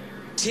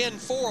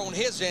 10.4 on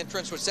his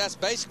entrance, which that's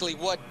basically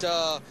what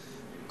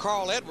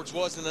Carl Edwards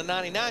was in the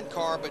 99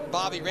 car, but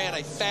Bobby ran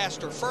a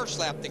faster first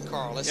lap than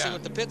Carl. Let's see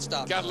what the pit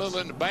stop got does. a little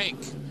in the bank.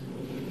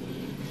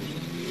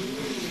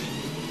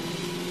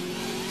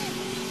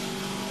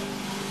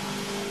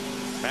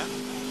 Matt?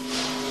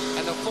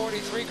 And the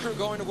 43 crew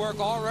going to work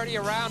already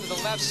around to the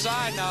left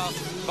side now.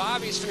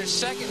 Bobby's finished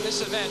second in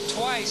this event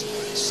twice.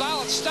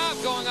 Solid stop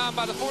going on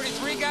by the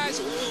 43 guys.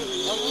 A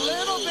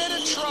little bit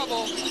of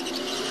trouble.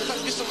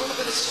 Just a little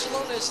bit of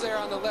slowness there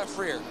on the left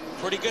rear.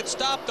 Pretty good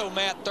stop though,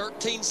 Matt.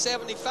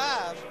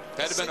 13.75.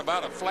 That'd have been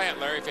about a flat,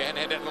 Larry, if you hadn't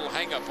had that little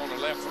hang up on the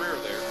left rear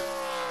there.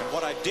 And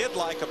what I did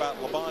like about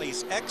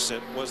Labonte's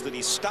exit was that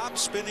he stopped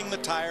spinning the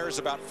tires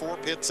about 4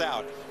 pits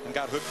out and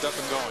got hooked up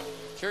and going.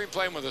 Kerry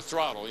playing with the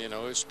throttle, you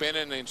know,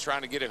 spinning and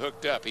trying to get it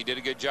hooked up. He did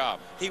a good job.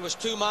 He was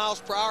 2 miles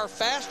per hour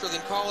faster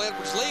than Carl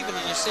Edwards leaving,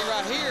 and you see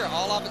right here,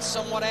 all of it's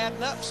somewhat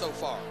adding up so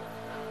far.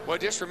 Well,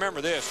 just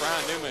remember this.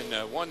 Ryan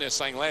Newman won this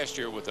thing last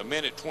year with a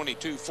minute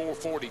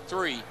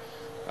 22.443,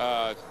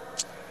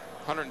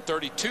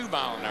 132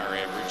 mile an hour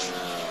average.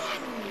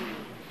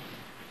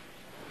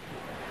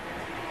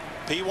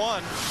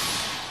 P1,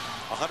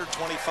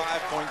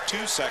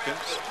 125.2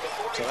 seconds.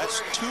 So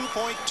that's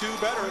 2.2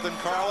 better than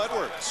Carl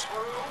Edwards.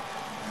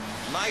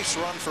 Nice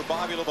run for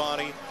Bobby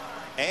Labonte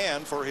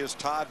and for his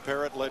Todd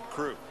Parrott-led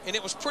crew. And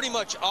it was pretty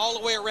much all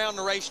the way around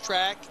the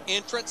racetrack,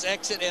 entrance,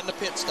 exit, and the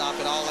pit stop.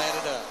 It all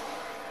added up.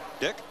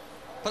 Dick?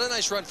 What a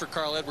nice run for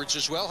Carl Edwards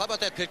as well. How about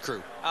that pit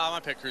crew?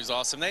 My pit crew's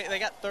awesome. They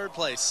got 3rd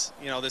place,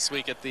 you know, this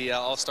week at the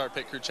All-Star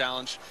Pit Crew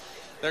Challenge.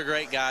 They're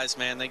great guys,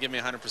 man. They give me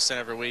 100%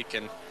 every week.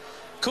 And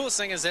coolest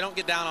thing is they don't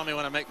get down on me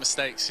when I make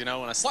mistakes, you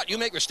know. What, you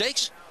make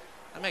mistakes?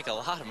 I make a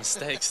lot of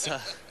mistakes.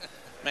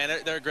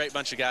 Man, they're a great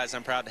bunch of guys.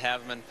 I'm proud to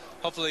have them, and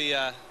hopefully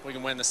we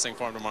can win this thing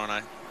for them tomorrow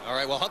night. All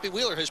right, well, Humpy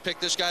Wheeler has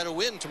picked this guy to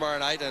win tomorrow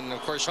night, and,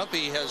 of course,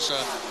 Humpy has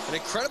an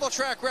incredible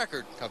track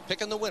record of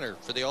picking the winner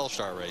for the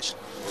All-Star race.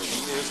 He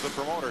is the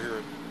promoter here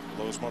at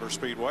Lowe's Motor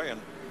Speedway, and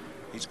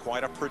he's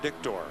quite a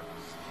predictor.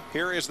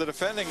 Here is the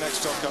defending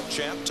Nextel Cup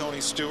champ,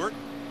 Tony Stewart,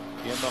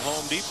 in the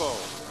Home Depot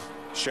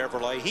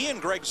Chevrolet. He and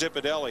Greg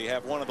Zipadelli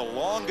have one of the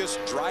longest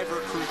driver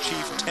crew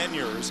chief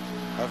tenures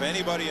of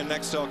anybody in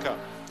Nextel Cup.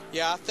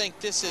 Yeah, I think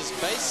this is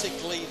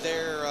basically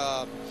their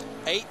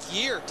 8th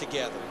year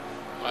together.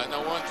 I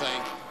know one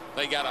thing.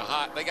 They got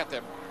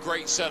the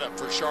great setup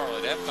for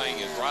Charlotte. That thing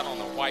is right on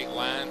the white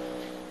line.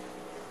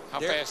 How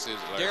fast is it,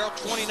 Larry? Darryl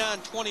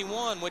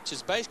 29.21, which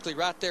is basically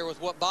right there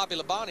with what Bobby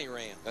Labonte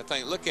ran. That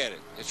thing, look at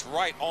it. It's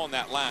right on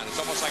that line. It's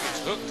almost like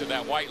it's hooked to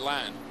that white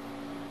line.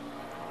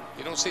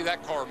 You don't see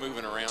that car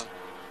moving around.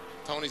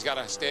 Tony's got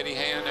a steady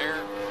hand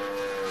there.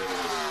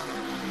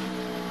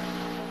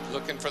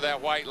 Looking for that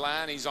white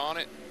line. He's on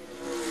it.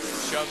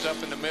 Shoves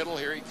up in the middle.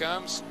 Here he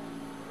comes.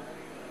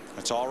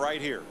 That's all right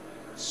here.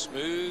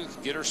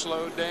 Smooth. Get her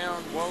slowed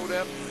down. Woed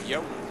up.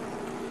 Yep.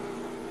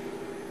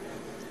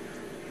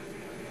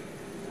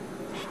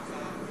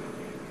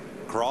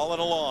 Crawling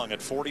along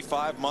at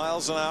 45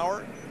 miles an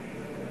hour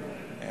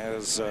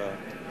as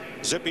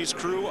Zippy's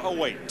crew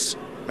awaits.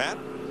 Matt?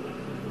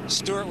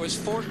 Stewart was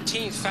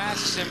 14th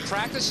fastest in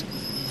practice.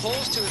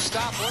 Pulls to a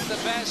stop, one of the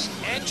best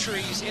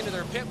entries into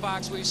their pit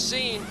box we've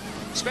seen,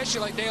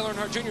 especially like Dale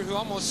Earnhardt Jr., who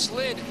almost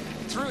slid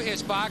through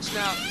his box.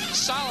 Now,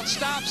 solid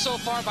stop so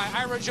far by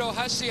Ira Joe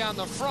Hussey on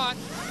the front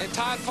and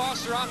Todd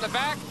Foster on the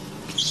back.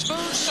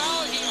 Smooth,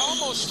 solid. He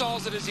almost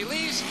stalls it as he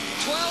leaves.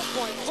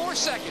 12.4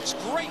 seconds.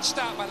 Great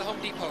stop by the Home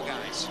Depot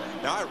guys.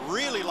 Now, I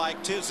really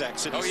liked his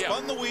exit. He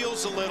spun the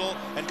wheels a little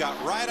and got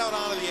right out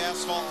onto the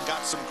asphalt and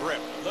got some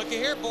grip. Look at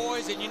here,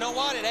 boys, and you know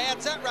what? It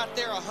adds up right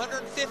there,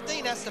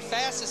 115. That's the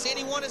fastest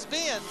anyone has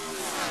been.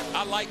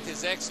 I liked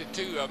his exit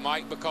too,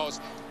 Mike,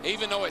 because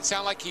even though it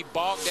sounded like he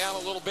bogged down a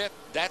little bit,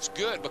 that's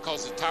good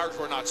because the tires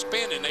were not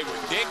spinning. They were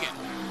digging.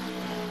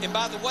 And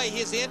by the way,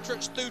 his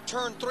entrance through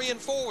turn 3 and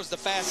 4 was the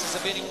fastest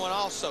of anyone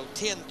also,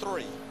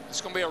 10.3.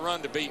 It's going to be a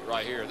run to beat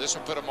right here. This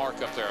will put a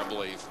mark up there, I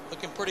believe.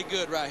 Looking pretty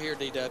good right here,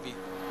 DW.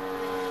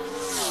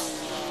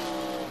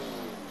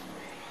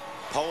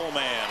 Pole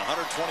man,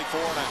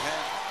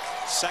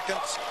 124.5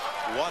 seconds,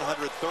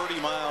 130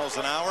 miles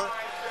an hour.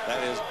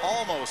 That is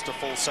almost a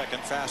full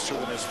second faster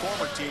than his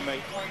former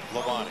teammate,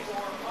 Labonte.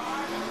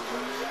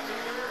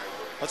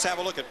 Let's have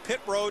a look at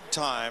pit road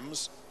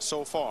times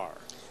so far.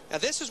 Now,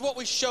 this is what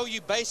we show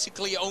you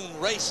basically on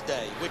race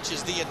day, which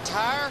is the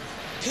entire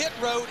pit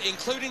road,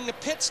 including the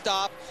pit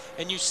stop.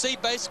 And you see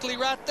basically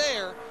right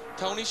there,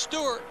 Tony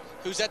Stewart,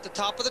 who's at the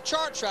top of the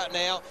charts right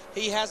now,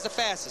 he has the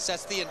fastest.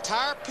 That's the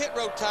entire pit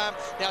road time.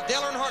 Now,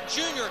 Dale Earnhardt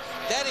Jr.,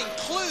 that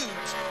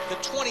includes the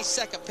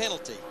 20-second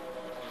penalty.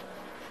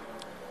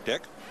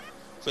 Dick?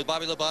 With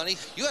Bobby Labonte,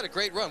 you had a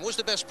great run. What was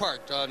the best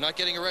part? Not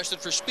getting arrested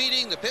for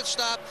speeding, the pit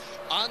stop,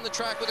 on the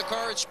track with a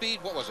car at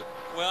speed? What was it?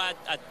 Well,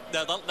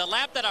 the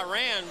lap that I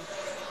ran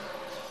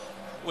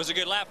was a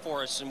good lap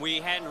for us, and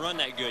we hadn't run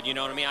that good. You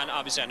know what I mean?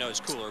 Obviously, I know it's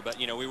cooler, but,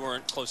 you know, we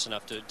weren't close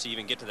enough to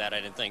even get to that,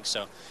 I didn't think.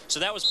 So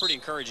that was pretty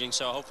encouraging,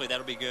 so hopefully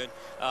that'll be good.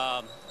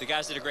 The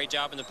guys did a great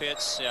job in the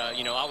pits.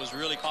 You know, I was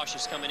really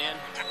cautious coming in.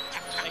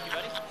 Thank you,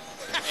 buddy.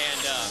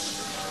 And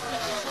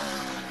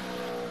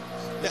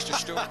Mr.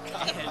 Stewart.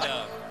 And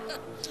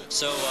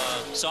so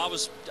I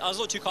was a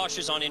little too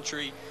cautious on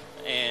entry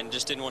and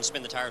just didn't want to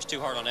spin the tires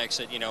too hard on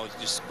exit, you know,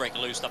 just break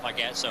loose, stuff like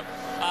that. So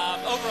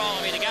overall,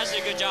 I mean, the guys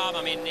did a good job.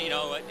 I mean, you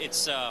know, it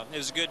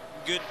was a good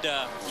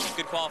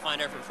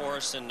qualifying effort for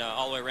us, and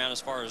all the way around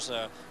as far as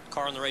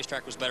car on the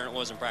racetrack was better than it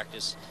was in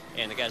practice,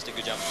 and the guys did a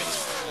good job of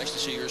finishing. Nice to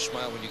see your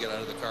smile when you get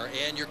out of the car,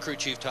 and your crew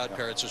chief, Todd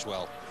Peretz, as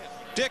well.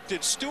 Dick,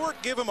 did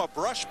Stewart give him a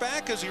brush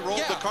back as he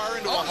rolled the car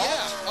into a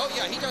halt? Oh,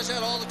 yeah, he does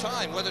that all the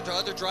time, whether to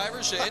other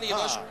drivers, any of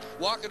us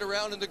walking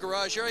around in the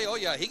garage area. Oh,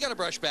 yeah, he got a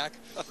brush back.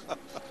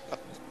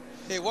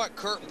 Hey, what,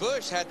 Kurt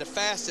Busch had the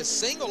fastest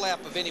single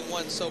lap of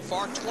anyone so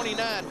far,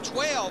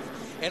 29.12.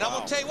 And I'm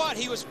going to tell you what,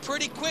 he was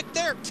pretty quick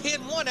there,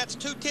 10.1. That's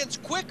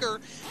 2/10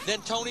 quicker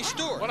than Tony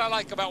Stewart. What I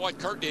like about what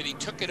Kurt did, he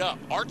took it up,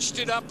 arched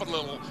it up a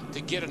little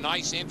to get a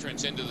nice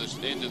entrance into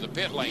the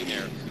pit lane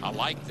there. I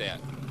like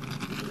that.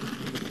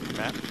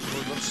 Matt? We're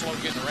a little slow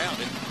getting around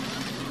it.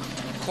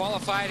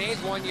 Qualified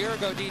 8th 1 year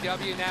ago,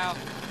 DW. Now,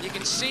 you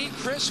can see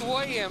Chris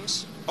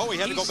Williams. Oh, he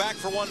had to go back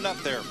for one up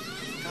there.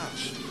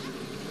 Gosh.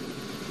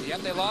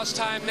 Yep, they lost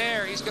time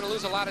there. He's going to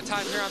lose a lot of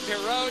time here on pit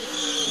road.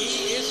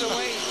 He is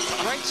away.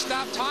 Great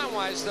stop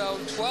time-wise, though,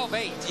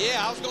 12.8.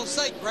 Yeah, I was going to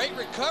say, great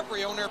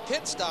recovery on their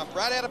pit stop,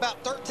 right at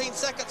about 13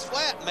 seconds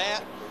flat,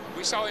 Matt.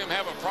 We saw him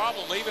have a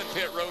problem leaving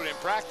pit road in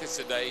practice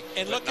today.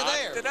 And look at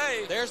there.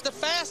 Today. There's the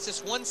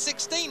fastest,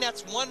 116.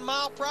 That's 1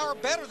 mile per hour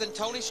better than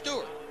Tony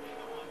Stewart.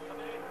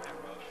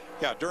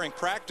 Yeah, during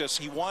practice,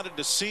 he wanted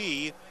to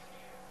see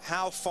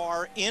how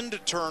far into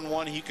turn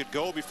 1 he could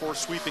go before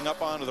sweeping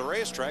up onto the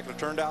racetrack. It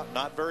turned out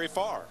not very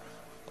far.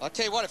 I'll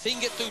tell you what, if he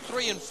can get through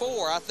 3 and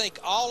 4, I think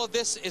all of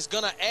this is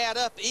going to add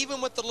up, even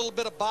with the little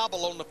bit of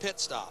bobble on the pit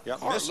stop. Yeah,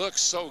 car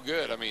looks so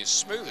good. I mean,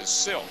 smooth as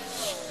silk.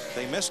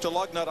 They missed a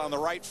lug nut on the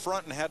right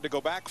front and had to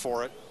go back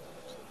for it.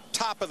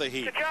 Top of the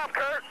heat. Good job,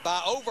 Kurt.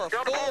 By over a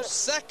full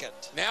second.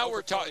 Now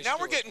we're talking. Now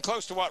we're getting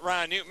close to what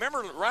Ryan Newman.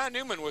 Remember, Ryan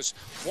Newman was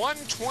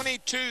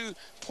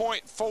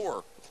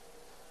 122.4.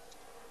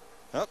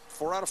 Up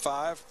 4 out of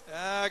 5.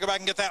 Go back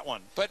and get that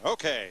one. But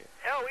okay.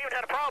 Hell, we even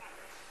had a problem.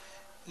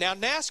 Now,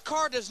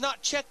 NASCAR does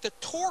not check the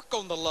torque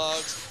on the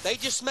lugs. They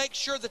just make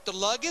sure that the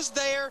lug is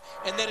there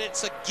and that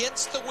it's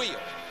against the wheel.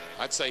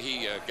 I'd say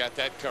he got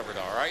that covered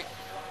all right.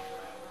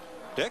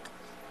 Dick?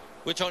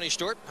 With Tony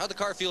Stewart, how'd the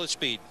car feel at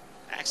speed?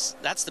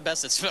 That's the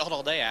best it's felt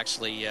all day,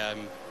 actually. You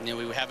know,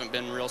 we haven't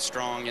been real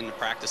strong in the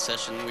practice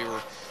session. We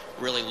were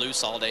really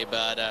loose all day,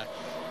 but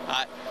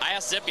I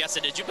asked Zippy, I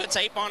said, did you put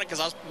tape on it?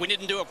 Because we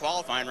didn't do a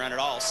qualifying run at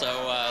all.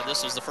 So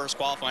this was the first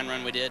qualifying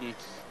run we did, and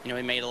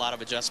we made a lot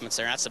of adjustments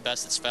there. That's the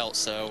best it's felt.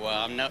 So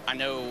I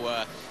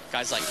know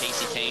guys like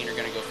Casey Kane are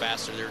going to go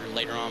faster there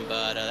later on,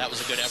 but that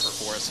was a good effort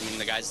for us. I mean,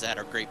 the guys that had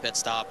a great pit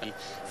stop and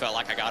felt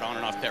like I got on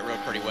and off pit road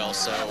pretty well.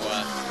 So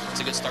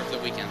it's a good start to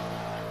the weekend.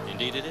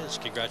 Indeed it is.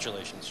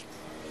 Congratulations.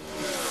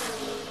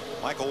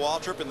 Michael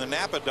Waltrip in the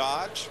Napa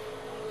Dodge.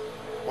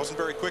 Wasn't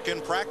very quick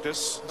in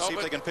practice. See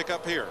if they can pick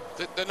up here.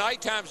 The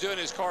nighttime's doing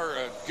his car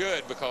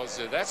good, because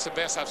that's the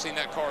best I've seen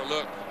that car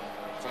look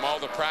from all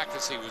the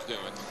practice he was doing.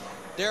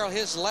 Daryl,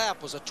 his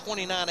lap was a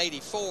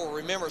 29.84.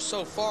 Remember,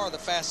 so far the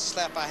fastest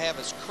lap I have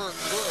is Kurt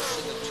Busch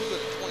in the 2 of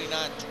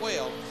the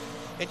 29.12.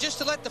 And just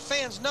to let the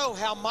fans know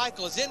how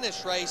Michael is in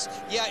this race,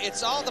 yeah,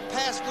 it's all the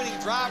past winning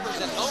drivers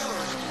and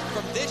owners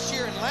from this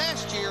year and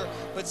last year,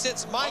 but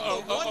since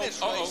Michael won this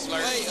race,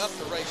 way up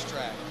the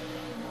racetrack.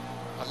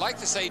 I'd like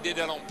to say he did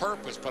that on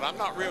purpose, but I'm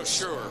not real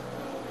sure.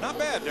 Not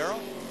bad, Daryl.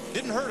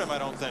 Didn't hurt him, I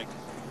don't think.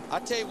 I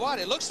tell you what,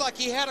 it looks like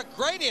he had a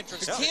great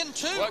entrance,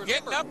 10-2. Well,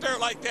 getting up there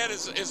like that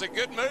is a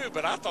good move,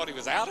 but I thought he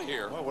was out of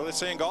here. Well, what do they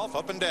say in golf?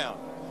 Up and down.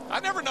 I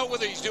never know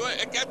whether he's doing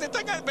it. The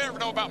thing I never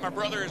know about my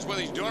brother is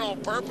whether he's doing it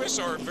on purpose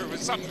or if there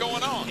was something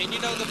going on. And you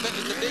know the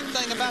big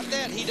thing about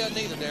that, he doesn't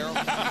either, Daryl.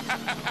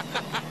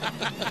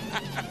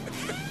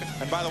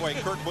 And by the way,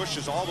 Kurt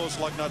Busch's all those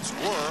lug nuts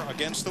were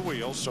against the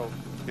wheels, so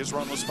his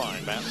run was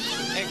fine, Matt.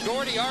 And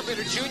Gordy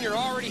Arbiter Jr.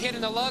 already hitting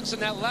the lugs in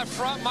that left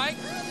front, Mike.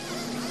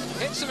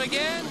 Hits him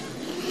again.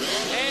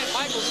 And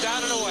Michael's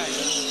down and away.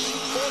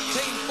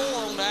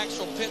 14-4 on the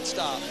actual pit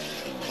stop.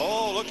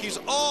 Oh, look, he's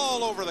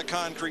all over the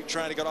concrete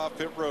trying to get off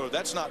pit road.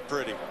 That's not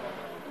pretty.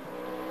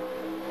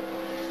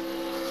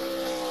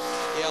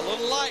 Yeah, a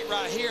little light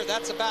right here.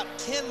 That's about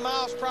 10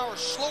 miles per hour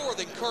slower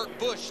than Kurt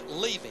Busch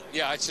leaving.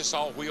 Yeah, it's just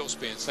all wheel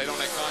spin. Stayed on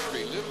that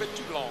concrete a little bit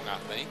too long, I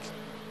think.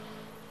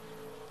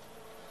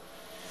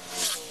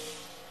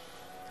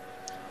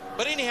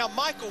 But anyhow,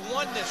 Michael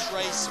won this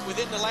race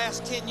within the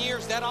last 10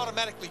 years. That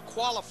automatically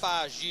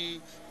qualifies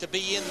you to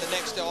be in the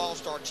Nextel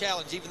All-Star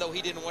Challenge, even though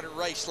he didn't win a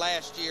race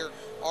last year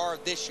or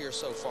this year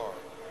so far.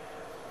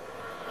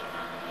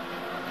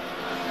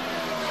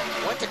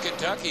 Went to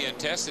Kentucky and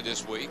tested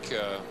this week,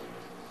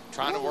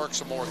 trying to work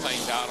some more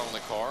things out on the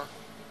car.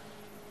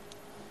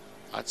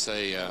 I'd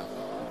say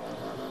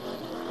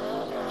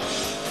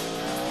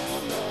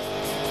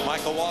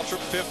Michael Waltrip,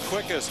 fifth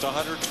quickest,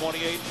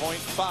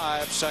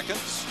 128.5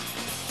 seconds.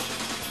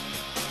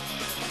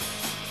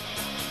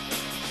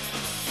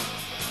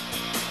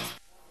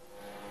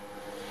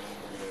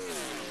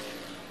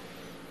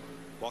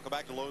 Welcome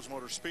back to Lowe's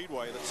Motor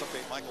Speedway. That's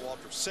update Michael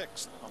Waltrip,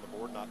 sixth on the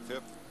board, not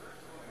fifth.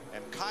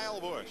 And Kyle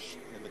Busch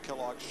in the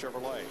Kellogg's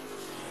Chevrolet.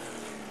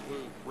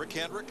 Rick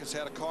Hendrick has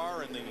had a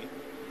car in the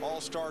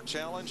All-Star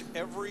Challenge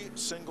every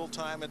single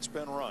time it's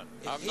been run.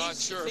 I'm not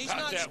sure if he's about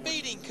not that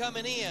speeding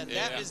coming in,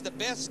 Yeah. that is the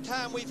best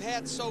time we've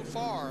had so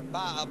far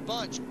by a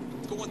bunch,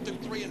 going through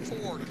 3 and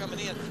 4 coming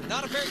in.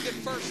 Not a very good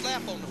first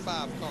lap on the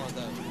 5 car,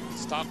 though.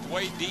 Stopped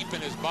way deep in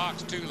his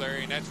box, too,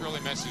 Larry, and that's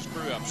really messed his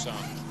crew up some.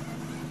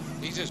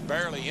 He's just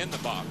barely in the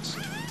box.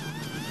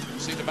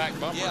 See the back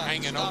bumper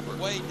hanging over.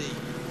 Way deep.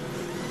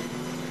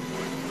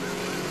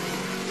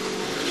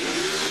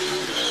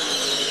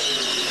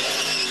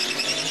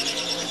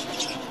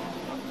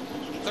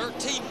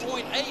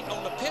 .8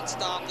 on the pit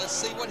stop. Let's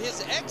see what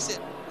his exit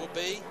will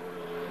be.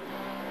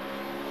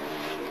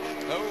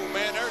 Oh,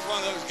 man, there's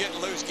one of those getting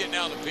loose, getting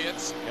out of the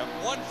pits. Yep.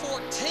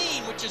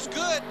 114, which is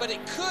good, but it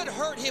could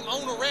hurt him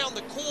on around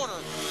the corner,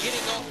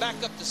 getting back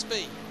up to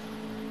speed.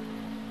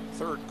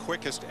 Third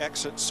quickest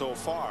exit so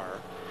far.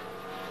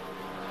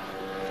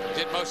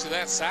 Did most of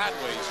that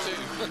sideways,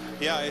 too.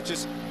 Yeah, it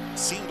just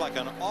seemed like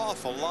an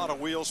awful lot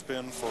of wheel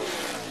spin for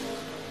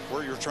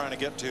where you're trying to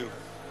get to.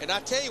 And I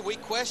tell you, we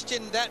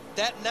questioned that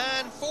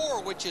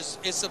 9.4, which is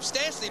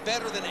substantially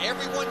better than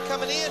everyone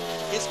coming in.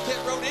 His pit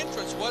road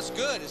entrance was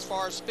good as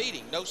far as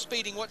speeding. No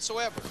speeding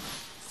whatsoever.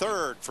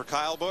 Third for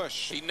Kyle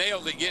Busch. He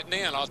nailed it getting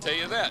in, I'll tell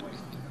you that.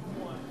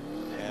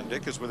 And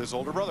Dick is with his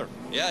older brother.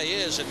 Yeah, he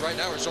is. And right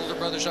now his older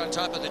brother's on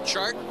top of the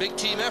chart. Big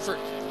team effort.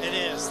 It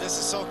is. This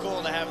is so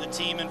cool to have the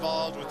team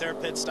involved with their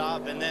pit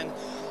stop, and then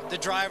the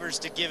drivers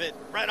to give it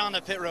right on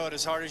the pit road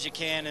as hard as you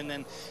can, and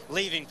then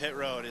leaving pit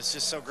road is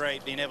just so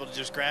great, being able to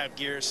just grab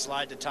gears,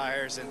 slide the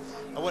tires. And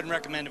I wouldn't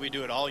recommend that we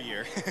do it all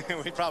year.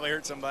 We'd probably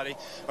hurt somebody,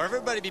 or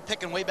everybody be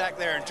picking way back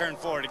there in turn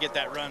 4 to get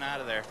that run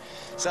out of there.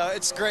 So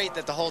it's great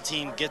that the whole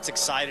team gets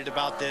excited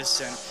about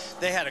this,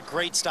 and they had a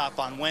great stop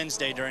on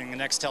Wednesday during the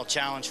Nextel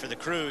Challenge for the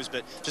crews,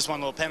 but just one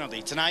little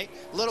penalty. Tonight,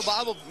 little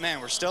bobble,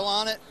 man, we're still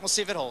on it. We'll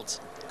see if it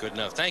holds. Good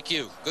enough. Thank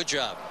you. Good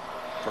job.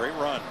 Great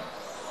run.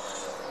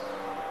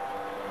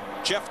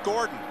 Jeff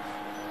Gordon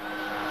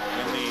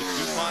in the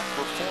DuPont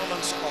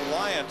Performance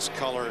Alliance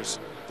colors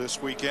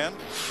this weekend.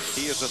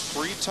 He is a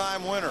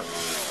 3-time winner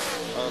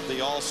of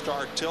the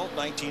All-Star Tilt,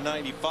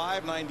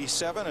 1995,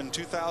 97, and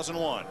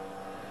 2001.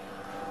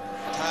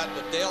 Tied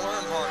with Dale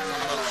Earnhardt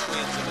for most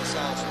wins in this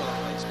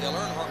All-Star race. Dale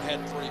Earnhardt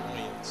had 3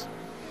 wins.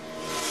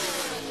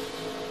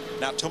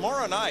 Now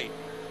tomorrow night,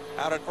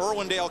 out at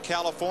Irwindale,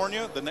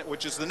 California,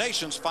 which is the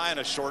nation's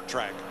finest short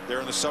track. There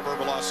in the suburb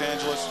of Los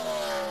Angeles.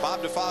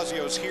 Bob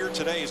DeFazio's here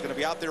today. He's going to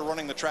be out there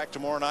running the track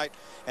tomorrow night.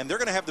 And they're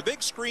going to have the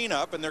big screen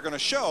up, and they're going to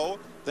show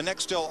the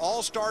Nextel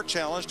All-Star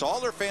Challenge to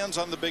all their fans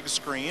on the big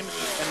screen.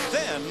 And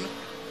then,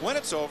 when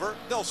it's over,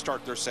 they'll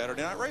start their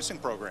Saturday night racing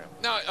program.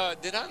 Now,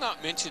 did I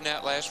not mention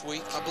that last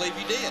week? I believe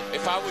you did.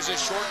 If I was a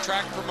short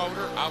track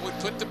promoter, I would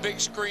put the big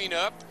screen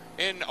up,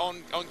 and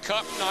on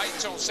Cup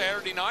nights on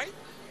Saturday night,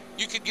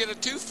 you could get a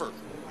twofer.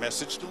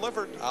 Message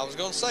delivered. I was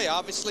going to say,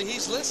 obviously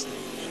he's listening.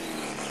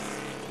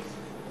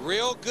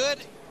 Real good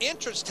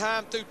entrance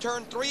time through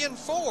turn 3 and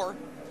 4.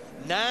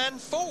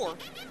 9-4.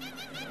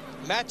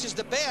 Matches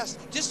the best.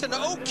 Just an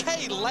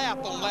okay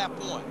lap on lap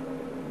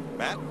 1.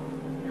 Matt?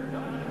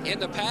 In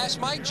the past,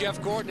 Mike,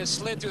 Jeff Gordon has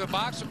slid through the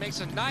box and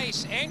makes a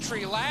nice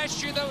entry.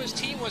 Last year, though, his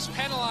team was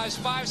penalized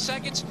 5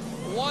 seconds.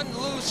 1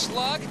 loose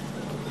slug.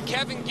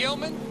 Kevin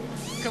Gilman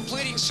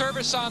completing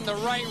service on the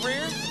right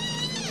rear.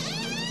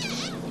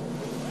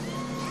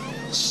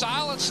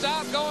 Solid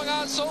stop going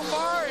on so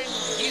far, and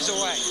he's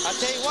away. I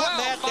tell you what,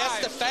 Matt, that's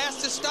the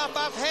fastest stop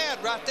I've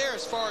had right there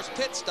as far as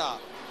pit stop.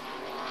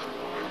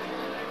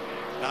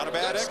 Not a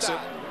bad exit.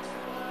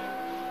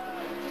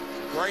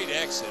 Great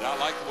exit. I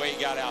like the way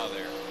he got out of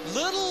there.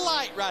 Little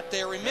light right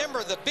there.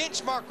 Remember, the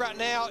benchmark right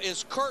now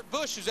is Kurt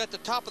Busch, who's at the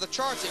top of the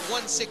charts at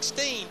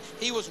 116.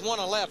 He was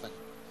 111.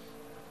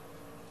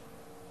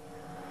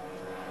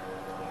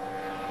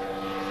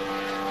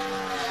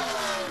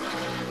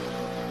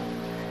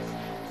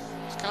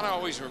 Kind of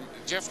always,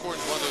 Jeff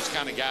Gordon's one of those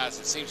kind of guys,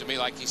 it seems to me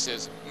like he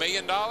says, $1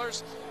 million,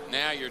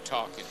 now you're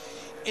talking.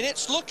 And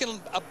it's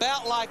looking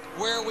about like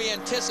where we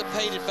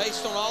anticipated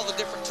based on all the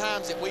different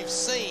times that we've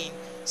seen.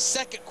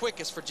 Second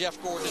quickest for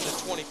Jeff Gordon in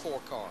the 24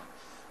 car.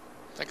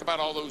 Think about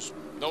all those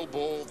No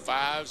Bull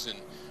 5s and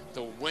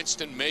the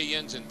Winston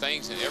millions and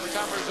things, and every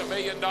time there's $1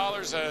 million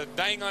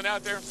dangling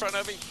out there in front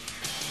of him,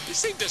 he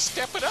seemed to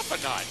step it up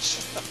a notch.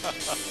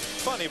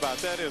 Funny about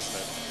that,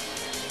 isn't it?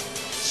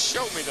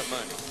 Show me the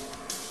money.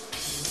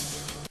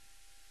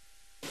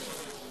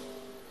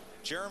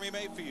 Jeremy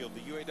Mayfield, the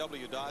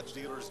UAW Dodge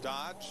Dealers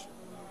Dodge.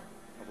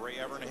 Ray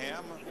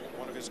Evernham,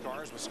 one of his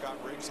cars with Scott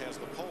Riggs, has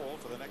the pole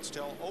for the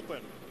Nextel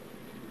Open.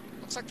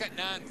 Looks like that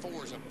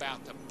 9.4 is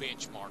about the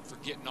benchmark for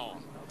getting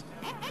on.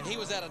 And he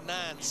was at a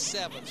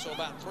 9.7, so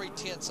about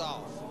 3/10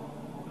 off.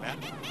 Matt?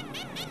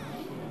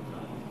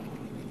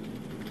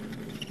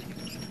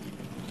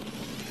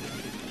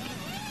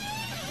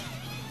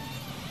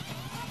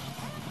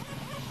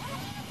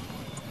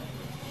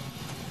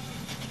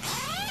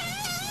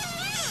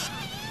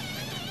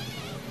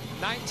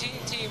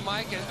 Team,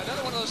 Mike,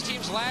 another one of those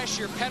teams last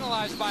year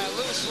penalized by a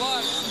loose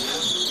slug.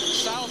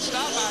 Solid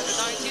stop out of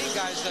the 19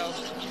 guys, though.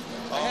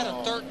 They had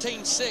a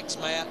 13.6,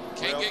 Matt.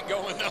 Can't get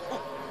going,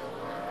 though.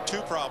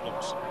 2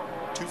 problems.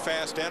 Too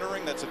fast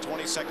entering, that's a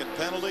 20-second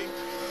penalty.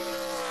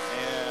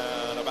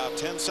 And about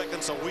 10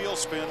 seconds of wheel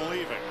spin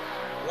leaving.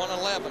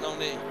 111 on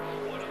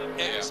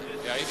the exit.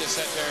 Yeah, he just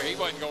sat there. He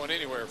wasn't going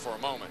anywhere for a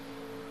moment.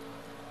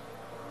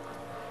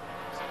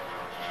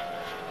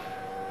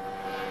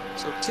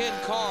 So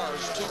 10 cars,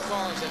 2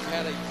 cars have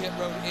had a pit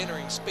road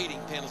entering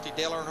speeding penalty.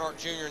 Dale Earnhardt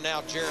Jr.,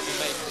 now Jeremy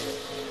Mayfield.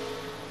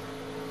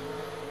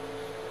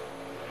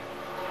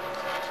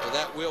 So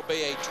that will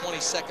be a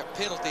 20-second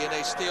penalty, and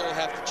they still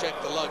have to check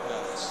the lug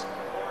nuts.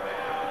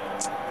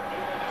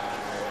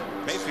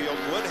 Mayfield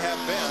would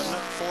have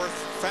been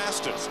 4th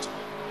fastest,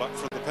 but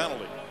for the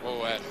penalty.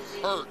 Oh, that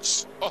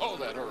hurts. Oh,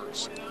 that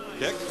hurts.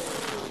 Dick?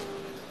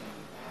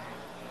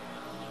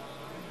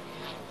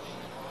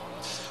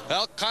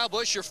 Well, Kyle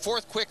Busch, you're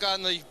 4th quick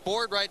on the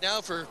board right now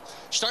for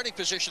starting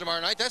position tomorrow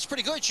night. That's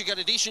pretty good. You got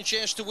a decent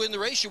chance to win the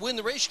race. You win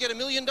the race, you get $1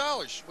 million. What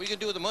are you going to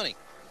do with the money?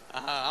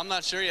 I'm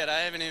not sure yet. I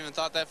haven't even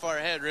thought that far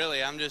ahead,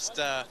 really. I'm just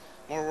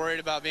more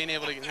worried about being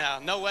able to get now.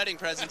 No wedding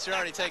presents. You're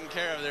already taken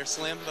care of there,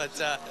 Slim. But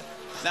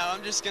no,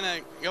 I'm just going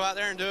to go out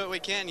there and do what we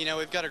can. You know,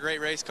 we've got a great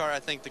race car. I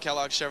think the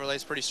Kellogg Chevrolet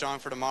is pretty strong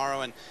for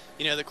tomorrow. And,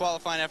 you know, the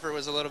qualifying effort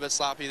was a little bit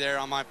sloppy there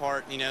on my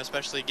part, you know,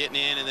 especially getting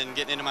in and then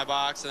getting into my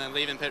box and then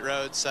leaving pit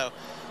road. So,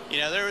 you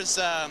know, there was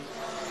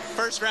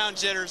first round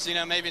jitters. You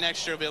know, maybe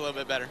next year will be a little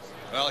bit better.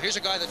 Well, here's a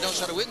guy that knows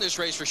how to win this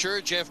race for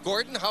sure, Jeff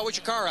Gordon. How was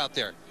your car out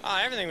there?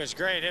 Everything was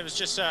great. It was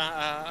just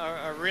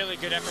a really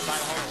good effort by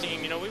the whole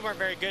team. You know, we weren't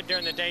very good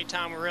during the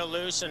daytime. We were real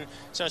loose, and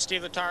so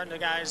Steve Letard and the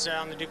guys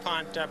on the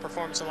DuPont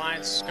Performance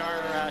Alliance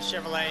car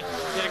Chevrolet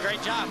did a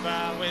great job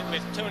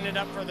with tuning it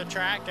up for the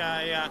track.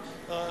 I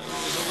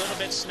was a little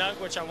bit snug,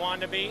 which I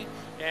wanted to be,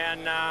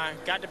 and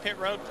got to pit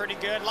road pretty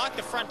good. Locked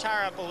the front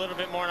tire up a little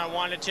bit more than I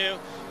wanted to.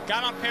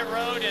 Got on pit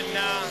road, and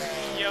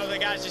you know, the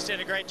guys just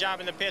did a great job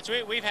in the pits.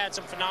 We've had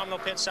some phenomenal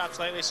pit stops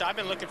lately, so I've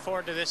been looking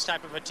forward to this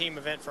type of a team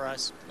event for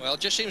us. Well,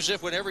 it just seems as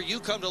if whenever you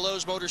come to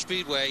Lowe's Motor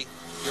Speedway,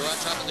 you're on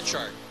top of the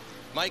chart.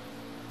 Mike?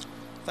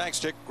 Thanks,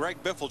 Dick.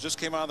 Greg Biffle just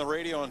came on the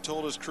radio and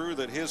told his crew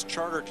that his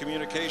charter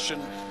communication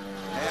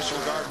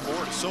National Guard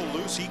board is so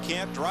loose he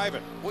can't drive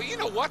it. Well, you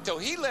know what, though?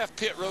 He left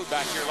pit road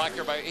back here like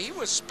everybody. He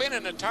was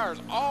spinning the tires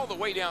all the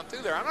way down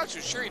through there. I'm not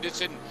so sure he just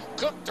didn't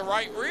cooked the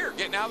right rear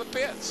getting out of the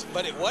pits.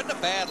 But it wasn't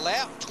a bad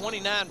lap,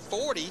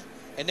 29.40,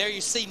 and there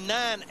you see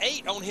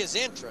 9.8 on his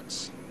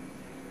entrance.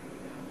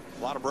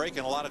 A lot of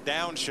braking, a lot of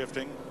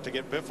downshifting to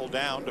get Biffle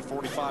down to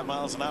 45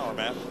 miles an hour,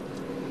 Matt.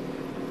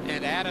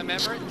 And Adam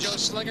Everett, Joe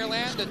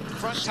Slingerland, the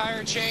front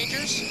tire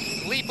changers,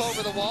 leap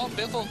over the wall.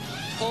 Biffle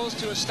pulls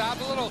to a stop.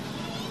 A little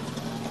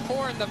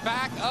pour in the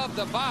back of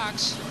the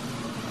box.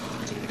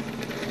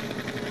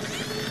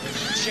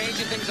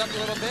 Changing things up a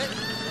little bit.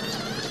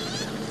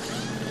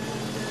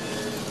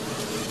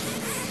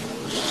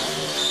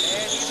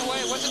 And he's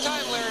away. What's the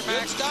time, Larry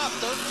Mack? Good stop,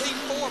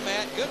 13.4,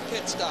 Matt. Good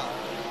pit stop.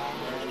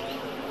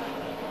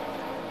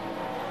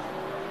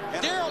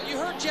 Daryl, you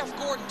heard Jeff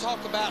Gordon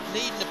talk about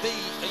needing to be,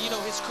 you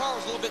know, his car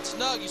was a little bit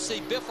snug. You see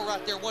Biffle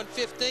right there,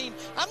 115.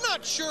 I'm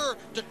not sure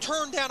to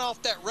turn down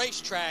off that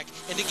racetrack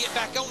and to get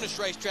back on this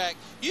racetrack,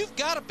 you've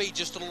got to be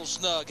just a little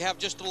snug, have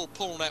just a little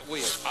pull on that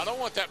wheel. I don't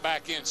want that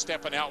back end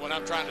stepping out when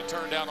I'm trying to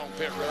turn down on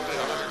pit road at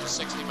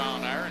 160 mile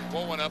an hour and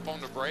pulling up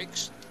on the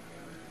brakes.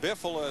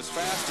 Biffle as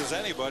fast as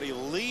anybody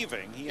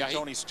leaving. He and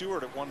Tony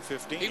Stewart at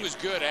 115. He was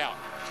good out,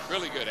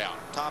 really good out.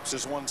 Tops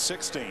is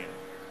 116.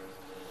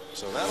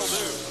 So that'll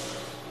do.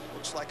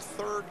 Looks like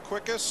third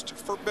quickest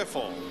for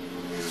Biffle.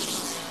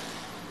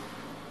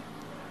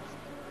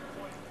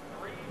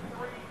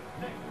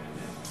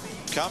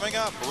 Coming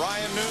up,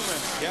 Ryan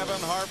Newman,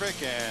 Kevin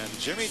Harvick, and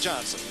Jimmy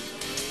Johnson.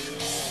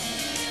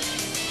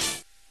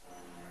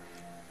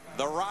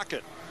 The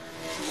Rocket,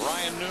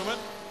 Ryan Newman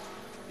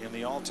in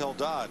the Altel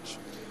Dodge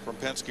from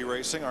Penske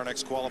Racing, our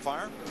next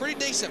qualifier. Pretty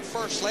decent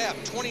first lap,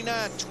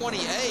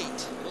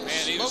 29.28.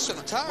 Man, he was, smoke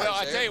of the tires. well,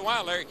 I tell you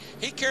why, Larry,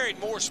 he carried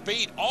more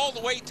speed all the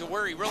way to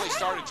where he really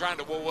started trying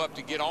to whoa up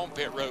to get on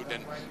pit road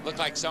than looked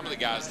like some of the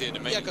guys did to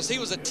me. Yeah, because he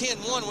was a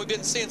 10-1. We've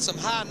been seeing some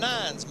high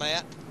nines,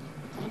 Matt.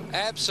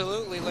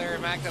 Absolutely, Larry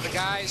Mack. Now the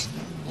guys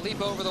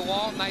leap over the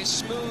wall. Nice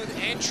smooth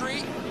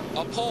entry,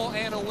 a pole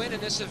and a win in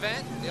this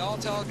event. The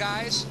Altel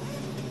guys,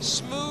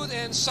 smooth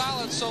and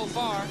solid so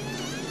far.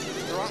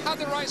 How'd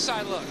the right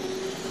side look?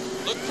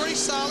 Looked pretty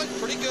solid,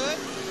 pretty good.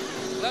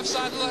 Left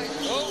side look,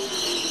 oh,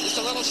 just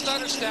a little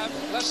stutter step.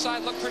 Left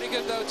side looked pretty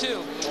good though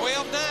too.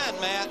 12.9,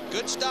 Matt,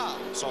 good stop.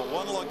 Saw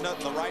one lug nut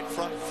in the right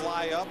front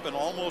fly up and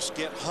almost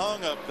get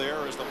hung up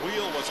there as the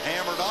wheel was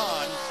hammered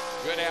on.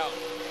 Good out.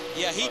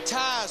 Yeah, he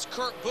ties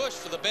Kurt Busch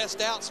for the best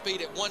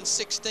outspeed at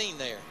 116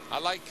 there. I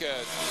like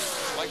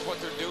what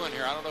they're doing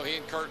here. I don't know, he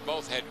and Kurt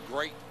both had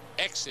great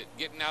exit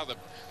getting out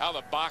of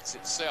the box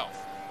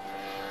itself.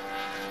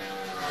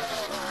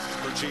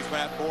 For Chief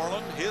Matt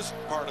Borland, his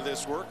part of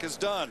this work is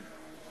done.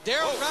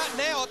 Daryl, right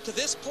now, up to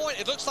this point,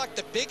 it looks like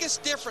the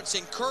biggest difference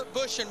in Kurt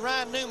Busch and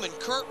Ryan Newman,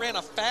 Kurt ran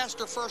a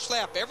faster first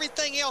lap.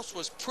 Everything else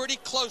was pretty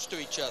close to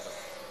each other.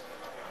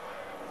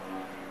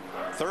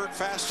 Third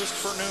fastest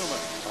for Newman,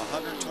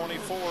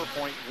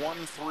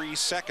 124.13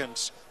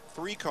 seconds.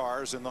 3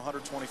 cars in the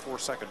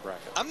 124-second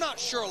bracket. I'm not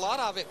sure a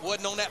lot of it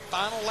wasn't on that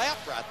final lap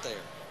right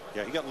there.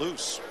 Yeah, he got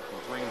loose in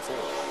 3 and 4.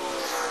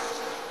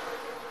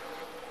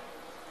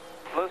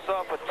 Loose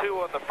off with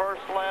 2 on the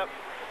first lap.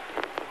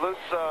 Loose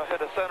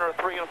hit a center of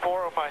 3 and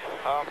 4 on my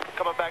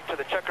coming back to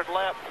the checkered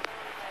lap.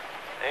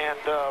 And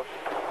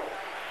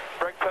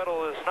brake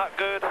pedal is not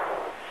good.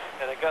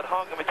 And it got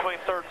hung in between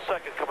third and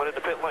second coming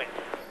into pit lane.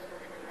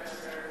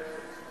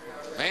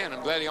 Man,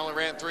 I'm glad he only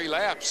ran 3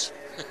 laps.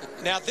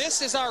 Now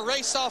this is our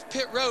race off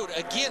pit road.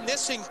 Again,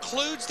 this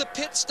includes the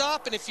pit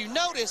stop, and if you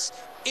notice,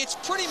 it's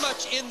pretty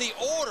much in the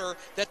order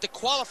that the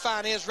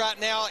qualifying is right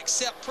now,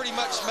 except pretty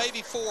much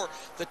maybe for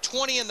the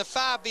 20 and the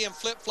 5 being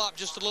flip-flopped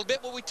just a little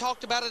bit, but we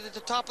talked about it at the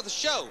top of the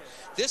show.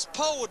 This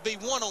pole would be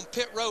 1 on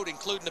pit road,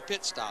 including the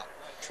pit stop.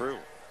 True.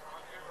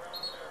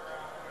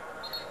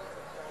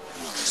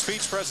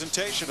 Speed's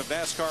presentation of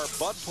NASCAR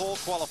Bud Pole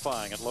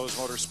qualifying at Lowe's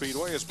Motor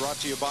Speedway is brought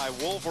to you by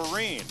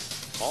Wolverine.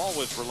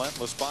 Always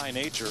relentless by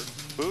nature.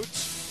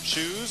 Boots,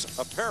 shoes,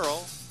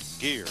 apparel,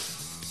 gear.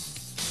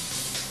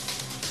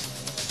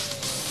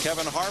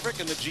 Kevin Harvick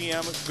and the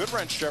GM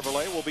Goodwrench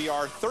Chevrolet will be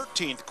our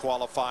 13th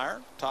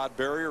qualifier. Todd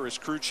Berrier is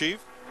crew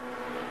chief.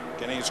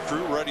 Getting his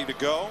crew ready to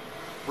go.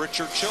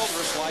 Richard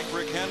Childress, like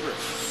Rick Hendrick,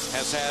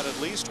 has had at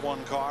least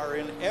 1 car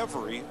in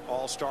every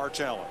All-Star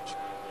Challenge.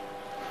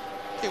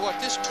 Hey, what,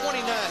 this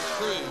 29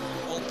 crew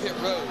on pit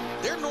road,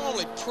 they're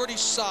normally pretty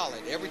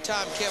solid every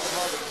time Kevin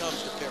Harvick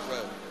comes to pit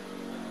road.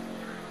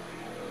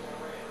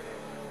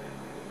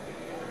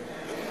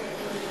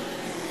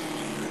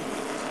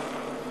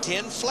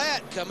 $10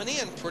 flat coming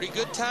in. Pretty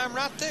good time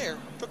right there.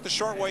 Took the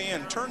short way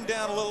in. Turned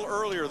down a little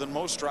earlier than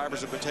most drivers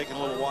have been taking a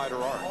little wider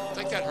arc. I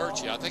think that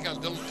hurts you. I think a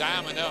little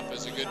diamond up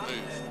is a good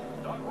move.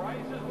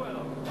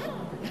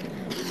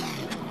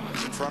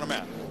 In front of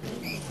Matt.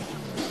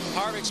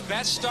 Harvick's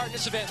best start in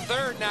this event,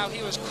 3rd. Now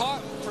he was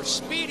caught for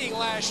speeding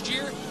last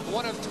year.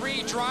 1 of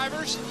 3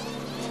 drivers.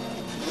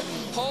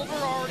 Pulver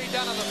already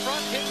done on the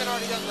front. Pittman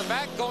already done on the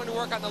back. Going to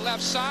work on the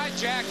left side.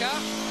 Jack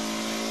up.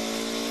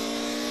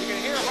 You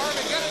can hear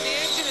Harvick gunning the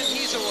engine, and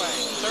he's away.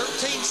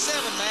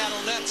 13.7, Matt,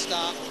 on that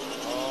stop.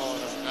 Oh,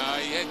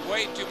 he had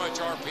way too much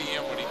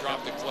RPM when he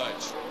dropped the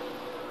clutch.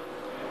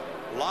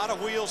 A lot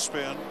of wheel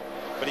spin.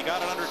 but he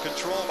got it under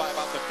control by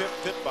about the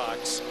 5th pit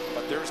box.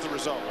 But there's the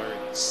result, Larry.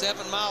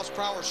 7 miles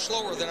per hour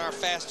slower than our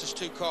fastest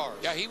 2 cars.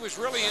 Yeah, he was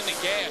really in the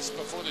gas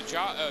before the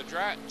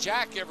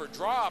jack ever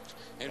dropped,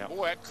 and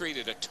boy, that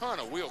created a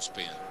ton of wheel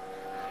spin.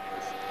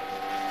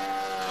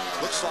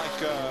 Looks like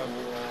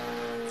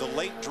the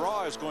late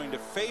draw is going to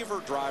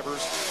favor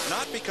drivers,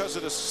 not because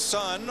of the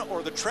sun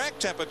or the track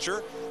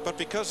temperature, but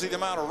because of the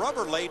amount of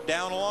rubber laid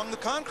down along the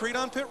concrete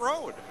on pit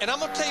road. And I'm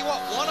going to tell you what,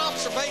 one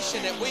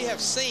observation that we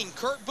have seen,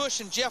 Kurt Busch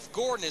and Jeff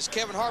Gordon, as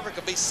Kevin Harvick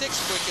will be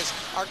 6th quickest,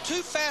 our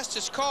 2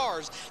 fastest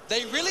cars,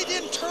 they really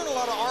didn't turn a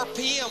lot of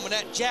RPM when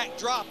that jack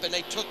dropped and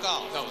they took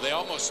off. No, they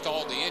almost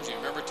stalled the engine.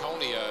 Remember,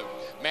 Tony,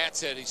 Matt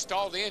said he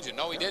stalled the engine.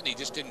 No, he didn't. He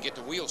just didn't get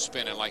the wheels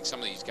spinning like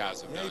some of these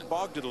guys have done. He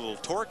bogged it a little.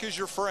 Torque is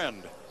your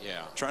friend.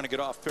 Yeah. Trying to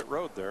get off pit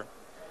road there.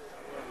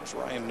 There's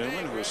Ryan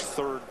Newman, who is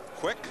 3rd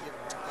quick.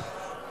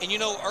 And you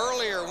know,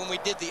 earlier when we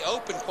did the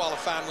open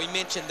qualifying, we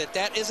mentioned that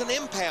that is an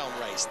impound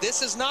race.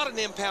 This is not an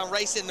impound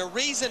race, and the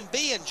reason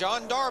being,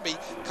 John Darby,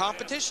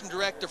 competition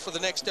director for the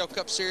Nextel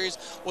Cup Series,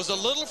 was a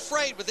little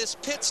afraid with this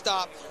pit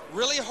stop,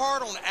 really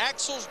hard on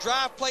axles,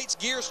 drive plates,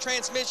 gears,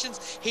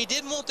 transmissions. He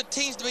didn't want the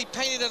teams to be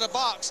painted in a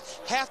box,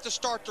 have to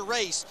start the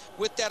race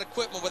with that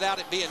equipment without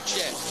it being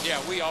checked. Yeah,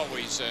 we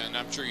always, and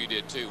I'm sure you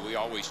did too, we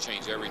always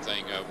change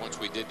everything once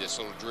we did this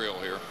little drill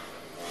here.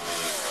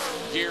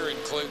 Gear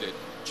included.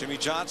 Jimmy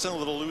Johnson a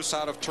little loose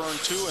out of turn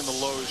 2 in the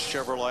Lowe's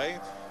Chevrolet.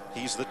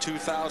 He's the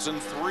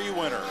 2003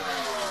 winner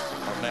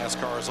of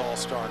NASCAR's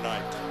All-Star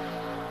Night.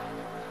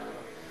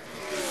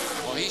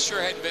 Well, he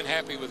sure hadn't been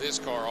happy with his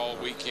car all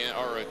weekend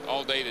or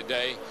all day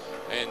today,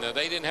 and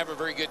they didn't have a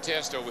very good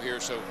test over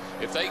here. So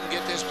if they can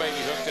get this baby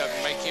hooked up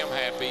and make him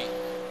happy,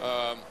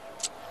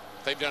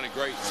 they've done a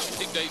great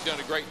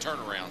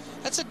turnaround.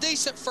 That's a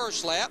decent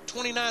first lap,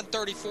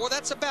 29.34.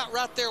 That's about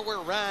right there where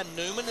Ryan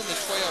Newman in the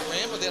 12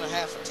 ran, within a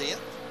half a tenth.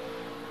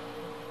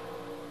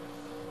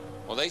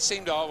 Well, they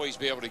seem to always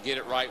be able to get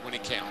it right when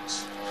it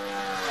counts.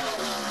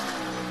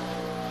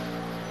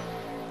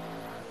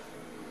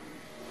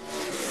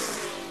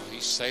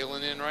 He's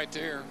sailing in right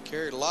there.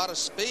 Carried a lot of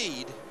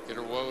speed. Get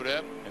her woed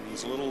up. And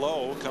he's a little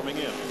low coming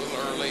in. A little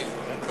early,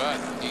 but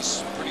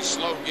he's pretty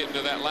slow getting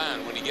to that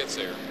line when he gets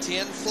there.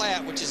 10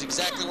 flat, which is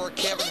exactly where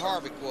Kevin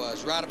Harvick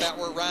was, right about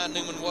where Ryan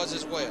Newman was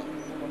as well.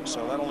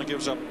 So that only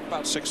gives up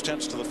about 6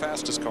 tenths to the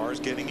fastest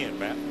cars getting in,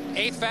 Matt.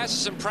 8th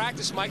fastest in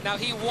practice, Mike. Now,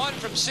 he won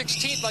from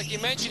 16th, like you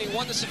mentioned. He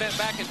won this event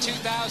back in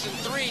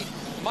 2003.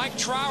 Mike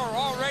Trower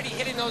already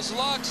hitting those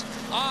lugs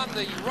on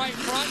the right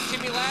front.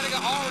 Kimi Latiga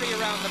already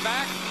around the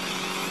back.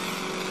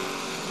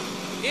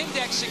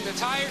 Indexing the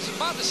tires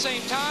about the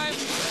same time,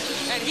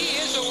 and he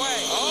is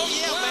away. Oh,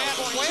 yeah, man.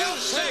 12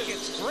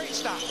 seconds. Great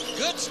stop.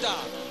 Good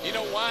stop. You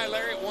know why,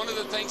 Larry? One of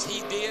the things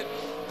he did,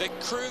 the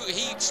crew,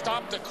 he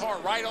stopped the car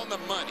right on the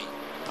money.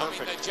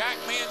 Perfect. I mean, the jack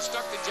man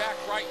stuck the jack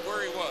right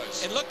where he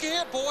was. And look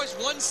here, boys,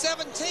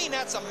 117.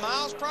 That's a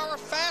miles per hour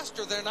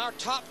faster than our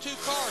top 2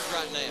 cars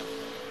right now.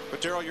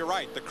 But, Darrell, you're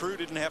right. The crew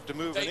didn't have to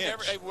move an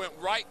inch. They went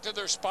right to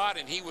their spot,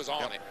 and he was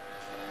on it.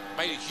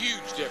 Made a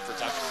huge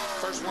difference.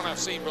 First one I've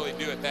seen really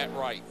do it that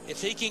right.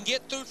 If he can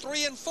get through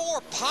 3 and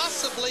 4,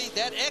 possibly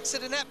that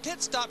exit and that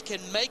pit stop can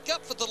make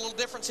up for the little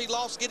difference he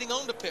lost getting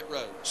onto pit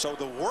road. So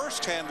the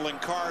worst handling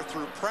car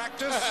through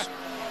practice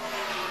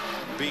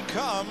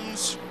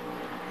becomes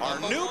our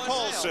new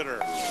pole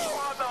sitter.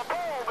 On the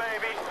pole,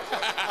 baby.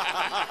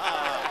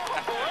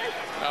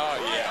 Oh,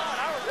 yeah.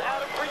 I was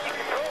out of freaking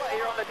control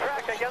here on the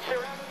track. I guess they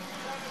were...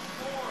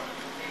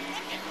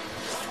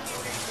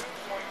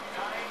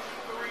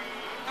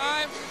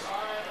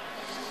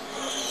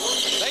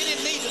 They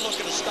didn't need to look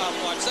at a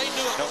stopwatch. They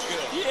knew it was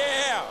good.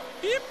 Yeah.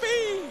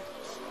 Yippee.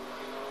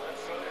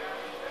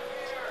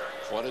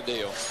 What a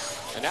deal.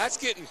 And that's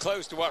getting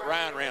close to what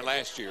Ryan ran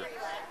last year.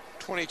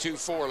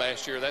 22.4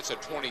 last year. That's a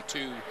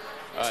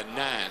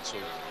 22.9. So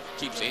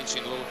keeps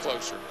inching a little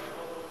closer.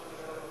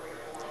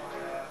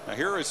 Now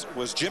here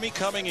was Jimmy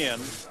coming in.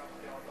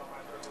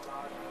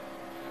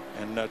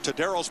 And to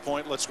Darrell's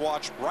point, let's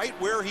watch right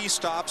where he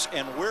stops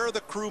and where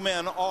the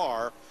crewmen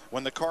are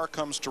when the car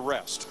comes to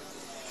rest.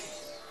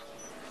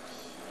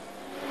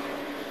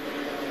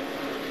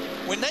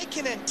 When they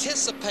can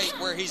anticipate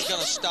where he's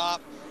going to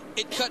stop,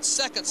 it cuts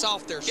seconds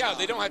off their stop. Yeah,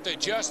 they don't have to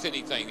adjust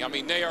anything. I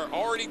mean, they are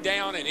already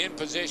down and in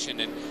position.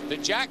 And the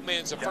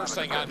jackman's the first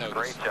thing I noticed.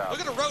 Great job. Look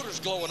at the rotors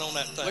glowing on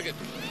that thing. Look at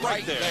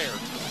right there.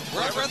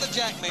 Right where the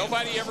jackman.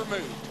 Nobody ever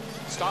moved.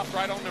 Stopped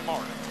right on their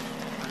mark.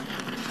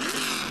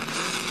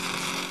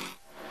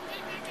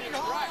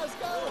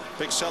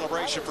 Big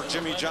celebration for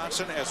Jimmy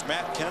Johnson as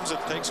Matt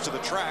Kenseth takes to the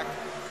track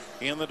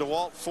in the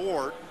DeWalt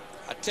Ford.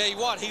 I tell you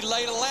what, he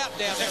laid a lap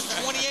down there,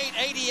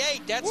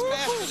 28.88. That's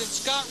faster than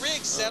Scott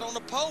Riggs set on the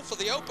pole for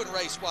the open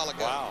race a while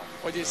ago. Wow.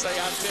 What'd you say? I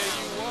tell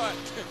you what.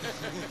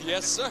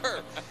 Yes,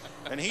 sir.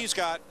 And he's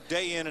got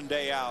day in and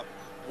day out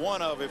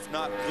one of, if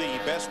not the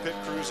best pit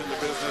crews in the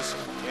business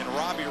in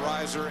Robbie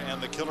Reiser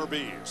and the Killer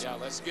Bees. Yeah,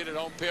 let's get it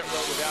on pit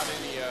road without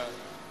any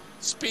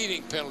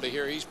speeding penalty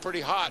here. He's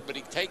pretty hot, but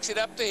he takes it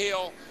up the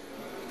hill.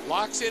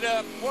 Locks it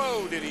up.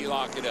 Whoa, did he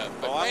lock it up?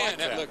 But man, like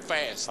that looked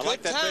fast. I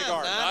like that big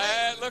arc.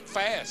 That looked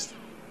fast.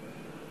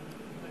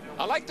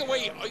 I like the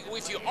way,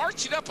 if you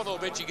arch it up a little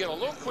bit, you get a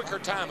little quicker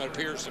time, it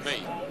appears to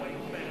me.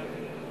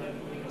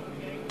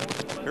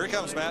 Here he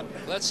comes, Matt.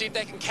 Let's see if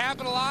they can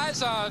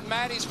capitalize on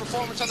Matty's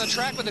performance on the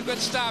track with a good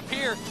stop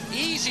here.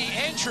 Easy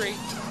entry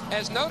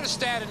as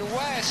Notestad and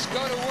West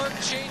go to work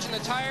changing the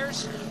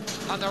tires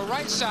on the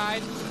right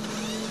side.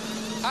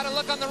 How'd it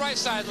look on the right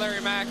side, Larry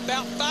Mack?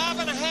 About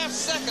 5.5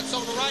 seconds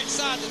on the right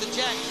side of the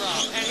jack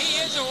drop. And he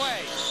is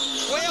away.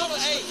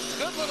 12-8.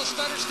 Good little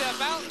stutter step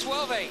out,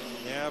 12-8.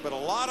 Yeah, but a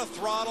lot of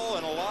throttle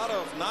and a lot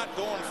of not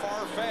going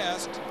far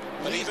fast.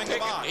 But he's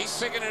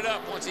picking it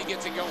up once he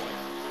gets it going.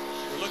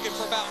 We're looking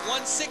for about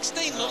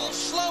 116, a little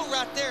slow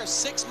right there,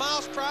 6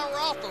 miles per hour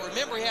off. But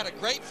remember, he had a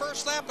great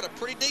first lap and a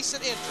pretty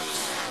decent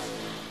entrance.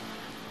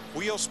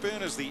 Wheel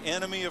spin is the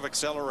enemy of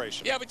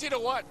acceleration. Yeah, but you know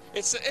what?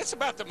 It's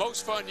about the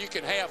most fun you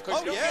can have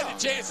because you don't get a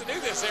chance to do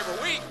this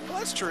every week. Well,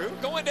 that's true.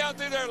 Going down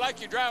through there like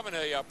you're driving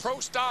a pro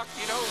stock,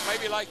 you know,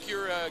 maybe like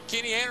you're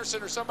Kenny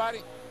Anderson or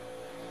somebody.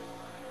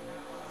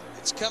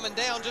 It's coming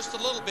down just a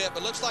little bit,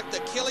 but looks like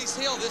the Achilles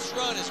heel this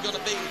run is going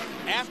to be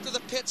after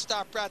the pit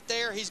stop right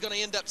there. He's going to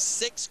end up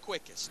 6th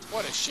quickest.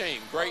 What a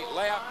shame. Great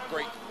lap,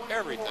 great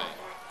everything.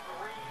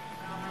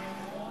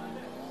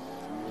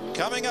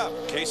 Coming up,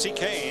 Casey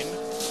Kane,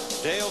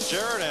 Dale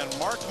Jarrett, and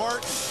Mark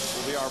Martin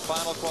will be our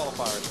final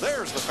qualifiers.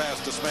 There's the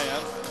fastest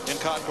man in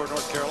Concord,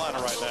 North Carolina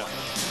right now.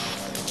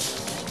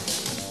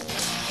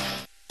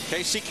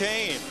 Casey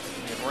Kane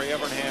in Ray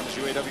Evernham's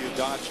UAW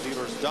Dodge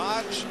Dealers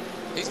Dodge.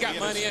 He's got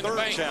money in the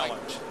bank.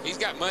 Challenge. He's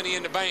got money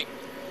in the bank.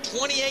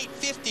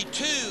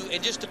 28.52,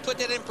 and just to put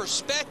that in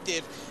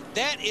perspective,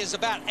 that is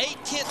about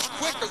 8/10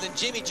 quicker than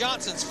Jimmy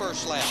Johnson's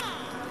first lap.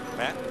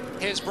 Matt?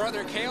 His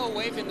brother Cale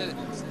waving the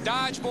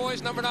Dodge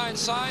Boys #9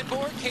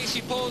 signboard.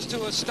 Casey pulls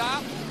to a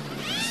stop.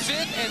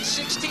 5th and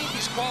 16th.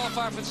 He's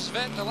qualified for this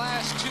event the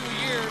last 2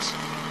 years.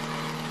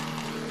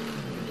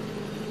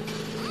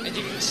 And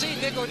you can see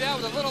Nick Odell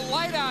with a little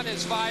light on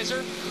his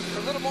visor for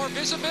a little more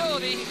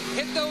visibility.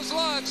 Hit those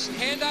lugs,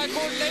 hand-eye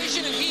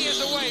coordination, and he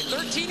is away.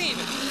 13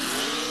 even.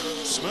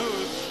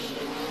 Smooth.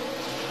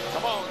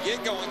 Come on,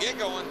 get going, get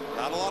going.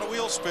 Not a lot of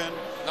wheel spin.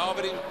 No,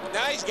 but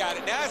now he's got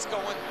it. Now it's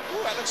going.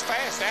 Ooh, that looks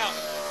fast out.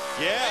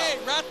 Yeah. Hey,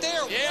 right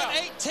there, yeah.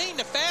 118,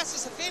 the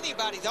fastest of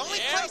anybody. The only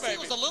place he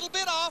was a little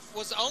bit off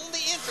was on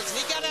the entrance, and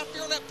he got out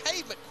there on that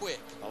pavement quick.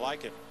 I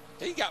like it.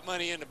 He got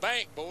money in the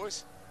bank,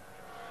 boys.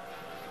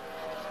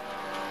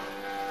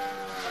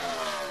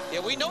 Yeah,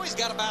 we know he's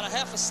got about a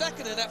half a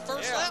second in that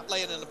first lap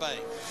laying in the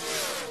bank.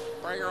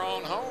 Bring her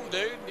on home,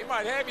 dude. You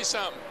might have you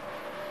something.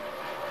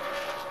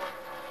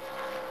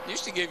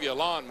 Used to give you a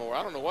lawnmower.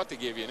 I don't know what to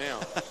give you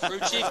now. Crew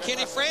Chief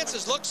Kenny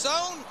Francis looks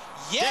on.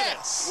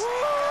 Yes.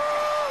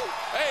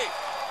 Hey,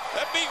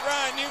 that beat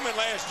Ryan Newman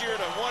last year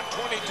to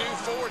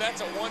 122.4.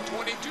 That's a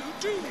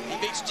 122.2. He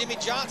beats Jimmy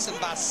Johnson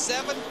by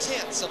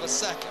 7/10 of a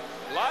second.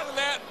 A lot of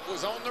that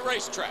was on the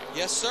racetrack.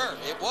 Yes, sir.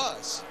 It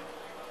was.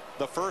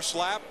 The first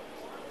lap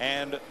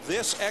and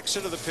this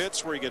exit of the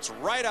pits where he gets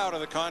right out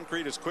of the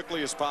concrete as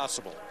quickly as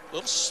possible.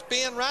 Little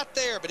spin right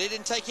there, but it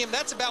didn't take him.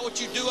 That's about what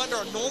you do under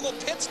a normal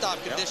pit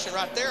stop condition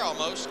right there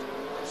almost.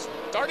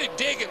 Started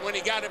digging when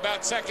he got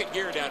about 2nd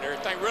gear down there.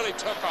 The thing really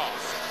took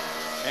off.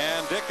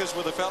 And Dick is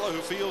with a fellow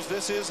who feels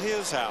this is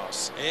his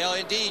house. Yeah,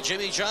 indeed,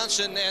 Jimmy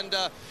Johnson, and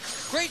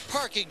great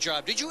parking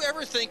job. Did you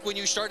ever think when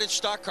you started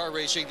stock car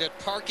racing that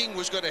parking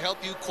was going to help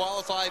you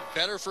qualify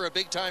better for a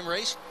big-time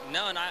race?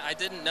 No, and I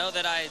didn't know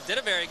that I did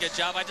a very good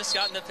job. I just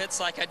got in the pits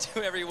like I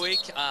do every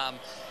week.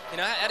 You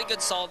know, I had a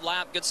good solid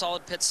lap, good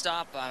solid pit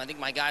stop. I think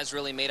my guys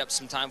really made up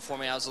some time for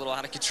me. I was a little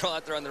out of control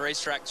out there on the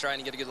racetrack trying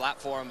to get a good lap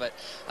for them, but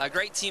a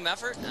great team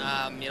effort.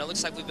 You know,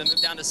 looks like we've been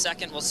moved down to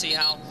 2nd. We'll see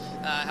how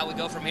we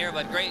go from here,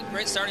 but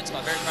great starting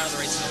spot. Very proud of the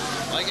race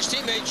team. Like his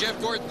teammate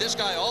Jeff Gordon, this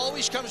guy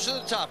always comes to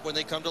the top when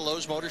they come to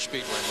Lowe's Motor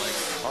Speedway,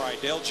 Mike. All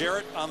right, Dale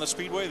Jarrett on the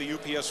Speedway, the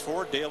UPS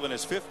Ford. Dale in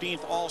his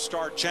 15th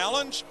All-Star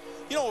Challenge.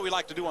 You know what we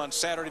like to do on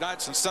Saturday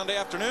nights and Sunday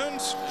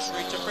afternoons? Just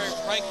reach up there and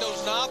crank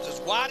those knobs as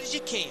wide as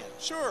you can.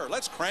 Sure,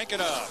 let's crank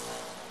it up.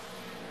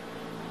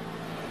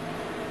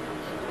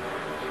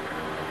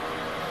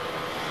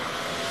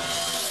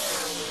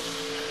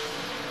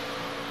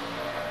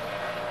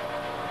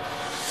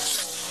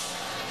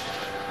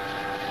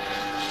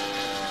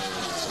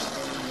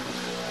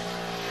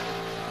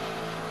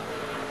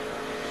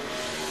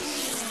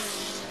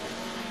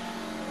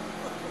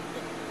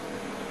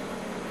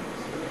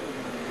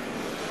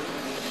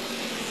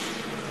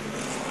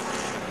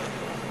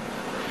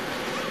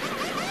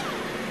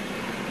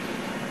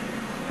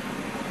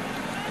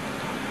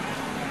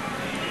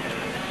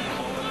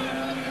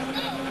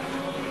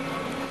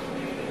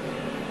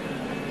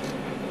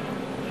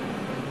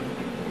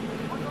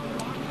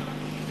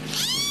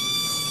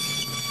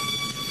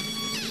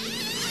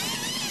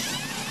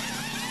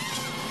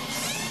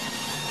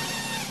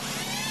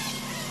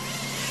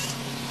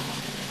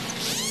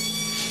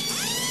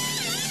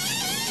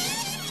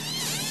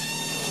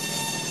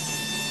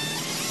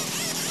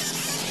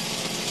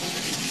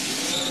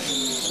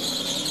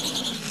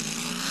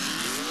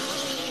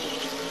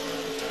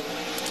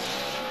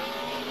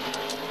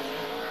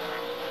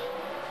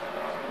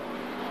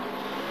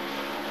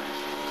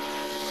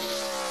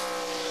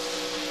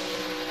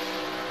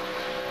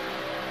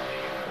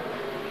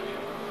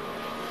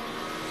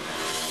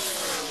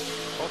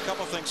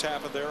 things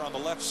happened there on the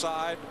left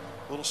side.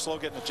 A little slow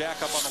getting the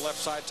jack up on the left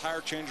side.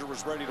 Tire changer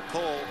was ready to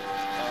pull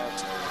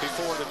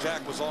before the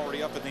jack was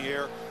already up in the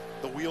air.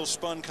 The wheels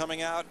spun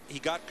coming out. He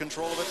got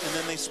control of it, and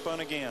then they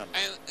spun again.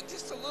 And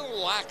just a little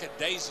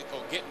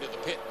lackadaisical getting to the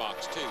pit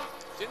box, too.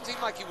 Didn't seem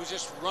like he was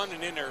just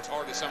running in there as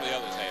hard as some of the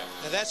others have.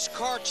 Now that's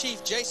car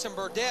chief Jason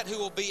Burdett, who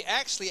will be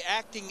actually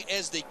acting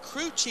as the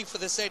crew chief for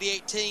this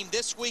 88 team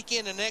this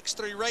weekend in the next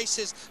 3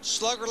 races.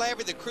 Slugger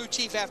Labby, the crew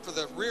chief, after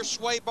the rear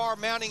sway bar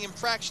mounting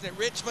infraction at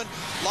Richmond,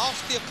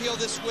 lost the appeal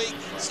this week,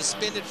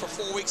 suspended for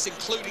 4 weeks,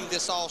 including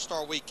this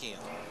All-Star weekend.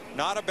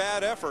 Not a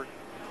bad effort,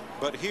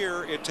 but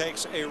here it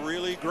takes a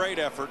really great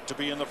effort to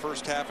be in the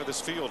first half of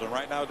this field. And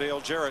right now Dale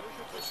Jarrett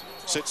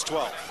sits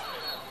 12th.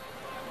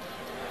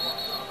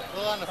 A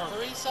little on the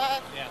free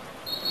side? Yeah.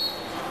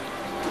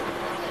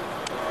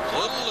 A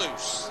little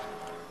loose.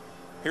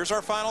 Here's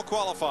our final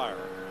qualifier.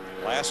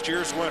 Last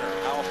year's winner,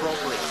 how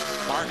appropriate.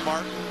 Mark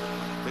Martin,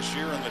 this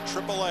year in the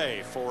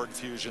AAA Ford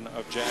Fusion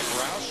of Jack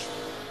Roush.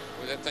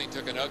 Well, that thing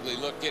took an ugly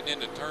look getting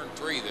into turn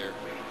 3 there.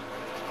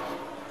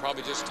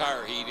 Probably just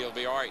tire heat. He'll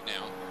be all right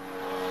now.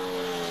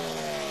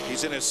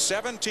 He's in his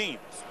 17th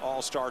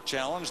All-Star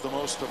Challenge, the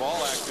most of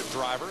all active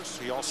drivers.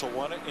 He also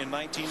won it in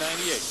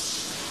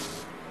 1998.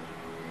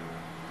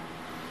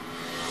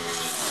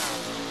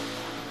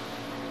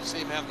 See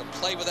him having to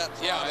play with that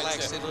throttle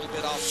axle a little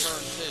bit off turn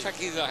 2. It's like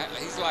he's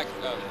like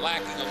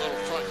lacking a little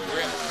front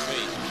grip to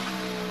me.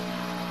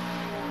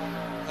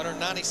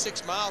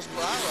 196 miles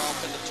per hour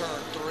off into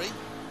turn 3.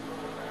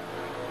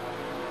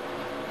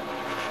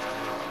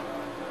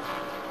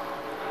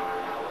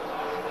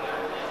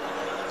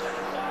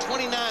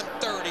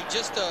 .29.30,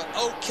 just a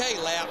okay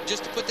lap.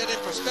 Just to put that in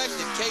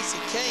perspective, Casey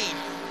Kane,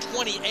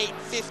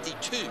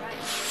 28.52.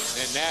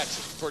 And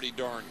that's pretty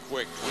darn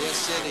quick.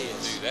 Yes, it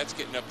is. Dude, that's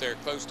getting up there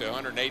close to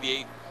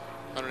 188,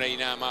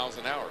 189 miles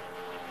an hour.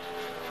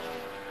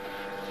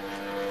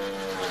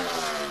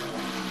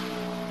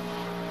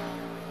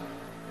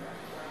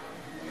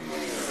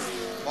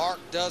 Mark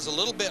does a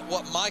little bit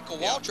what Michael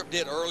Waltrip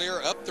did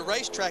earlier, up the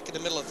racetrack in the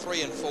middle of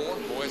 3 and 4.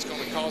 Boy, it's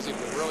going to cause him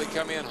to really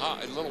come in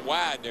hot, a little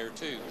wide there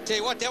too. Tell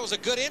you what, that was a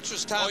good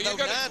entrance time, though,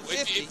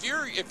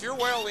 9:50. If you're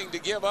willing to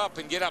give up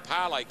and get up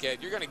high like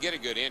that, you're going to get a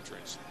good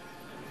entrance.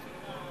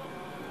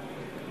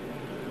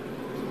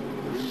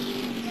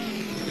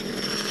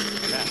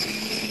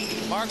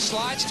 Mark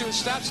slides to his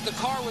stops. The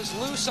car was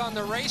loose on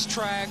the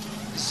racetrack.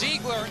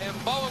 Ziegler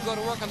and Bowen go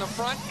to work on the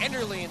front.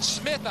 Enderle and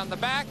Smith on the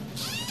back.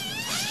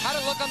 How'd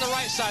it look on the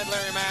right side,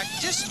 Larry Mack?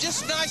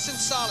 Just nice and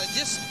solid.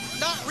 Just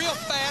not real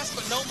fast,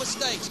 but no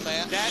mistakes,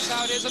 Matt. That's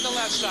how it is on the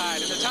left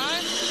side. And the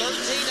time?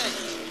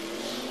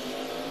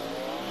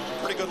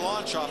 13.8. Pretty good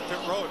launch off pit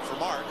road for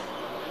Mark.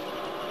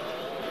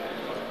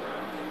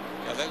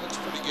 Yeah, that looks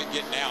pretty good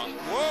getting out.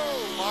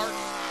 Whoa, Mark.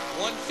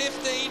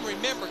 115.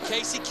 Remember,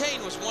 Casey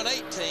Kane was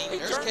 118.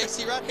 There's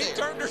Casey right there. He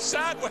turned her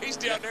sideways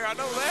down there. I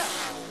know that.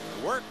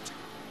 Worked.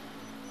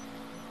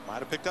 Might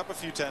have picked up a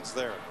few tenths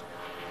there.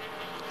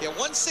 Yeah,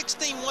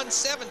 116,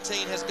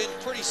 117 has been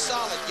pretty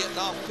solid getting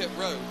off pit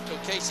road until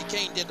Casey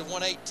Kane did the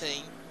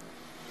 118.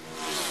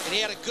 And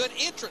he had a good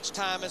entrance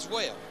time as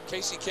well.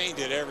 Casey Kane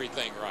did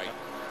everything right.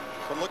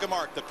 But look at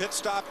Mark, the pit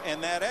stop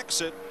and that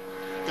exit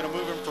going to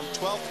move him from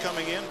 12th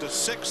coming in to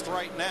 6th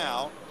right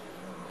now.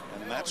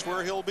 And that's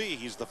where he'll be.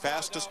 He's the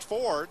fastest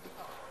Ford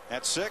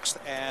at 6th,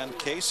 and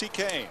Casey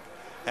Kane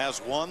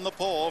has won the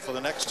pole for the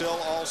Nextel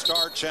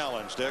All-Star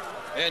Challenge, Dick.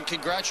 And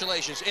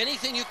congratulations.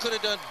 Anything you could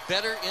have done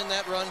better in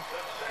that run?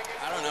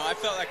 I don't know. I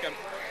felt like I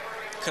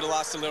could have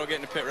lost a little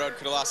getting to pit road,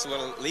 could have lost a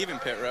little leaving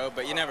pit road,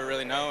 but you never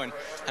really know. And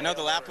I know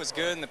the lap was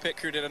good, and the pit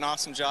crew did an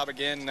awesome job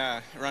again,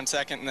 run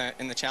second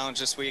in the challenge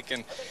this week,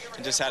 and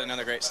just had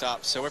another great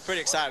stop. So we're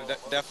pretty excited.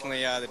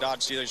 Definitely, the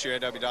Dodge dealers,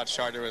 UAW Dodge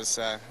Charger was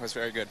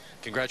very good.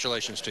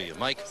 Congratulations to you,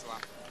 Mike.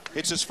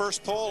 It's his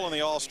first pole in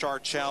the All-Star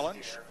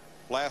Challenge.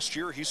 Last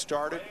year, he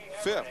started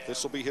 5th.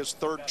 This will be his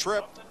 3rd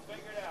trip.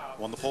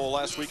 Won the pole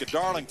last week at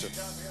Darlington.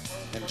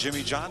 And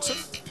Jimmy Johnson,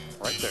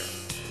 right there.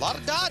 A lot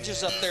of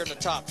Dodges up there in the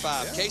top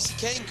 5. Yeah. Casey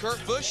Kane,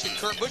 Kurt Busch, and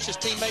Kurt Busch's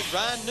teammate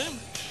Ryan Newman.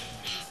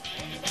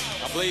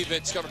 I believe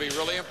it's going to be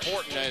really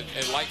important,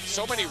 and like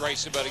so many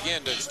races, but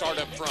again, to start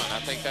up front.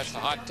 I think that's the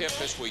hot tip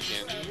this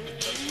weekend.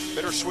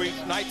 Bittersweet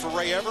night for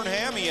Ray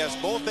Evernham. He has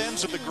both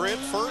ends of the grid,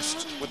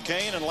 first with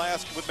Kane and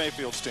last with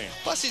Mayfield's team.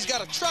 Plus, he's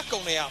got a truck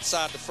on the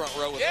outside the front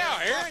row. With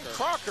Aaron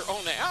Crocker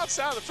on the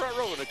outside of the front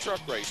row in a truck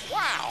race.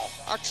 Wow.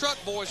 Our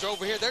truck boys are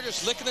over here. They're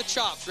just licking the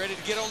chops, ready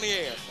to get on the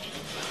air.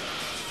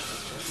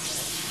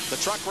 The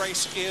truck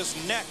race is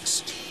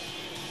next.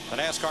 The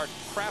NASCAR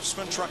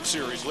Craftsman Truck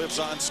Series lives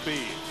on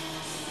speed.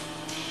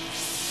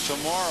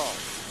 Tomorrow,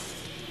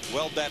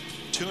 weld that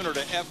tuner to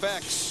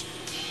FX.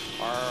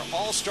 Our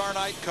All-Star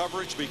Night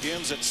coverage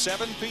begins at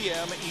 7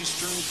 p.m.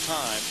 Eastern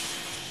Time.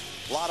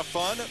 A lot of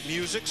fun,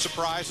 music,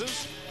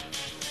 surprises.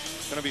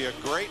 It's going to be a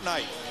great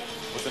night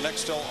with the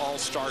Nextel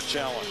All-Star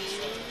Challenge.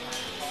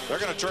 They're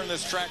going to turn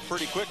this track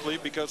pretty quickly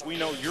because we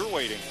know you're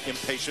waiting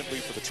impatiently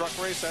for the truck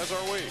race, as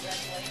are we.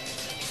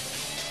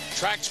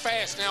 Track's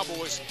fast now,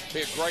 boys.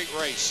 Be a great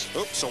race.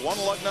 Oops, a one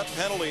lug nut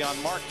penalty on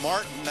Mark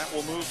Martin. That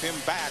will move him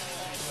back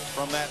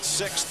from that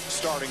 6th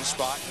starting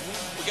spot.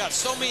 We got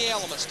so many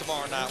elements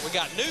tomorrow night. We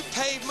got new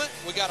pavement,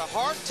 we got a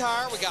hard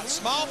tire, we got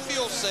small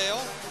fuel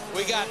cell,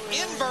 we got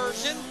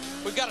inversion,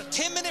 we've got a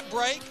 10-minute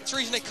break. That's the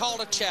reason they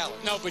call it a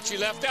challenge. No, but you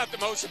left out the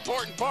most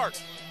important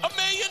part. $1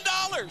 million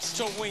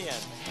to win.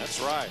 That's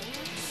right.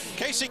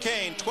 Casey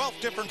Kane, 12th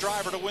different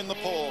driver to win the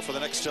pole for the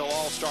Nextel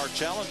All-Star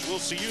Challenge. We'll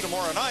see you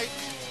tomorrow night.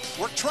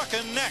 We're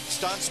trucking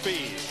next on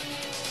Speed.